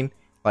what I mean?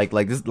 Like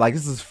this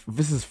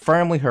is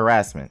firmly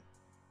harassment.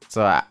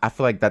 So I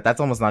feel like that's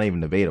almost not even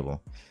debatable.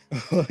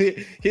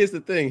 Here's the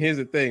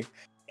thing.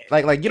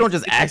 Like you don't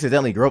just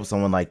accidentally grope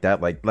someone like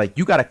that. Like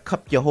you gotta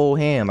cup your whole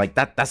hand. Like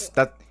that's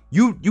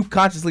you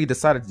consciously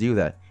decided to do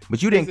that.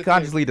 But you didn't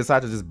consciously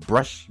decide to just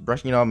brush,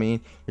 you know what I mean?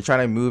 You're trying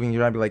to move and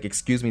you're trying to be like,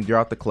 excuse me,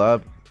 throughout the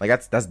club. Like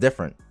that's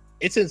different.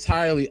 It's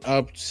entirely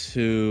up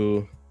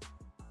to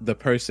the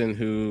person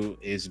who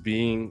is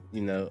being,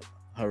 you know,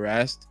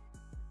 harassed,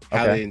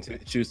 how they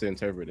choose to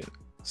interpret it.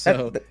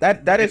 So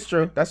that is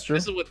true. That's true.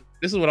 This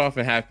is what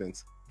often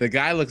happens. The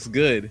guy looks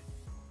good.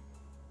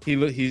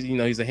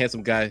 He's a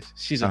handsome guy.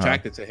 She's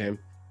attracted to him.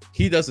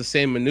 He does the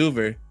same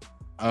maneuver.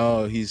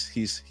 Oh,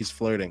 he's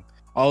flirting.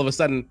 All of a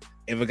sudden,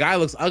 if a guy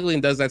looks ugly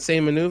and does that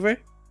same maneuver,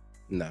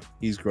 no,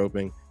 he's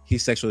groping.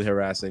 He's sexually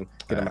harassing.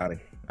 Get him out of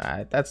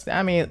here.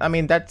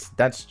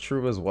 That's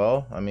true as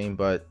well. I mean,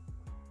 but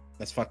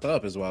that's fucked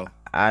up as well.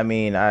 I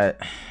mean,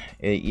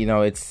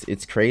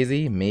 it's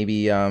crazy.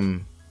 Maybe I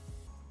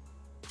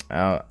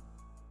don't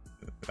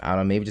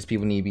know. Maybe just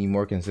people need to be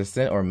more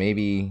consistent, or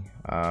maybe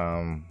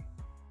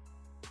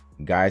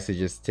guys should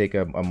just take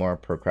a more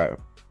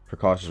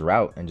precautious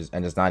route and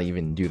just not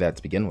even do that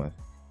to begin with.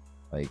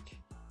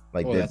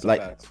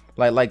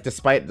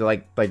 Despite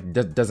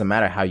doesn't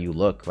matter how you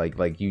look,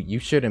 like you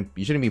shouldn't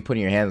be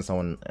putting your hands on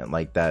someone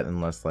like that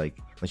unless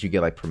you get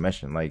like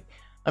permission. Like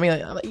I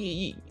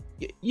mean,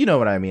 you know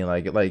what I mean.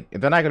 Like if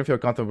they're not gonna feel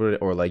comfortable with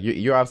it, or like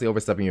you're obviously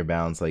overstepping your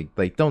bounds.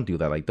 Like don't do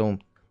that. Like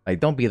don't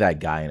be that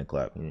guy in a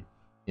club. You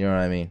know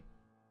what I mean?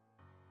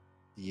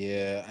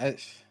 Yeah,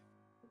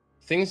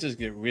 things just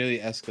get really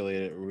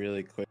escalated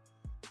really quick,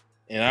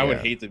 and I would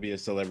hate to be a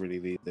celebrity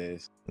these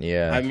days.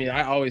 Yeah, I mean,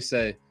 I always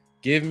say,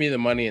 give me the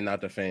money and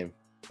not the fame.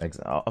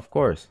 Of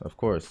course.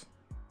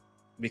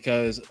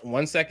 Because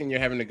 1 second you're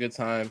having a good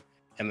time,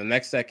 and the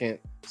next second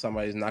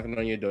somebody's knocking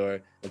on your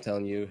door and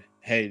telling you,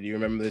 "Hey, do you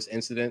remember this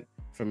incident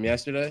from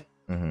yesterday?"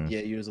 Yeah,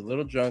 you was a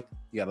little drunk.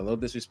 You got a little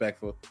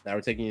disrespectful. Now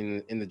we're taking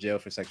you in the jail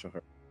for sexual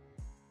harassment.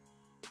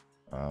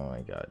 Oh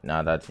my god.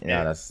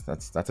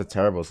 That's a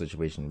terrible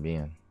situation to be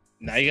in.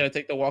 Now you got to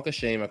take the walk of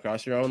shame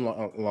across your own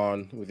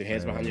lawn with your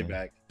hands behind your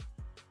back.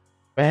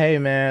 But hey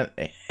man,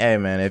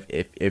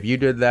 if you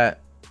did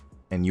that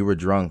and you were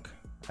drunk,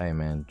 hey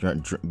man,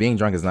 being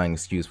drunk is not an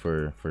excuse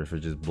for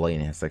just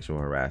blatant sexual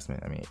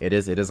harassment. I mean, it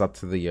is up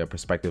to the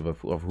perspective of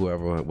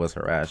whoever was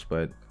harassed.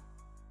 But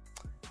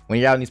when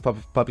you're out in these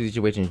puppy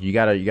situations, you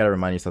gotta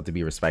remind yourself to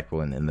be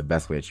respectful in the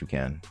best way that you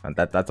can.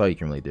 That's all you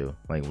can really do.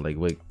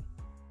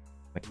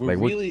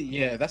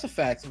 That's a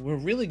fact. We're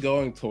really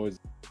going towards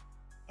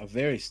a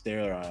very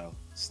sterile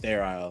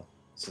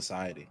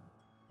society.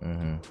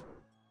 I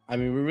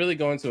mean, we're really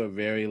going to a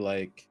very,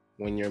 like,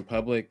 when you're in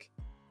public,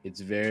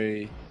 it's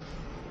very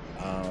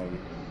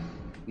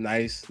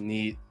nice,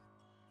 neat,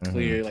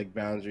 clear, like,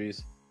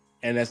 boundaries,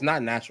 and that's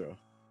not natural.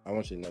 I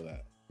want you to know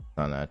that.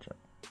 Not natural.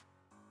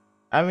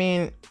 I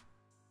mean,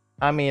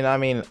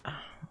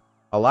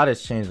 a lot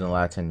has changed in the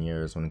last 10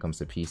 years when it comes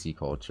to PC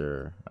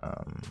culture.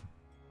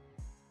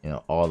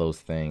 All those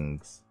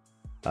things,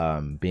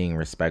 being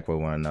respectful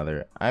of one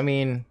another. I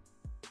mean,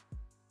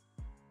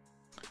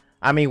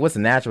 what's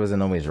natural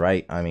isn't always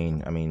right. I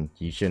mean,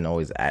 you shouldn't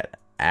always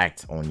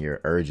act on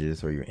your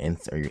urges or your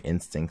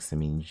instincts. I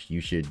mean,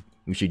 you should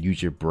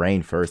use your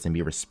brain first and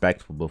be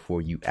respectful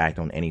before you act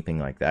on anything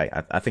like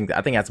that. I think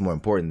that's more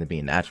important than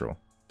being natural.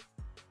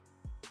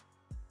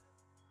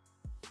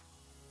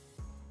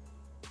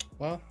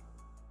 Well,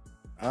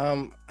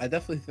 I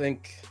definitely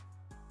think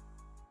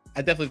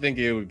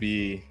it would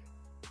be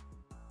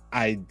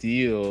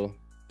ideal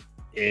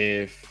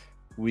if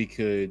we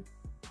could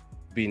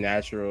be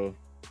natural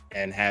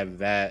and have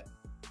that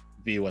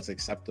be what's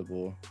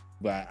acceptable.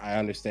 But I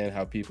understand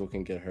how people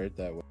can get hurt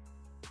that way.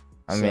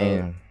 I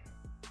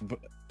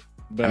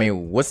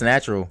mean, what's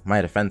natural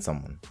might offend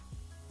someone.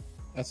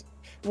 That's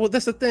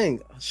the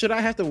thing. Should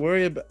I have to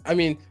worry about? I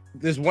mean,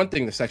 there's one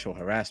thing: the sexual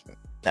harassment.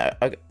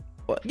 Okay.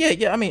 Well,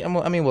 yeah. I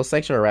mean,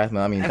 sexual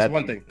harassment. I mean, that's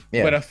one thing.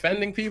 Yeah. But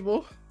offending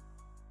people,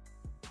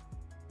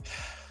 it's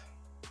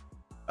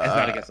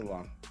not against the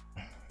law.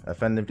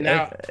 Offending people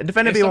in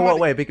what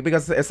way?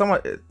 Because if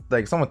someone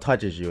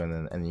touches you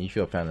and you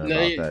feel offended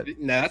about that.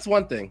 No, that's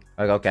one thing.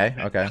 Okay.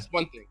 That's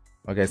one thing.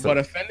 Okay, so but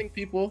offending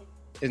people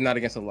is not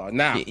against the law.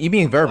 Now, you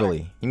mean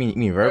verbally? You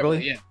mean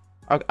verbally? Yeah.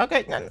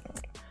 Okay.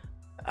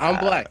 I'm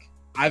black.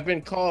 I've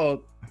been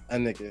called a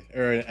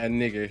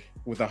nigger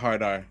with a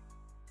hard R.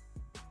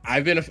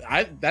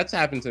 That's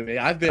happened to me.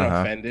 I've been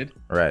offended.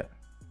 Right.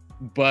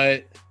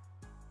 But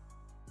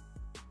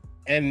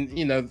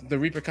the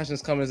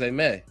repercussions come as they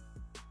may.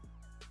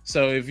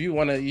 So if you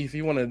wanna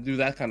do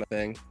that kind of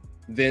thing,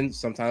 then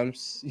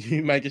sometimes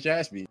you might get your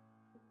ass beat.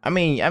 I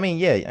mean,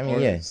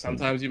 yeah.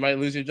 Sometimes you might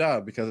lose your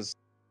job because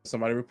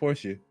somebody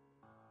reports you.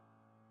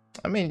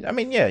 I mean,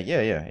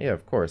 yeah.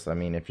 Of course. I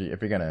mean, if you're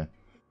gonna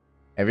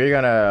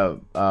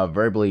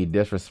verbally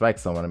disrespect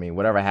someone, I mean,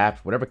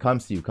 whatever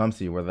comes to you,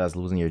 whether that's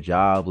losing your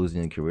job,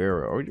 losing your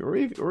career, or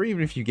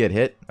even if you get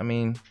hit. I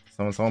mean,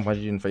 someone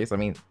punches you in the face. I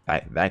mean,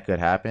 that could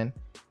happen.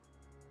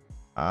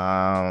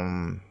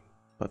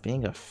 But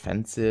being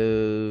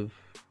offensive,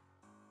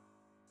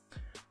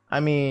 I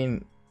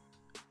mean,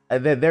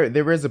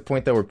 there is a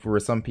point though where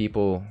some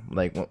people,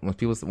 like when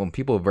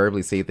people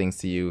verbally say things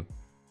to you,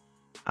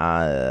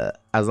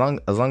 as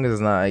long as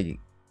it's not like,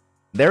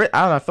 there,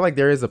 I don't know, I feel like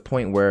there is a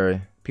point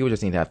where people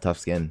just need to have tough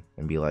skin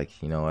and be like,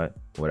 you know what,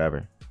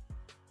 whatever.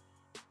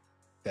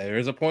 There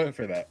is a point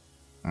for that.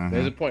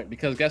 There's a point,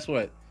 because guess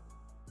what?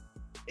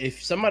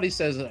 If somebody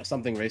says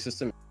something racist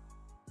to me,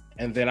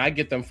 and then I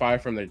get them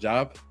fired from their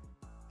job,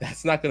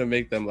 that's not going to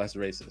make them less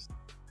racist.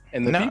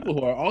 And the people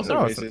who are also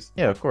racist,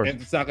 yeah, of course,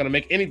 it's not going to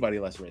make anybody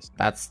less racist.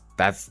 That's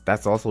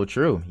also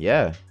true.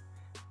 Yeah,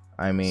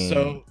 I mean,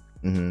 so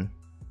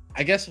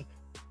I guess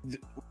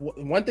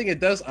one thing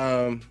it does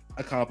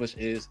accomplish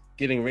is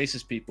getting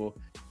racist people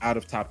out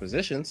of top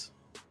positions.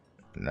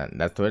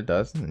 That's what it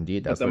does.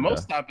 Indeed, that's but what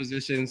most top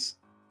positions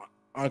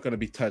aren't going to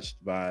be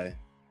touched by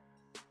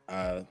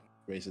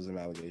racism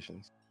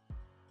allegations,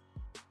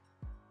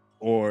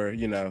 or I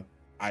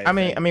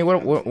mean,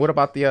 what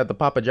about the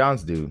Papa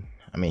John's dude?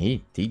 I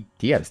mean, he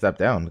had to step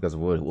down because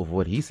of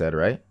what he said,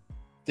 right?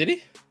 Did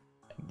he?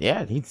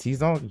 Yeah,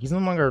 he's no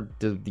longer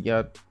the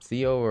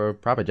CEO or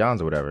Papa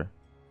John's or whatever.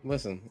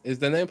 Listen, is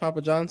the name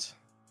Papa John's?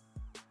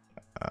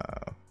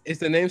 Is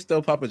the name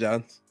still Papa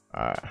John's?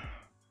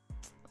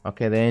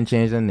 Okay, they didn't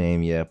change the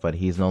name yet, but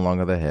he's no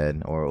longer the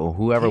head, or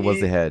whoever was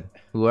the head.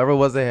 Whoever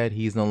was the head,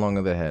 he's no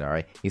longer the head. All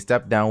right, he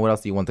stepped down. What else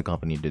do you want the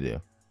company to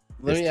do?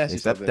 Let me ask you something. They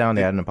stepped down.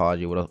 They had an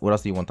apology. What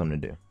else do you want them to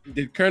do?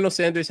 Did Colonel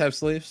Sanders have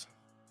sleeves?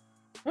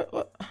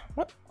 What?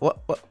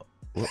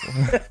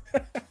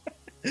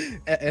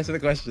 Answer the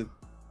question.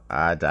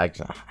 I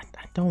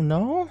don't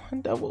know.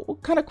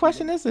 What kind of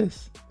question is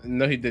this?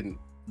 No, he didn't.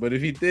 But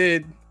if he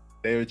did,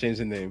 they would change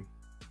the name.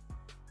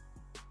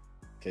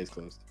 Case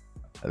closed.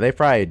 They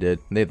probably did.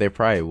 They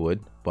probably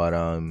would. But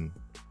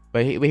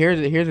here's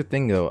the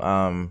thing though.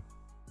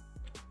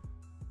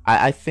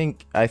 I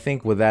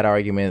think with that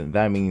argument,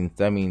 that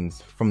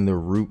means from the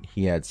root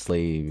he had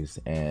slaves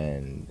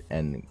and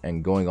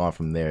going on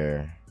from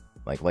there,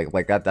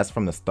 like that's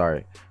from the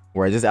start.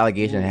 Whereas this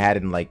allegation had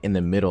in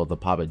the middle of the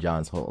Papa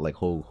John's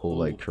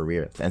whole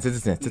career, and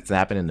since it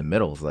happened in the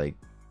middle, it's like,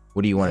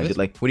 what do you want to do?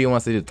 Like, what do you want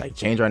us to do? Like,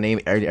 change our name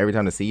every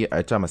time a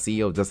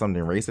CEO does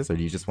something racist, or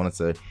do you just want us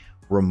to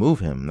remove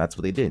him? That's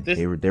what they did.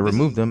 They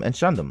removed him and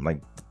shunned him.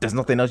 Like, there's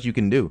nothing else you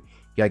can do.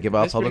 You gotta give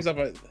out public.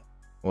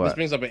 This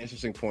brings up an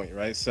interesting point,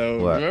 right?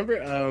 So remember,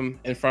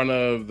 in front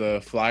of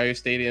the Flyer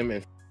Stadium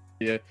in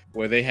Philadelphia,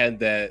 where they had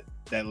that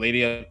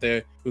lady up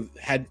there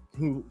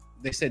who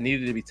they said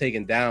needed to be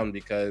taken down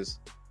because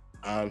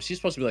she's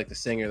supposed to be like the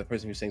singer, the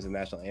person who sings the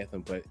national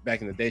anthem, but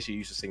back in the day she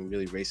used to sing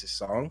really racist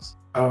songs.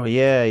 Oh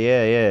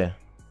yeah.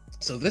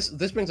 So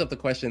this brings up the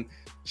question: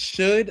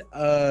 should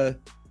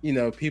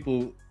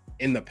people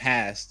in the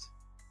past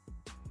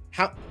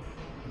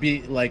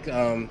be like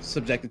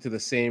subjected to the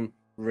same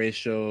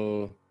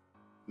racial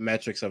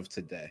metrics of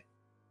today,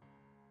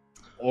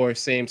 or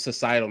same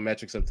societal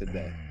metrics of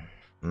today?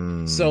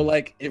 So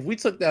like, if we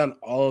took down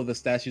all of the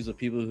statues of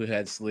people who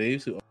had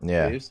slaves,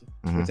 slaves,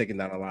 we're taking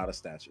down a lot of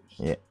statues.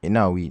 Yeah,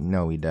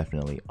 we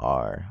definitely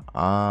are.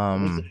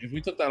 If we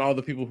took down all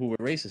the people who were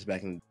racist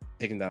back in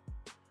taking down,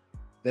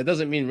 that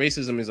doesn't mean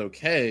racism is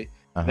okay.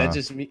 That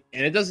just and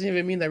it doesn't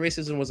even mean that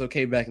racism was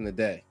okay back in the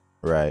day.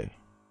 Right.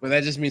 But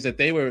that just means that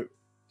they were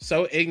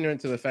so ignorant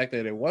to the fact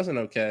that it wasn't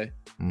okay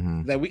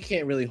that we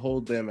can't really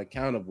hold them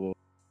accountable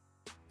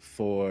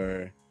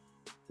for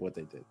what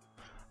they did.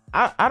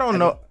 I don't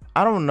know.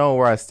 I don't know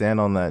where I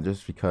stand on that,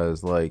 just because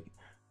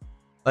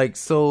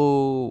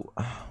so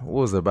what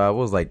was it about? It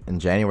was like in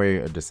January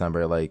or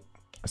December. Like,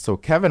 so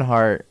Kevin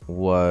Hart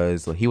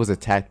was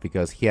attacked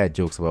because he had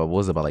jokes about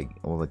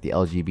the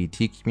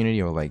LGBT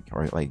community or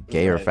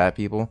gay or fat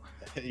people.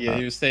 Yeah,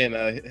 he was saying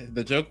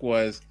the joke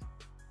was,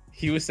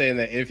 he was saying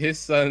that if his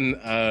son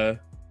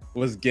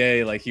was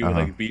gay, like he would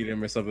like beat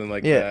him or something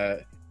like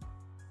that.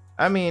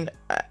 I mean,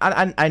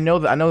 I know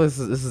this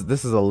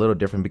is a little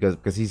different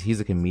because he's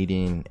a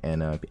comedian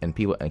and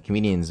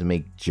comedians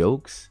make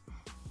jokes,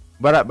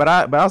 but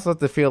I also have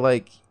to feel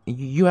like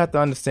you have to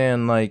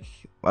understand, like,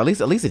 at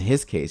least in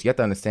his case, you have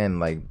to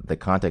understand like the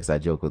context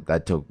that joke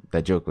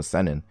was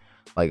sent in.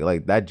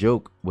 Like that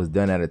joke was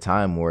done at a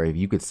time where if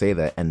you could say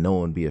that and no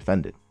one would be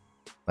offended.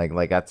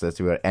 Like that's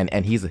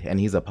and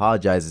he's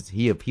apologized.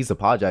 He's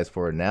apologized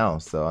for it now.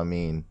 So I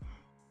mean,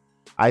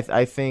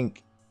 I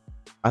think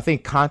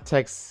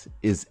context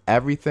is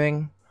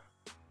everything.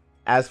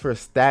 As for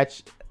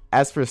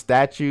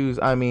statues,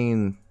 I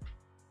mean,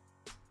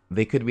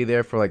 they could be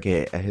there for like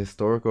a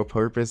historical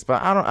purpose,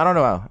 but I don't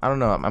know.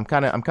 I'm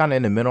kind of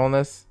in the middle on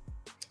this.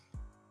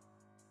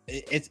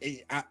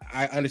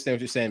 I understand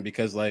what you're saying,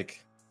 because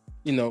like,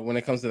 when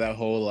it comes to that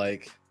whole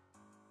like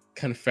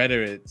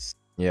Confederates,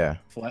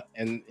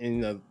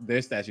 and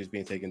their statues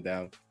being taken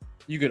down,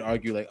 you could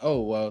argue like,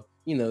 oh well,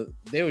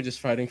 they were just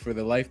fighting for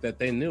the life that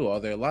they knew all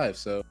their lives,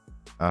 so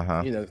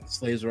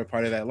slaves were a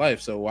part of that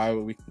life, so why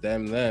would we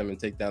condemn them and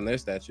take down their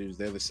statues?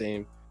 They're the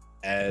same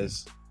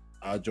as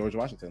George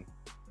Washington.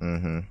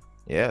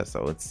 Yeah,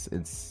 so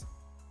it's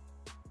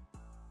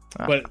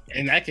but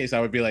in that case I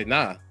would be like,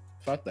 nah,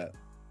 fuck that,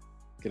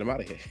 get them out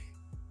of here.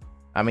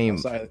 I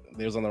mean,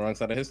 they was on the wrong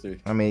side of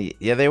history. I mean,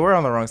 yeah, they were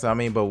on the wrong side. I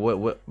mean, but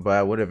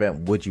at what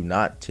event would you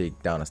not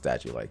take down a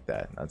statue like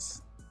that?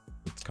 It's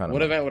kind of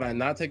what event would I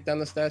not take down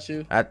the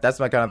statue? That's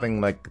my kind of thing.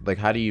 Like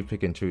how do you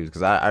pick and choose?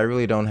 Because I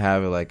really don't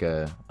have like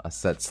a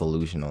set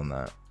solution on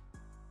that.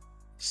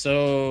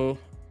 So,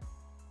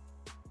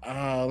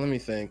 let me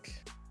think.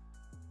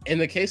 In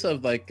the case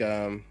of like,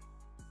 in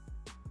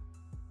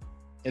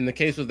the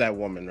case of that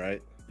woman,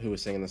 right, who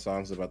was singing the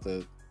songs about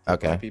the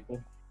black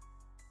people,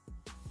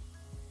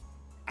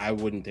 I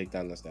wouldn't take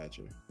down the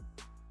statue.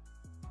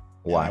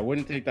 Why? And I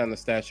wouldn't take down the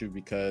statue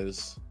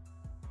because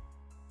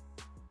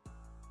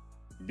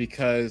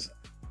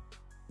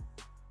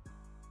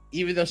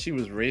even though she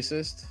was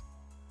racist,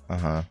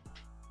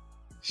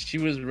 she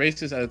was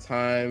racist at a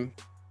time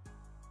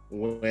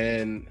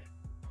when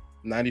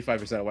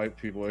 95% of white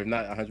people, if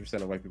not 100%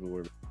 of white people,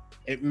 were.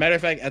 Matter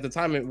of fact, at the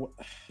time,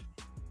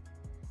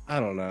 I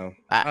don't know.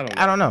 I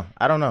don't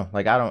know.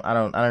 Like I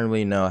don't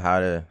really know how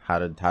to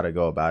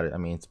go about it. I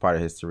mean, it's part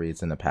of history.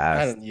 It's in the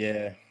past.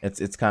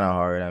 It's kind of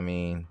hard. I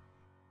mean,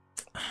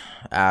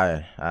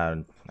 I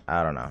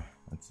don't know.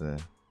 It's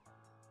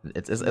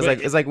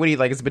like what do you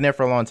like? It's been there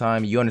for a long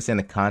time. You understand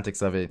the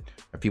context of it.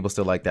 Are people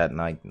still like that?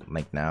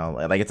 Like now,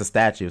 like it's a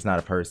statue. It's not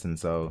a person.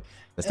 So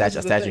a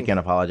statue can't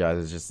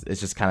apologize.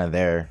 It's just kind of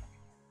there.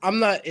 I'm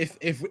not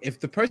if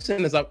the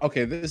person is up.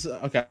 Okay,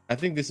 I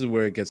think this is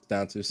where it gets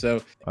down to.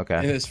 So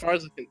and as far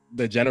as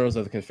the generals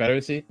of the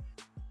Confederacy,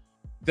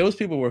 those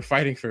people were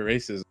fighting for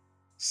racism.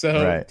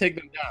 So take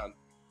them down.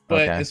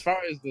 But as far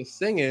as the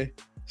singer,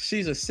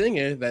 she's a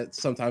singer that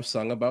sometimes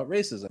sung about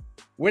racism.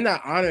 We're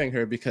not honoring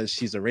her because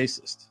she's a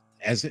racist,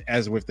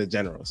 as with the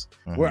generals.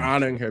 We're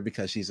honoring her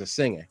because she's a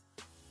singer.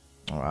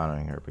 We're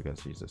honoring her because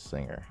she's a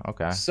singer.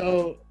 Okay.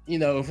 So,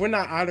 if we're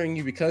not honoring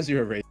you because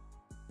you're a racist,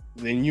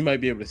 then you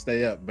might be able to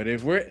stay up. But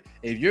if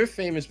you're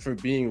famous for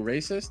being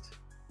racist,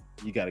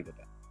 you gotta go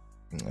down.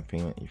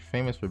 You're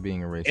famous for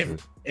being a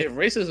racist. If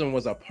racism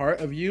was a part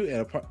of you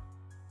and a part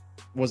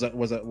was a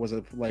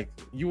like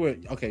you were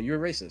you're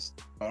racist.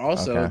 But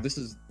also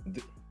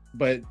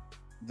but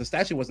the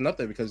statue wasn't up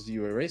there because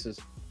you were racist.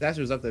 The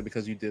statue was up there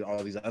because you did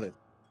all these other.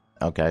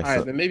 Okay. All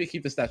right, then maybe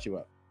keep the statue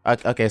up.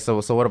 Okay, so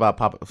what about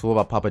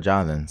Papa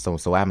John then? So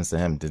what happens to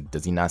him?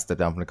 Does he not step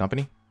down from the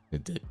company?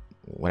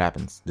 What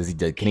happens?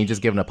 Can he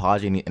just give an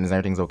apology and is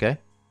everything's okay?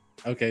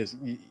 Okay, so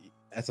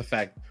that's a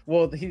fact.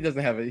 Well, he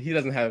doesn't have.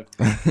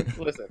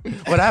 Listen,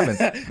 what happens?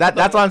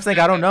 That's what I'm saying.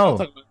 I don't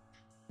know.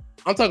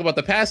 I'm talking about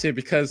the past here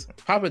because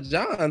Papa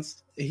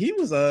John's he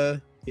needs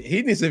to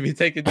be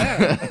taken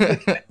down.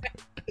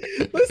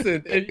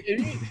 Listen,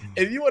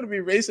 if you want to be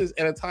racist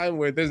at a time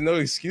where there's no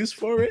excuse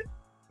for it,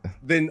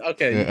 then you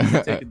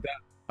can take it down.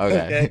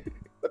 Okay.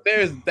 But there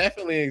is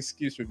definitely an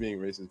excuse for being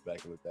racist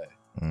back in the day.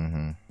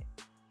 Mm-hmm.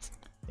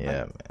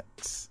 Yeah, man.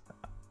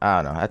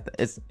 I don't know.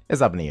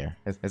 It's up in the air.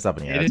 It's up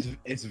in the air.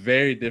 It's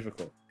very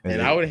difficult,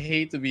 and I would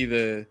hate to be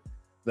the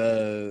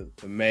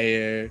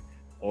mayor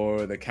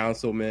or the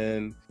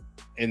councilman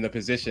in the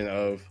position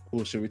of,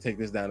 oh, should we take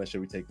this down or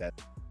should we take that?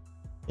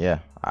 Yeah,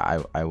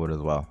 I would as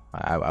well.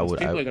 I would.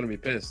 People are gonna be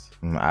pissed.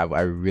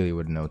 I really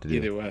wouldn't know what to do.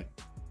 Either way.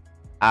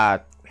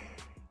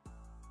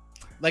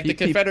 Like the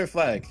Confederate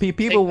flag.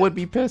 People would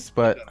be pissed,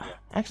 but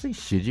actually,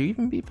 should you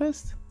even be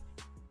pissed?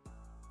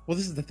 Well,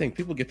 this is the thing.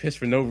 People get pissed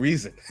for no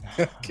reason.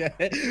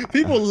 Okay,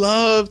 people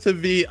love to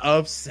be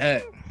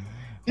upset.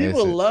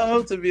 People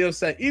love to be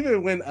upset.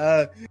 Even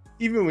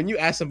when you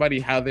ask somebody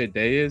how their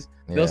day is,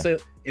 they'll say,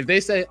 if they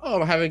say, "Oh,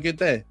 I'm having a good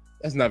day,"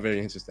 that's not very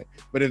interesting.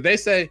 But if they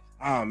say,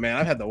 "Oh man,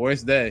 I've had the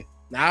worst day,"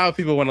 now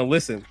people want to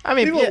listen. I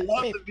mean, people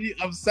love to be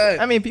upset.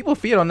 I mean, people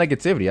feed on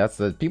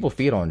negativity. People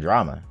feed on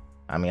drama.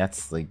 I mean,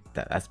 that's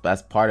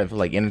part of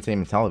like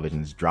entertainment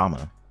television is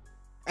drama.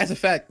 As a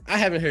fact, I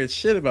haven't heard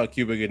shit about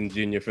Cuba Gooding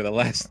Jr. for the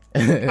last,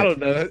 I don't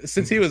know,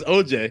 since he was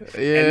OJ.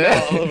 Yeah. And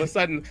now all of a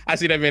sudden, I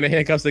see that man in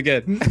handcuffs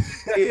again.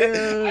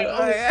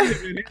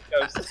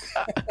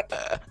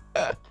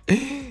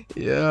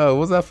 Yeah,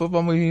 what's that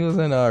football movie he was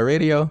in?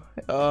 Radio?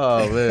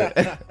 Oh,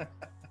 man.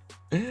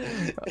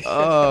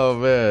 Oh,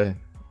 man.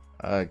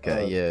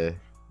 Okay, yeah.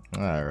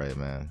 All right,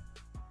 man.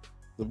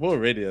 The boy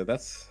Radio,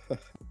 that's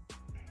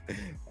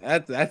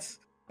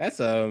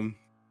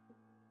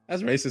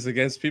racist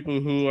against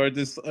people who are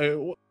just.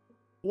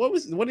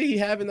 What did he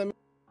have in that?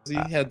 He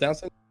had Down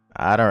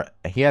syndrome.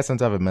 He had some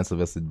type of mental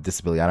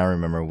disability. I don't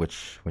remember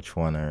which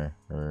one or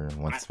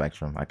what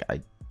spectrum.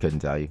 I couldn't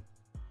tell you.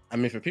 I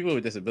mean, for people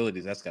with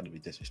disabilities, that's got to be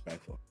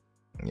disrespectful.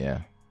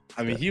 Yeah.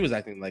 I mean, he was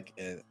acting like.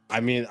 I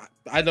mean,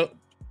 I don't.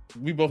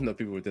 We both know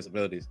people with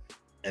disabilities,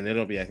 and they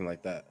don't be acting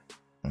like that.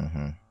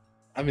 Mm-hmm.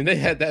 I mean, they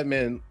had that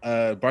man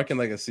barking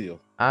like a seal.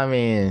 I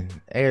mean,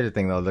 here's the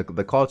thing though: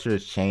 the culture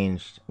has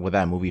changed. Would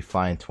that movie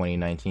fly in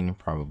 2019?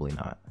 Probably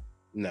not.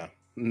 No,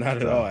 not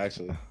at all.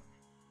 Actually,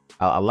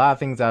 a lot of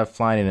things that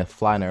fly in the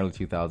early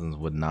 2000s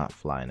would not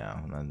fly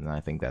now, and I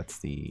think that's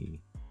the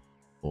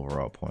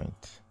overall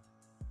point.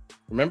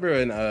 Remember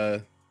when?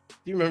 Do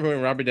you remember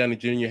when Robert Downey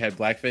Jr. had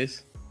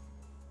blackface?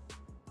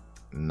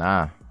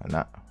 Nah.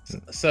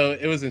 So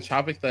it was in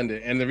Tropic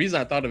Thunder, and the reason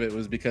I thought of it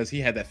was because he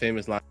had that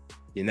famous line,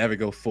 "You never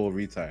go full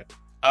retard."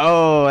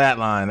 Oh, that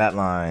line.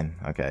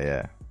 Okay,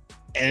 yeah.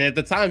 And at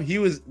the time,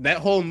 that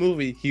whole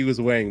movie, he was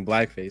wearing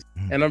blackface,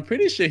 and I'm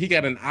pretty sure he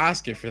got an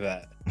Oscar for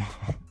that.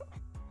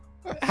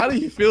 How do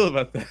you feel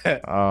about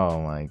that?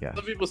 Oh my god.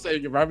 Some people say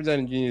Robert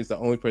Downey Jr. is the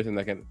only person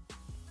that can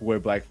wear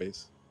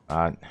blackface.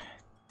 Dang.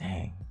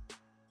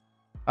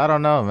 I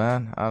don't know,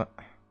 man.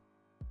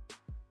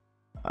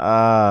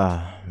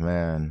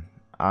 Man.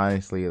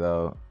 Honestly,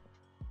 though.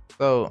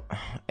 So,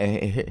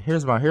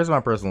 here's my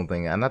personal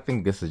thing, and I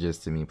think this is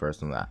just to me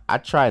personally. I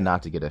try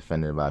not to get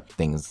offended by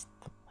things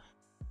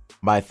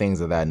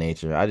of that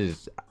nature. I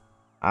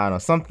don't know.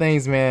 Some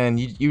things, man,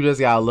 you just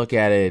gotta look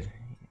at it.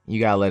 You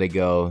gotta let it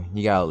go.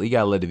 You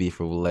gotta let it be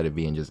for let it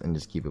be, and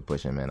just keep it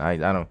pushing, man. I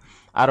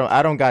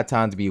don't got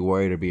time to be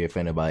worried or be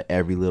offended by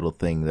every little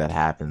thing that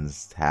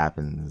happens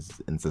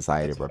in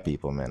society for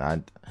people,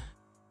 man.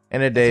 In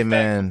the day,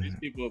 man.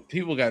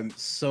 People got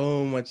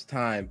so much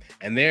time,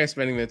 and they're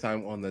spending their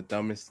time on the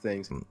dumbest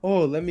things.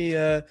 Oh, let me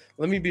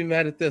be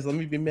mad at this. Let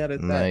me be mad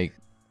at that.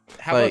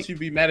 How about you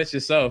be mad at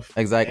yourself?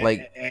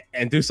 Exactly.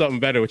 And do something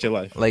better with your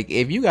life. Like,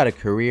 if you got a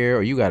career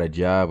or you got a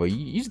job or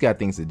you just got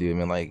things to do,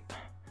 man. Like,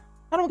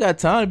 I don't got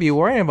time to be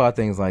worrying about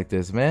things like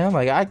this, man.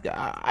 Like,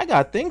 I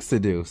got things to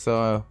do.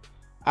 So,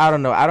 I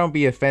don't know. I don't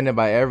be offended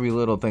by every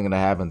little thing that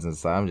happens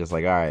inside. I'm just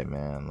like, all right,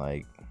 man.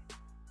 Like,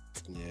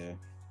 yeah,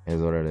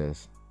 here's what it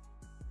is.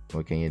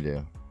 What can you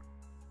do?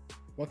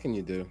 What can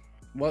you do?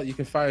 Well, you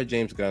can fire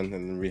James Gunn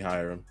and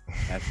rehire him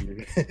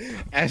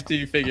after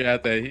you figure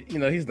out that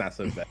he's not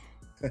so bad.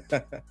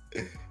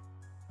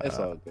 That's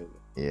all good.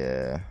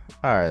 Yeah.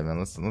 All right, man.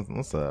 Let's.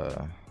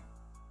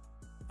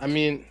 I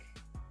mean,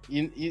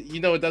 you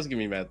know what does get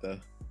me mad though?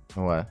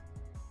 What?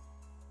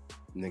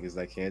 Niggas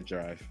that can't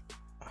drive.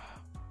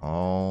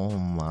 Oh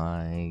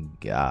my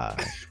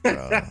god,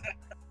 bro.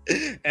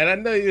 And I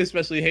know you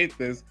especially hate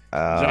this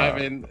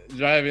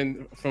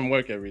driving from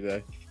work every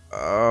day.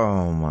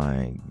 Oh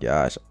my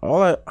gosh.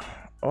 All I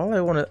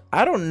want to,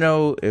 I don't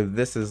know if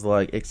this is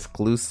like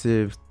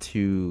exclusive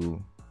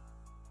to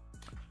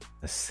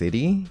a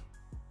city.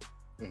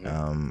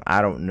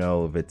 I don't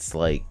know if it's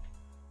like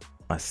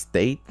a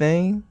state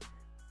thing,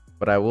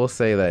 but I will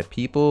say that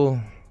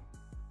people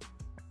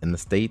in the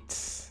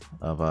states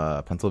of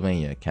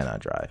Pennsylvania cannot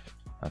drive.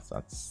 That's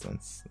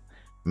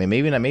I mean,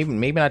 maybe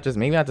not just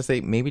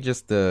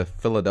the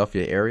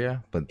Philadelphia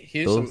area, but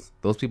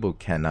those people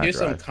cannot Here's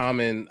drive.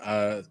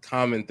 some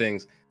common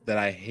things that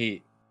I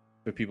hate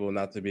for people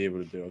not to be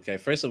able to do. Okay,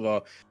 first of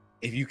all,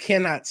 if you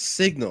cannot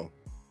signal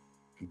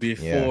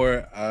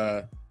before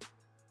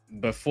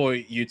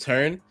you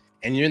turn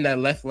and you're in that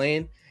left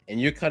lane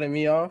and you're cutting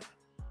me off,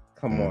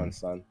 come on,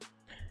 son.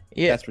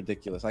 Yeah, that's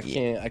ridiculous. I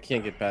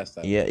can't get past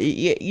that. Yeah.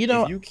 You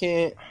know, if you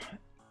can't.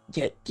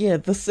 Yeah.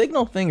 The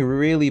signal thing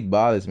really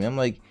bothers me. I'm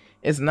like,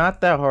 it's not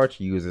that hard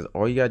to use. It.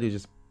 All you gotta do is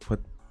just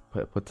put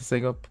the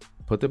signal,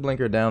 put the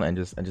blinker down, and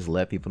just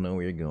let people know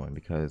where you're going.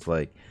 Because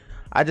like,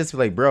 I just feel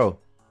like, bro,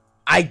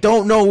 I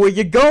don't know where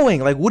you're going.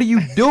 Like, what are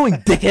you doing,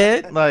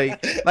 dickhead?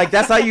 Like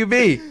that's how you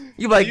be.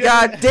 You like,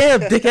 God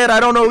damn, dickhead,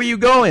 I don't know where you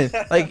going.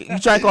 Like, you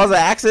trying to cause an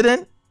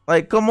accident?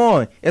 Like, come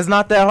on, it's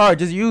not that hard.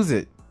 Just use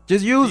it.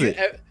 Just use it.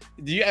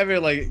 Do you ever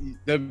like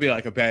there'd be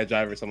like a bad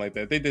driver or something like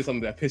that? They did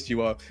something that pissed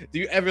you off. Do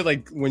you ever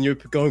like when you're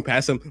going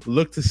past them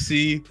look to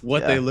see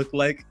what they look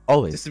like?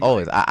 Always.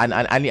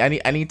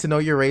 I need to know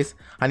your race.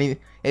 I need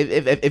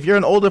if you're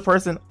an older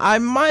person, I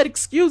might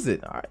excuse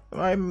it.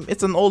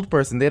 It's an old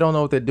person. They don't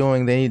know what they're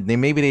doing. They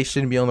maybe they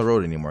shouldn't be on the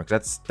road anymore.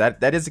 Cause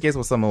that is the case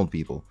with some old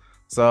people.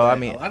 So I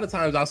mean, a lot of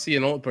times I'll see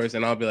an old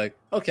person, I'll be like,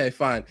 okay,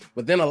 fine.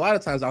 But then a lot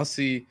of times I'll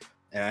see,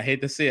 and I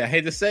hate to say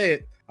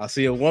it, I'll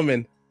see a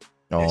woman.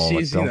 Oh,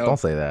 don't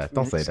say that.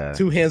 Don't say that.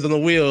 2 hands on the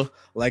wheel,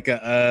 like an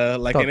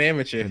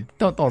amateur.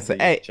 Don't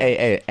say.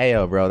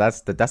 Hey, bro. That's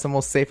the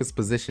most safest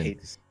position.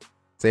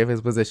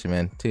 Safest position,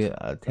 man. 2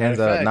 hands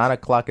at 9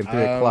 o'clock and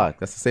 3 o'clock.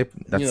 That's safe.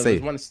 That's safe.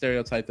 There's one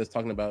stereotype that's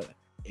talking about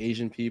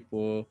Asian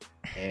people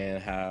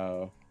and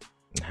how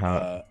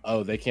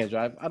they can't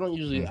drive. I don't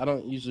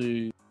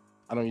usually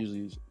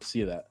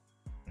see that.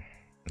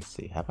 Let's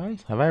see. Have I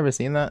ever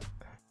seen that?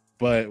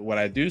 But what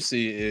I do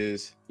see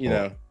is,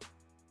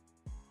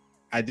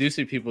 I do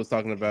see people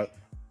talking about,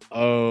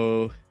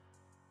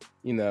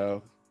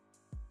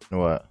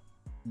 what?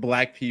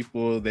 Black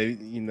people, they,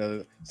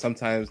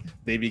 sometimes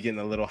they be getting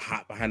a little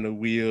hot behind the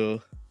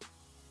wheel.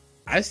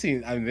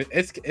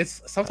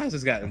 It's sometimes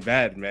it's gotten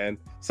bad, man.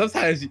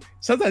 Sometimes you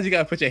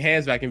gotta put your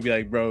hands back and be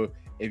like, bro,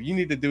 if you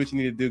need to do what you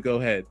need to do, go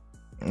ahead.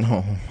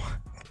 No.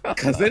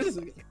 Because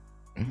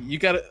you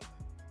gotta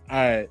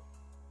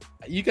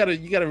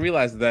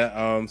realize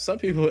that some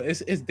people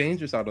it's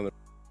dangerous out on the.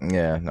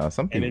 Yeah, no,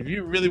 some people. And if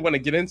you really want to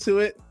get into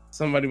it,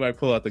 somebody might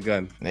pull out the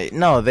gun.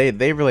 No,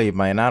 they really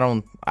might.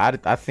 I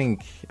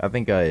think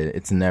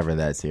it's never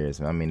that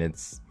serious. I mean,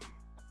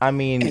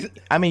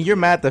 you're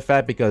mad at the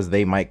fact because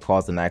they might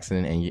cause an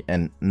accident,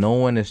 and no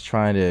one is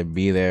trying to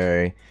be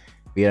there,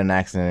 be at an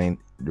accident.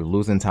 They're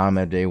losing time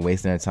every day,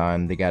 wasting their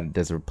time.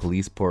 There's a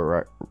police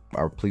report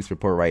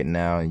right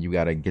now, and you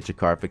gotta get your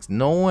car fixed.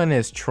 No one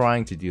is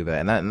trying to do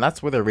that, and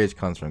that's where the rage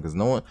comes from, because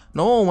no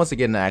one wants to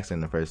get in an accident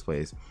in the first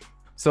place.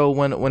 So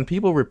when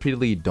people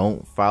repeatedly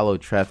don't follow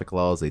traffic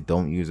laws, they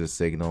don't use a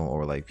signal,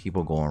 or like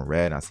people go on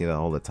red, I see that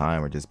all the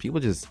time, or just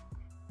people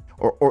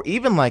or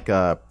even like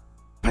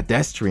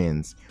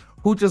pedestrians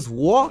who just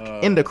walk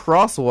in the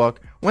crosswalk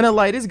when a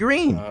light is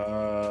green.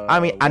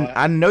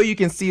 I know you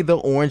can see the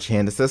orange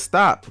hand that says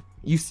stop.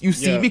 You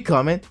see me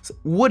coming.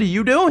 What are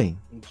you doing?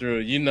 Drew,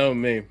 you know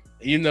me.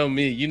 You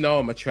know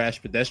I'm a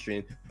trash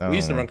pedestrian. We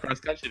used to run cross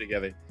country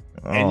together.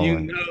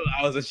 And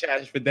I was a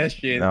trash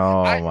pedestrian.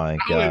 My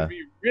God. I would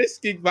be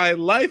risking my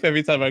life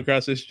every time I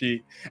cross the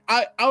street.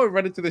 I would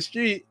run into the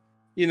street.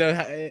 You know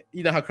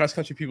how cross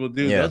country people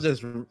do. Yeah.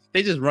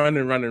 They just run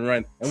and run and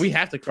run, and we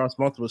have to cross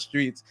multiple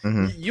streets.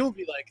 Mm-hmm. You'll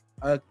be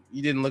like,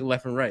 you didn't look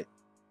left and right.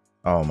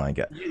 Oh my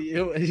God.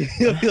 You'll be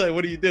like,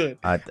 what are you doing?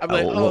 I'm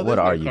like, what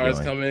are you cars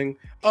doing? Coming.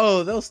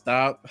 Oh, they'll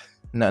stop.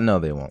 No,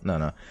 they won't.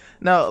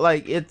 No.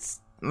 Like,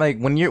 it's like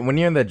when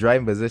you're in the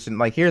driving position.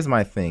 Like, here's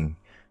my thing: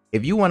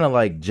 if you want to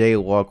like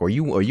jaywalk or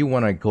you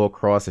want to go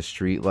across the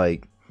street,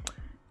 like,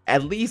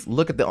 at least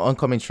look at the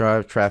oncoming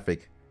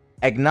traffic,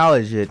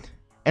 acknowledge it,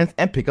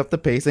 and pick up the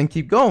pace and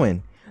keep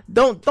going.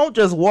 Don't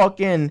just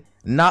walk in,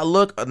 not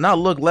look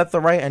left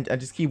or right, and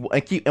just keep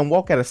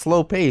walk at a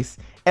slow pace.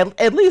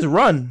 At least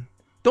run.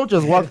 Don't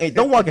just walk.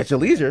 Don't walk at your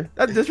leisure.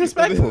 That's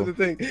disrespectful. This is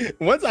the thing.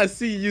 Once I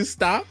see you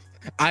stop,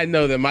 I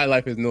know that my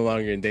life is no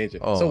longer in danger.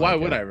 So why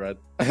would I run?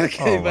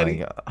 Okay, buddy. My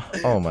God.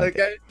 Oh my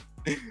God.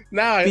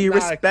 Now be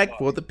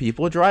respectful of the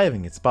people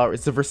driving. It's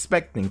a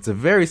respect thing. It's a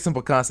very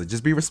simple concept.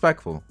 Just be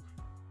respectful.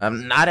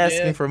 I'm not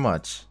asking for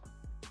much.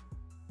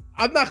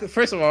 I'm not.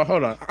 First of all,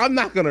 hold on. I'm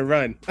not gonna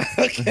run.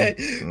 Okay.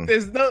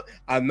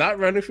 I'm not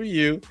running for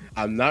you.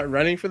 I'm not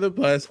running for the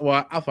bus.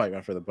 Well, I'll probably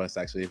run for the bus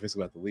actually if it's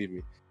about to leave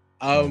me.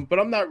 But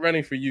I'm not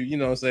running for you. You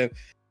know what I'm saying?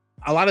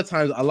 A lot of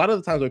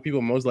the times where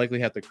people most likely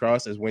have to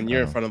cross is when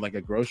you're in front of like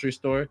a grocery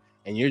store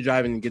and you're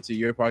driving to get to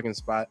your parking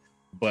spot,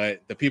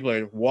 but the people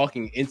are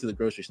walking into the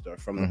grocery store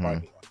from the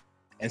parking lot.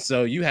 And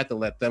so you have to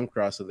let them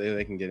cross so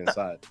they can get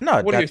inside.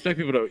 No, what do you expect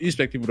people to? You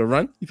expect people to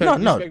run? You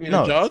expect me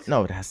to jog?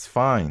 No, that's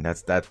fine.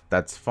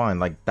 That's fine.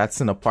 Like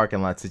that's in a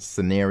parking lot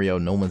scenario.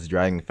 No one's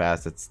driving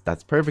fast.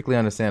 That's perfectly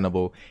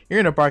understandable. You're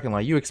in a parking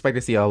lot. You expect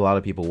to see a lot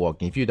of people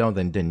walking. If you don't,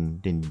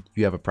 then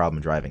you have a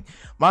problem driving.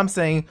 But I'm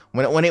saying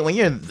when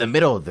you're in the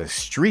middle of the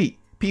street,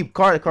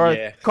 cars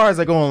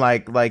are going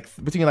like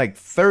between like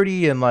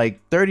 30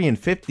 and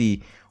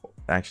 50.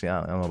 Actually,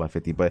 I don't know about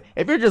 50, but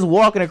if you're just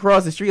walking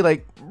across the street,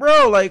 like,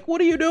 bro, like,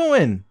 what are you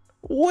doing?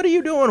 What are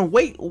you doing?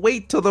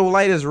 Wait till the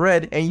light is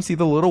red and you see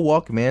the little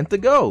Walkman to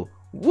go.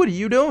 What are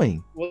you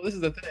doing? Well, this is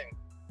the thing.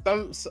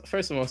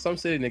 First of all, some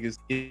city niggas,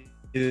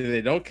 either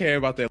they don't care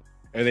about their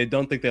or they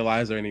don't think their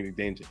lives are in any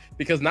danger.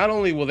 Because not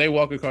only will they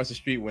walk across the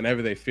street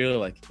whenever they feel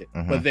like it,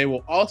 but they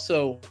will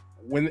also,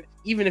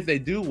 even if they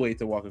do wait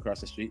to walk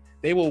across the street,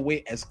 they will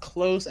wait as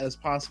close as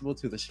possible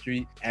to the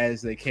street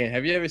as they can.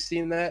 Have you ever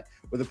seen that?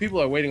 Where the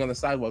people are waiting on the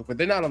sidewalk, but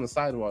they're not on the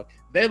sidewalk.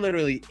 They're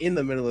literally in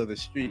the middle of the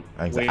street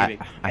waiting.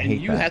 I hate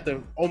you have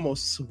to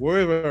almost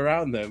swerve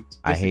around them.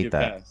 I hate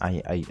that.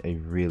 I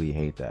really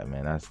hate that,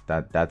 man.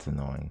 That's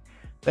annoying.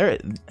 There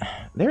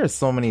are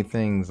so many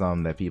things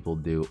that people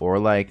do, or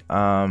like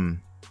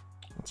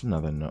what's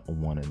another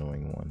one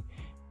annoying one?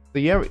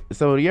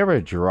 So do you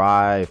ever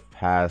drive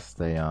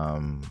past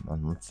a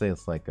let's say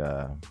it's like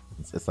a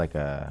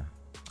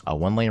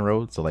one lane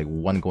road, so like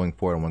one going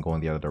forward and one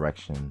going the other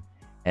direction,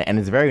 and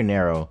it's very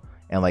narrow,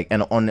 and like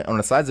on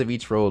the sides of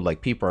each road,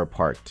 like people are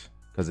parked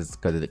because it's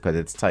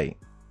tight.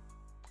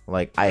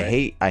 Like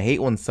right. I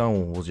hate when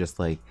someone will just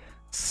like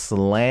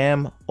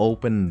slam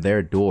open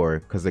their door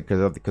because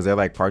they're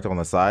like parked on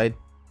the side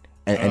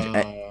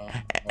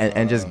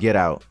and just get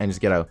out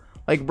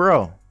like,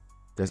 bro,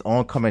 there's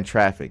oncoming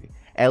traffic.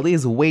 At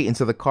least wait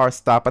until the car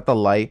stop at the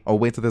light, or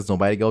wait till there's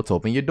nobody to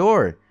open your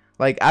door.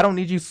 Like, I don't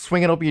need you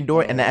swinging open your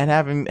door and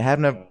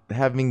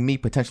having me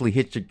potentially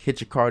hit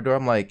your car door.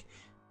 I'm like,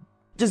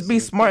 just be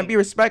smart and be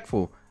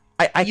respectful.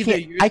 I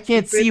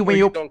can't see when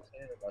you don't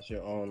care about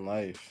your own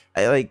life.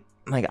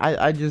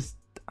 I just,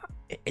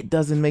 it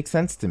doesn't make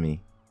sense to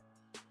me.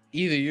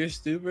 Either you're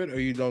stupid or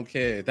you don't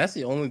care. That's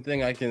the only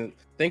thing I can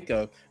think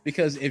of.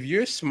 Because if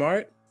you're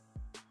smart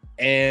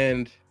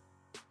and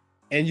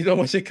you don't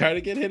want your car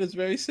to get hit, it's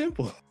very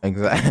simple.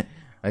 Exactly.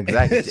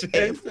 It's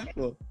very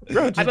simple.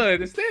 Bro, I don't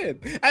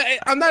understand.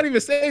 I'm not even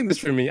saying this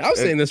for me. I'm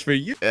saying this for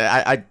you.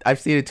 I've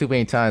seen it too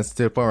many times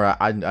to the point where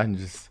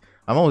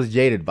I'm almost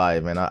jaded by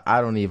it, man.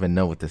 I don't even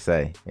know what to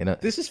say. You know,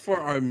 this is for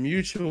our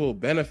mutual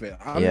benefit.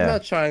 I'm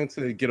not trying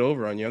to get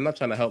over on you. I'm not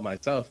trying to help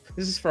myself.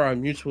 This is for our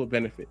mutual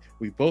benefit.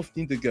 We both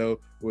need to go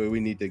where we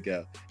need to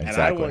go. Exactly.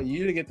 And I want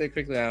you to get there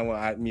quickly, and I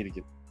want me to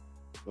get there.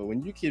 But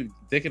when you keep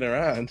dicking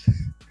around,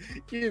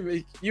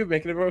 you're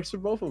making it worse for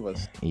both of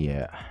us.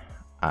 Yeah,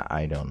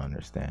 I don't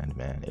understand,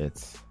 man.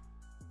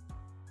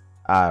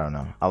 I don't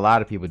know. A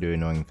lot of people do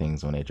annoying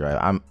things when they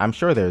drive. I'm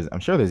sure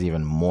there's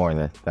even more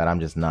that I'm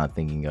just not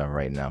thinking of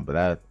right now.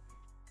 But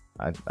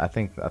I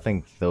think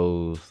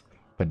those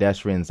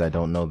pedestrians that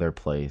don't know their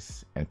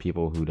place and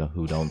people who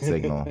don't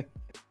signal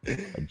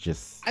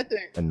just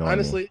annoy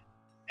honestly me.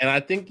 And I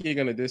think you're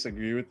gonna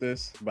disagree with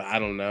this, but I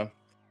don't know.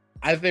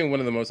 I think one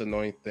of the most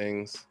annoying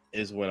things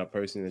is when a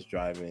person is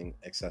driving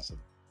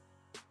excessively.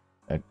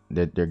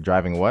 They're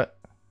driving what?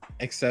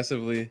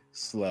 Excessively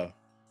slow.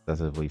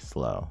 Excessively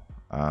slow.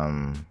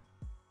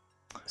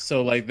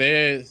 So like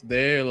they're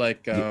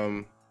like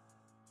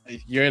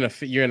you're in a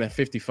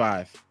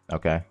 55.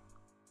 Okay.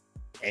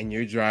 And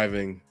you're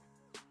driving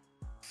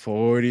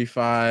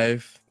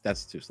 45.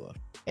 That's too slow.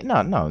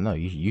 No.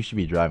 You should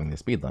be driving the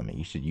speed limit.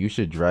 You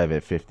should drive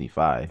at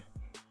 55.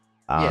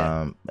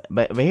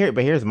 But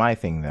here's my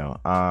thing though.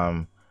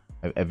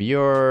 If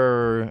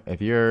you're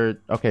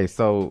okay,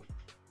 so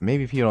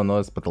maybe if you don't know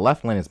this, but the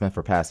left lane is meant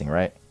for passing,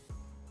 right?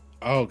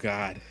 Oh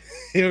God,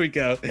 here we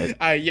go.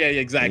 Yeah,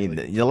 exactly.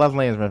 The left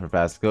lane is meant for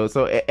passing.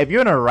 So if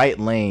you're in a right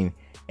lane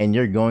and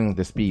you're going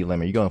the speed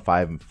limit, you're going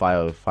five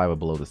or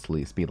below the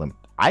speed limit.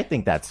 I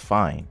think that's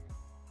fine.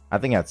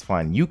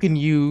 You can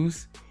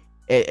use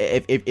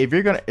if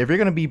you're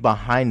gonna be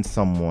behind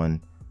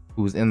someone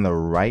who's in the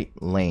right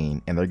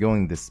lane and they're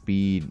going the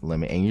speed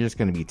limit and you're just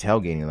going to be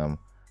tailgating them,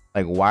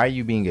 like, why are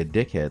you being a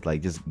dickhead?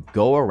 Like, just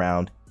go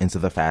around into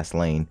the fast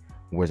lane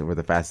where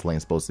the fast lane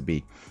is supposed to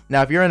be.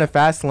 Now, if you're in a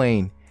fast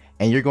lane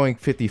and you're going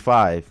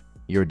 55,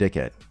 you're a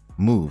dickhead.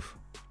 Move.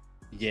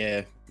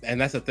 Yeah,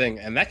 and that's the thing,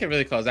 and that can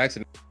really cause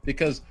accidents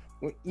because,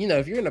 you know,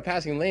 if you're in a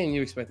passing lane,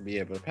 you expect to be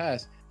able to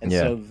pass, and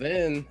so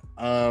then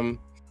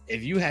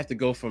if you have to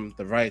go from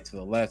the right to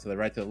the left, to the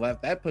right to the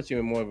left, that puts you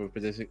in more of a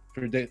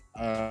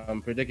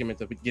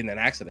predicament of getting an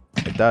accident.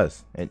 It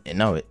does.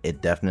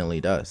 It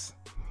definitely does.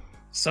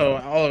 So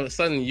all of a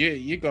sudden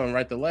you're going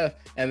right to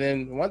left, and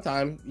then one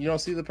time you don't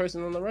see the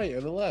person on the right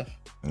or the left.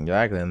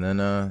 Exactly, and then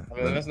I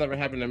mean, that's never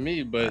happened to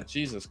me, but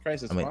Jesus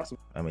Christ, it's possible.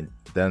 I mean,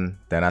 then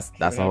that's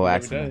the whole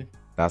accident.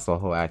 That's the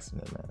whole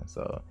accident, man.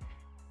 So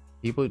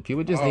people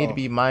just need to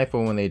be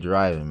mindful when they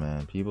driving,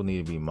 man. People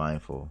need to be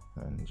mindful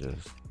and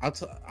just. I'll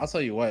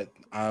tell you what.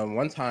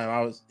 One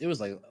time it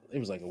was like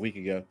a week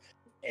ago,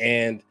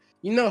 and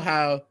you know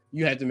how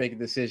you have to make a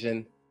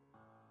decision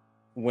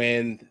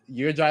when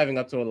you're driving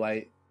up to a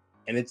light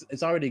and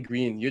it's already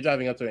green. You're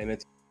driving up to it and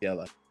it's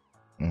yellow.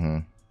 Mm-hmm.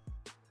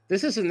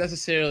 This isn't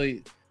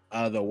necessarily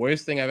the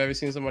worst thing I've ever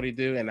seen somebody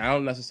do, and I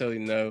don't necessarily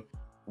know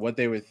what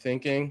they were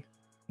thinking,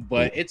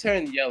 but it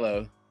turned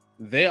yellow.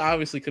 They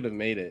obviously could have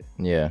made it.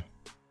 Yeah.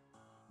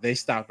 They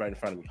stopped right in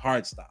front of me.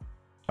 Hard stop.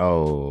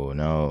 Oh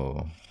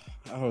no.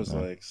 I was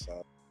like,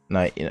 so.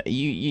 No,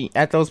 you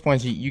at those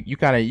points you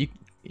kind of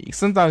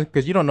sometimes,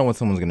 because you don't know what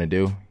someone's gonna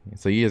do,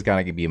 so you just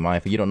gotta be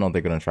mindful. You don't know if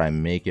they're gonna try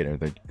and make it or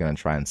they're gonna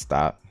try and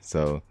stop.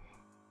 So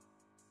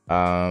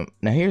now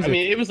here's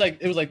it was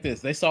like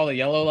this. They saw the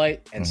yellow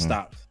light and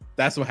stopped.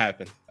 That's what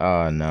happened.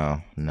 Oh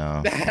no.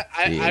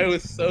 I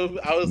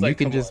was like, you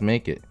can just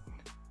make it.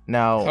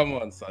 Now come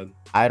on, son.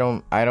 I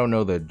don't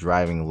know the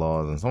driving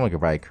laws, and someone could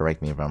probably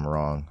correct me if I'm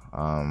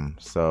wrong.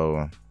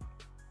 So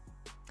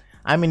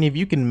I mean, if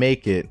you can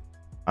make it,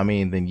 I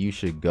mean, then you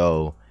should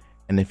go.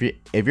 And if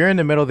you're in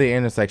the middle of the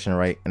intersection,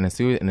 right, and as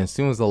soon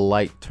as the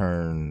light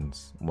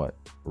turns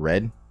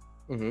red,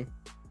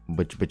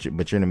 but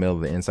you're in the middle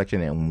of the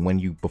intersection,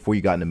 and before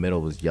you got in the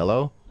middle was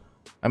yellow,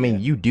 I mean,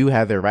 you do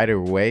have the right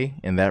of way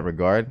in that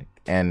regard,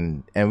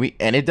 and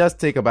it does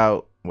take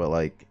about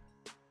a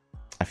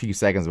few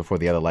seconds before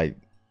the other light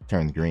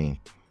turns green.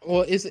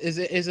 Well, is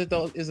it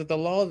the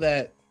law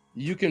that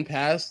you can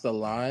pass the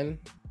line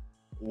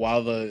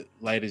while the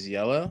light is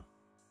yellow?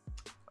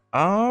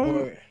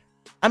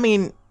 I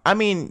mean,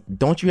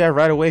 don't you have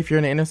right of way if you're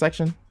in the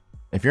intersection?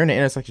 If you're in the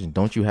intersection,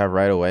 don't you have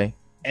right of way?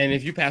 And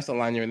if you pass the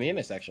line, you're in the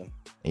intersection.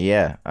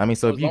 Yeah, I mean,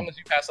 so as long as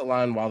you pass the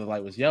line while the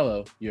light was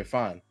yellow, you're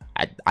fine.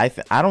 I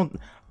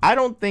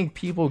don't think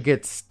people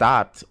get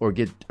stopped or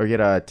get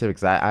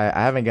tickets. I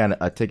haven't gotten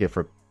a ticket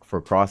for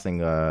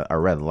crossing a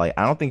red light.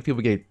 I don't think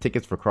people get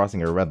tickets for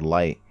crossing a red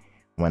light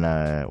when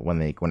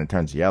it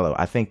turns yellow.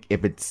 I think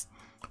if it's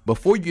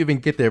before you even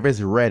get there, if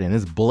it's red and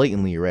it's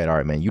blatantly red, all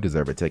right, man, you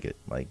deserve a ticket.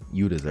 Like,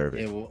 you deserve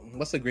it. Yeah, well,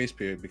 what's the grace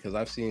period? Because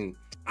I've seen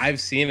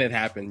it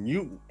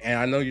happen. And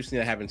I know you've seen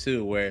it happen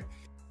too, where,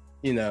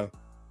 a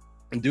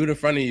dude in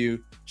front of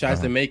you tries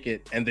to make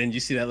it, and then you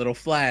see that little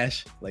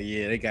flash. Like,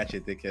 yeah, they got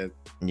you, dickhead.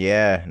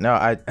 Yeah, no,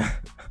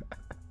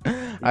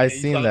 I've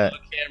seen that.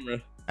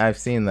 I've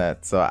seen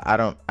that. So I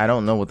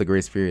don't know what the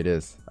grace period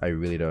is. I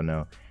really don't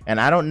know,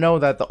 and I don't know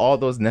that all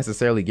those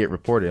necessarily get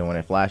reported when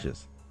it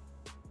flashes.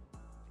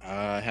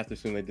 I have to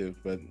assume they do,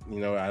 but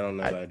I don't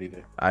know that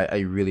either. I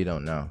really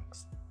don't know,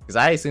 because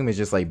I assume it's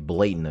just like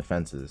blatant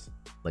offenses,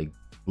 like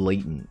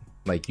blatant,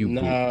 like you.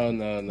 No.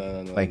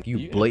 Like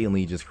you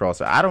blatantly just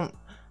cross. I don't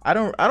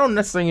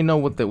necessarily know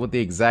what the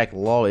exact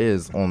law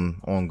is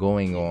on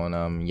going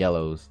on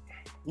yellows.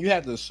 You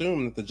have to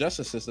assume that the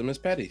justice system is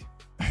petty.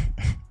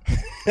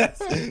 that's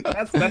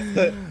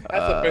the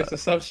first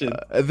assumption.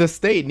 The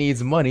state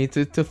needs money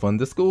to fund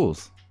the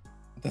schools.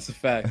 That's a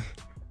fact.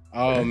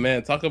 Oh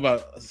man, talk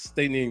about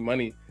state needing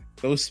money.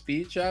 Those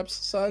speed traps,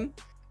 son,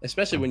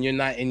 especially when you're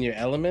not in your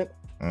element.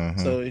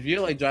 So if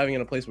you're like driving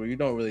in a place where you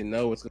don't really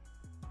know what's going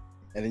on,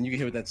 and then you get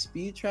hit with that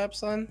speed trap,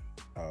 son.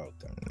 Oh,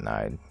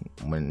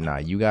 nah,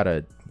 you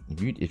gotta.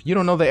 If you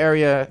don't know the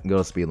area, go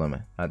to speed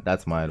limit.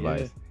 That's my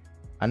advice.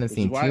 I didn't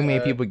see too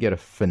many people get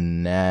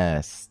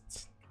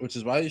finessed. Which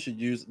is why you should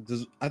use.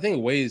 I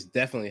think Waze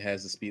definitely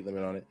has the speed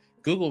limit on it.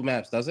 Google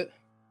Maps does it?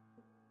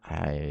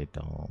 I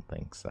don't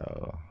think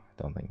so.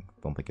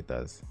 Don't think it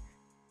does.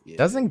 Yeah.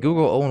 Doesn't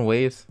Google own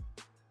Waze?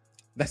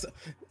 That's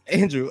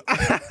Andrew.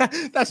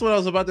 That's what I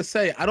was about to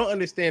say. I don't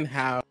understand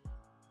how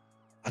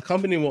a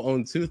company will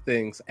own two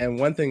things and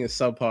one thing is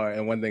subpar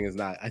and one thing is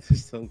not. I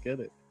just don't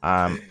get it.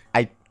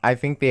 I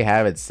think they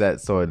have it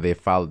set so they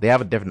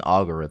have a different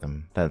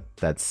algorithm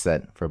that's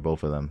set for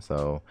both of them,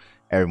 so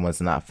everyone's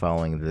not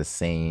following the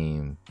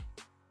same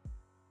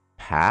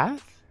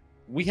path.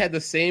 We had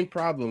the same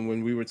problem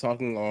when we were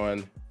talking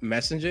on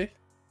Messenger.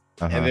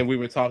 And then we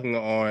were talking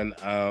on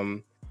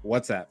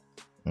WhatsApp.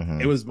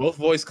 It was both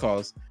voice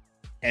calls,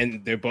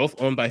 and they're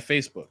both owned by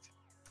Facebook.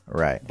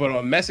 Right. But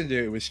on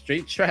Messenger, it was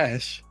straight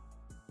trash.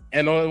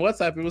 And on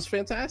WhatsApp, it was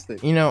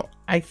fantastic.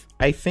 I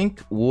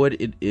think what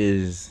it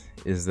is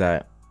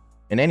that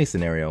in any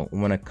scenario,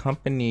 when a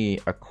company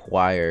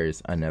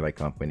acquires another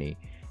company,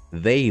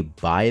 they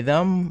buy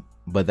them,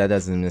 but that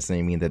doesn't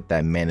necessarily mean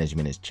that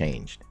management is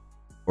changed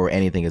or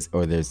anything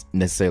or there's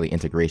necessarily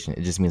integration.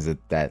 It just means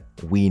that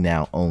we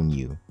now own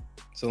you.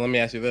 So let me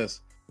ask you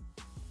this.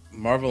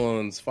 Marvel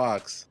owns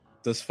Fox.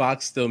 Does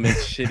Fox still make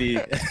shitty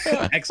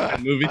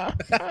X-Men movies?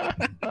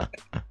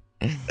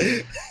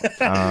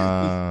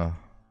 I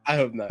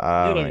hope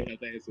not. You don't even have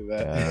to answer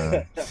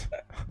that.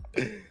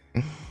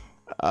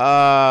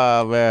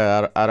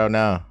 Man, I don't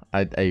know.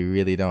 I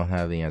really don't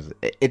have the answer.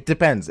 It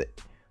depends.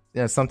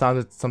 Yeah,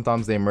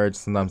 sometimes they merge.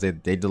 Sometimes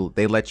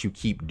they let you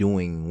keep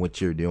doing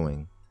what you're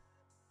doing.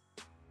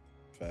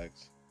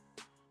 Facts.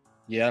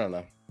 Yeah, I don't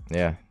know.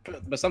 Yeah.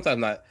 But sometimes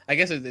not. I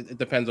guess it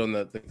depends on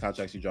the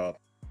contracts you draw.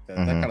 That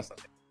kind of stuff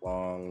takes a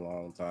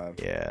long time.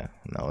 Yeah.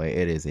 No,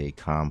 it is a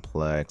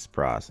complex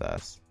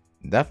process.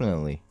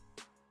 Definitely.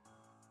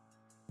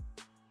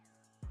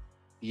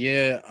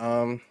 Yeah.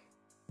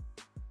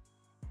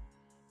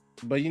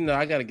 But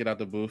I gotta get out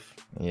the booth.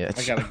 Yeah.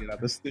 I gotta get out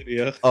the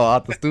studio. Oh,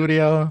 out the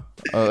studio.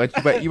 Oh,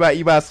 you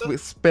about to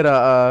spit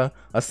a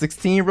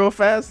 16 real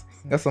fast?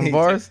 Got some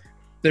bars?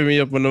 Stir me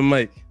up on the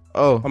mic.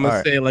 Oh, I'm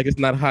gonna say it like it's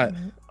not hot.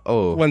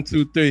 Oh. 1,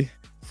 2, 3,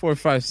 4,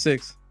 5,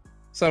 6.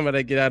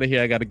 Somebody get out of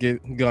here. I gotta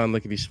go on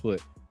lickety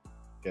split.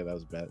 Yeah, that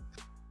was bad.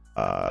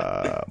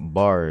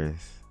 Bars.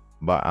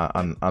 But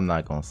I'm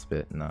not gonna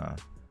spit. Nah.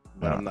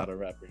 But I'm not a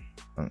rapper.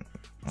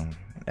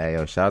 Hey,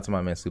 yo, shout out to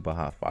my man Super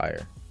Hot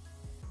Fire.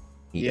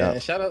 Yeah,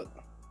 and shout out.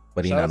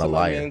 But he's shout not out a to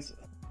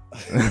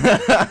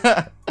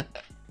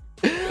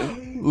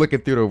liar.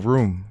 Looking through the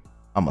room,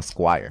 I'm a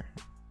squire.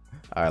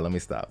 All right, let me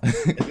stop.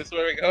 Is this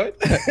where we're going?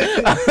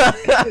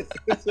 Is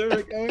this where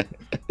we're going?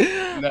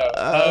 No.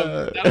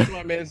 Shout out to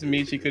my man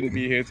Michi. He couldn't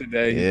be here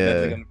today. He's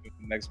definitely gonna be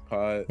the next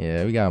pod.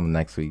 Yeah, we got him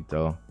next week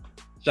though.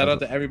 Shout out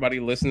to everybody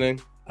listening.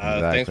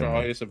 Exactly. Thanks for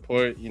all your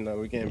support.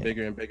 We're getting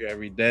bigger and bigger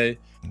every day.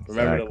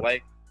 Remember to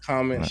like,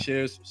 comment,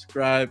 share,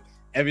 subscribe,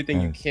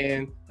 everything you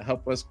can to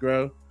help us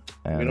grow.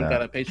 And, we don't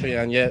got a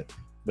Patreon yet,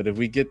 but if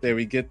we get there,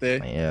 we get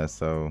there. Yeah,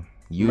 so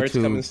YouTube, merch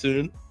coming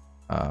soon.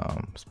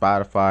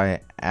 Spotify,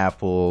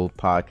 Apple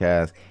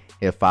Podcast,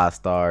 hit 5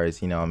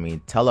 stars.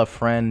 Tell a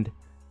friend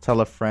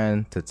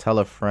to tell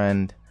a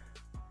friend.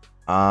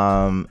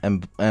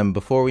 And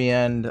before we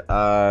end, you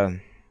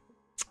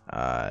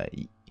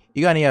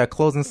got any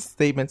closing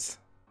statements?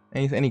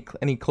 Any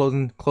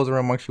closing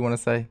remarks you want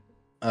to say?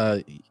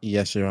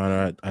 Yes, Your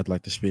Honor. I'd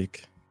like to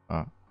speak.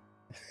 What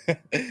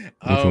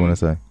you want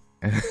to say?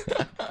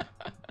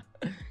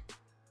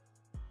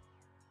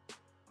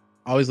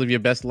 Always live your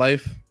best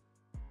life.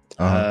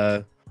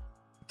 To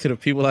the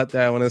people out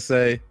there, I want to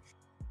say,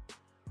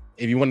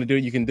 if you want to do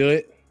it, you can do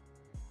it.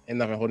 Ain't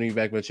nothing holding you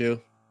back but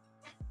you.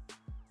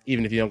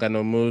 Even if you don't got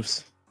no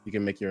moves, you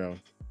can make your own.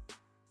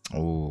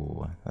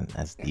 Oh,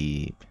 that's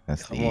deep.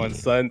 Come on,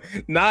 son.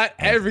 Not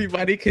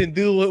everybody can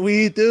do what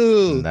we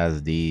do.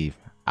 That's deep.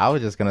 I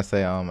was just gonna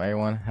say,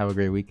 everyone have a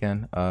great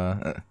weekend.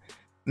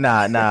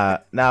 Nah.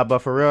 But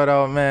for real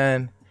though,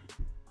 man.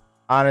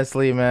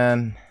 Honestly,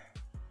 man,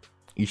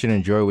 you should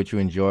enjoy what you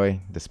enjoy,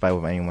 despite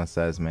what anyone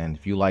says, man.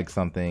 If you like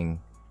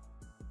something,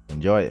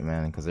 enjoy it,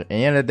 man. Because at the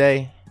end of the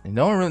day,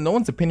 no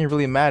one's opinion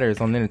really matters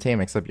on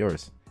entertainment except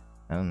yours.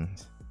 And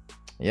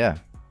yeah,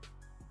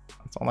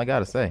 that's all I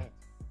gotta say.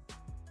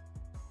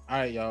 All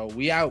right, y'all.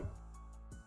 We out.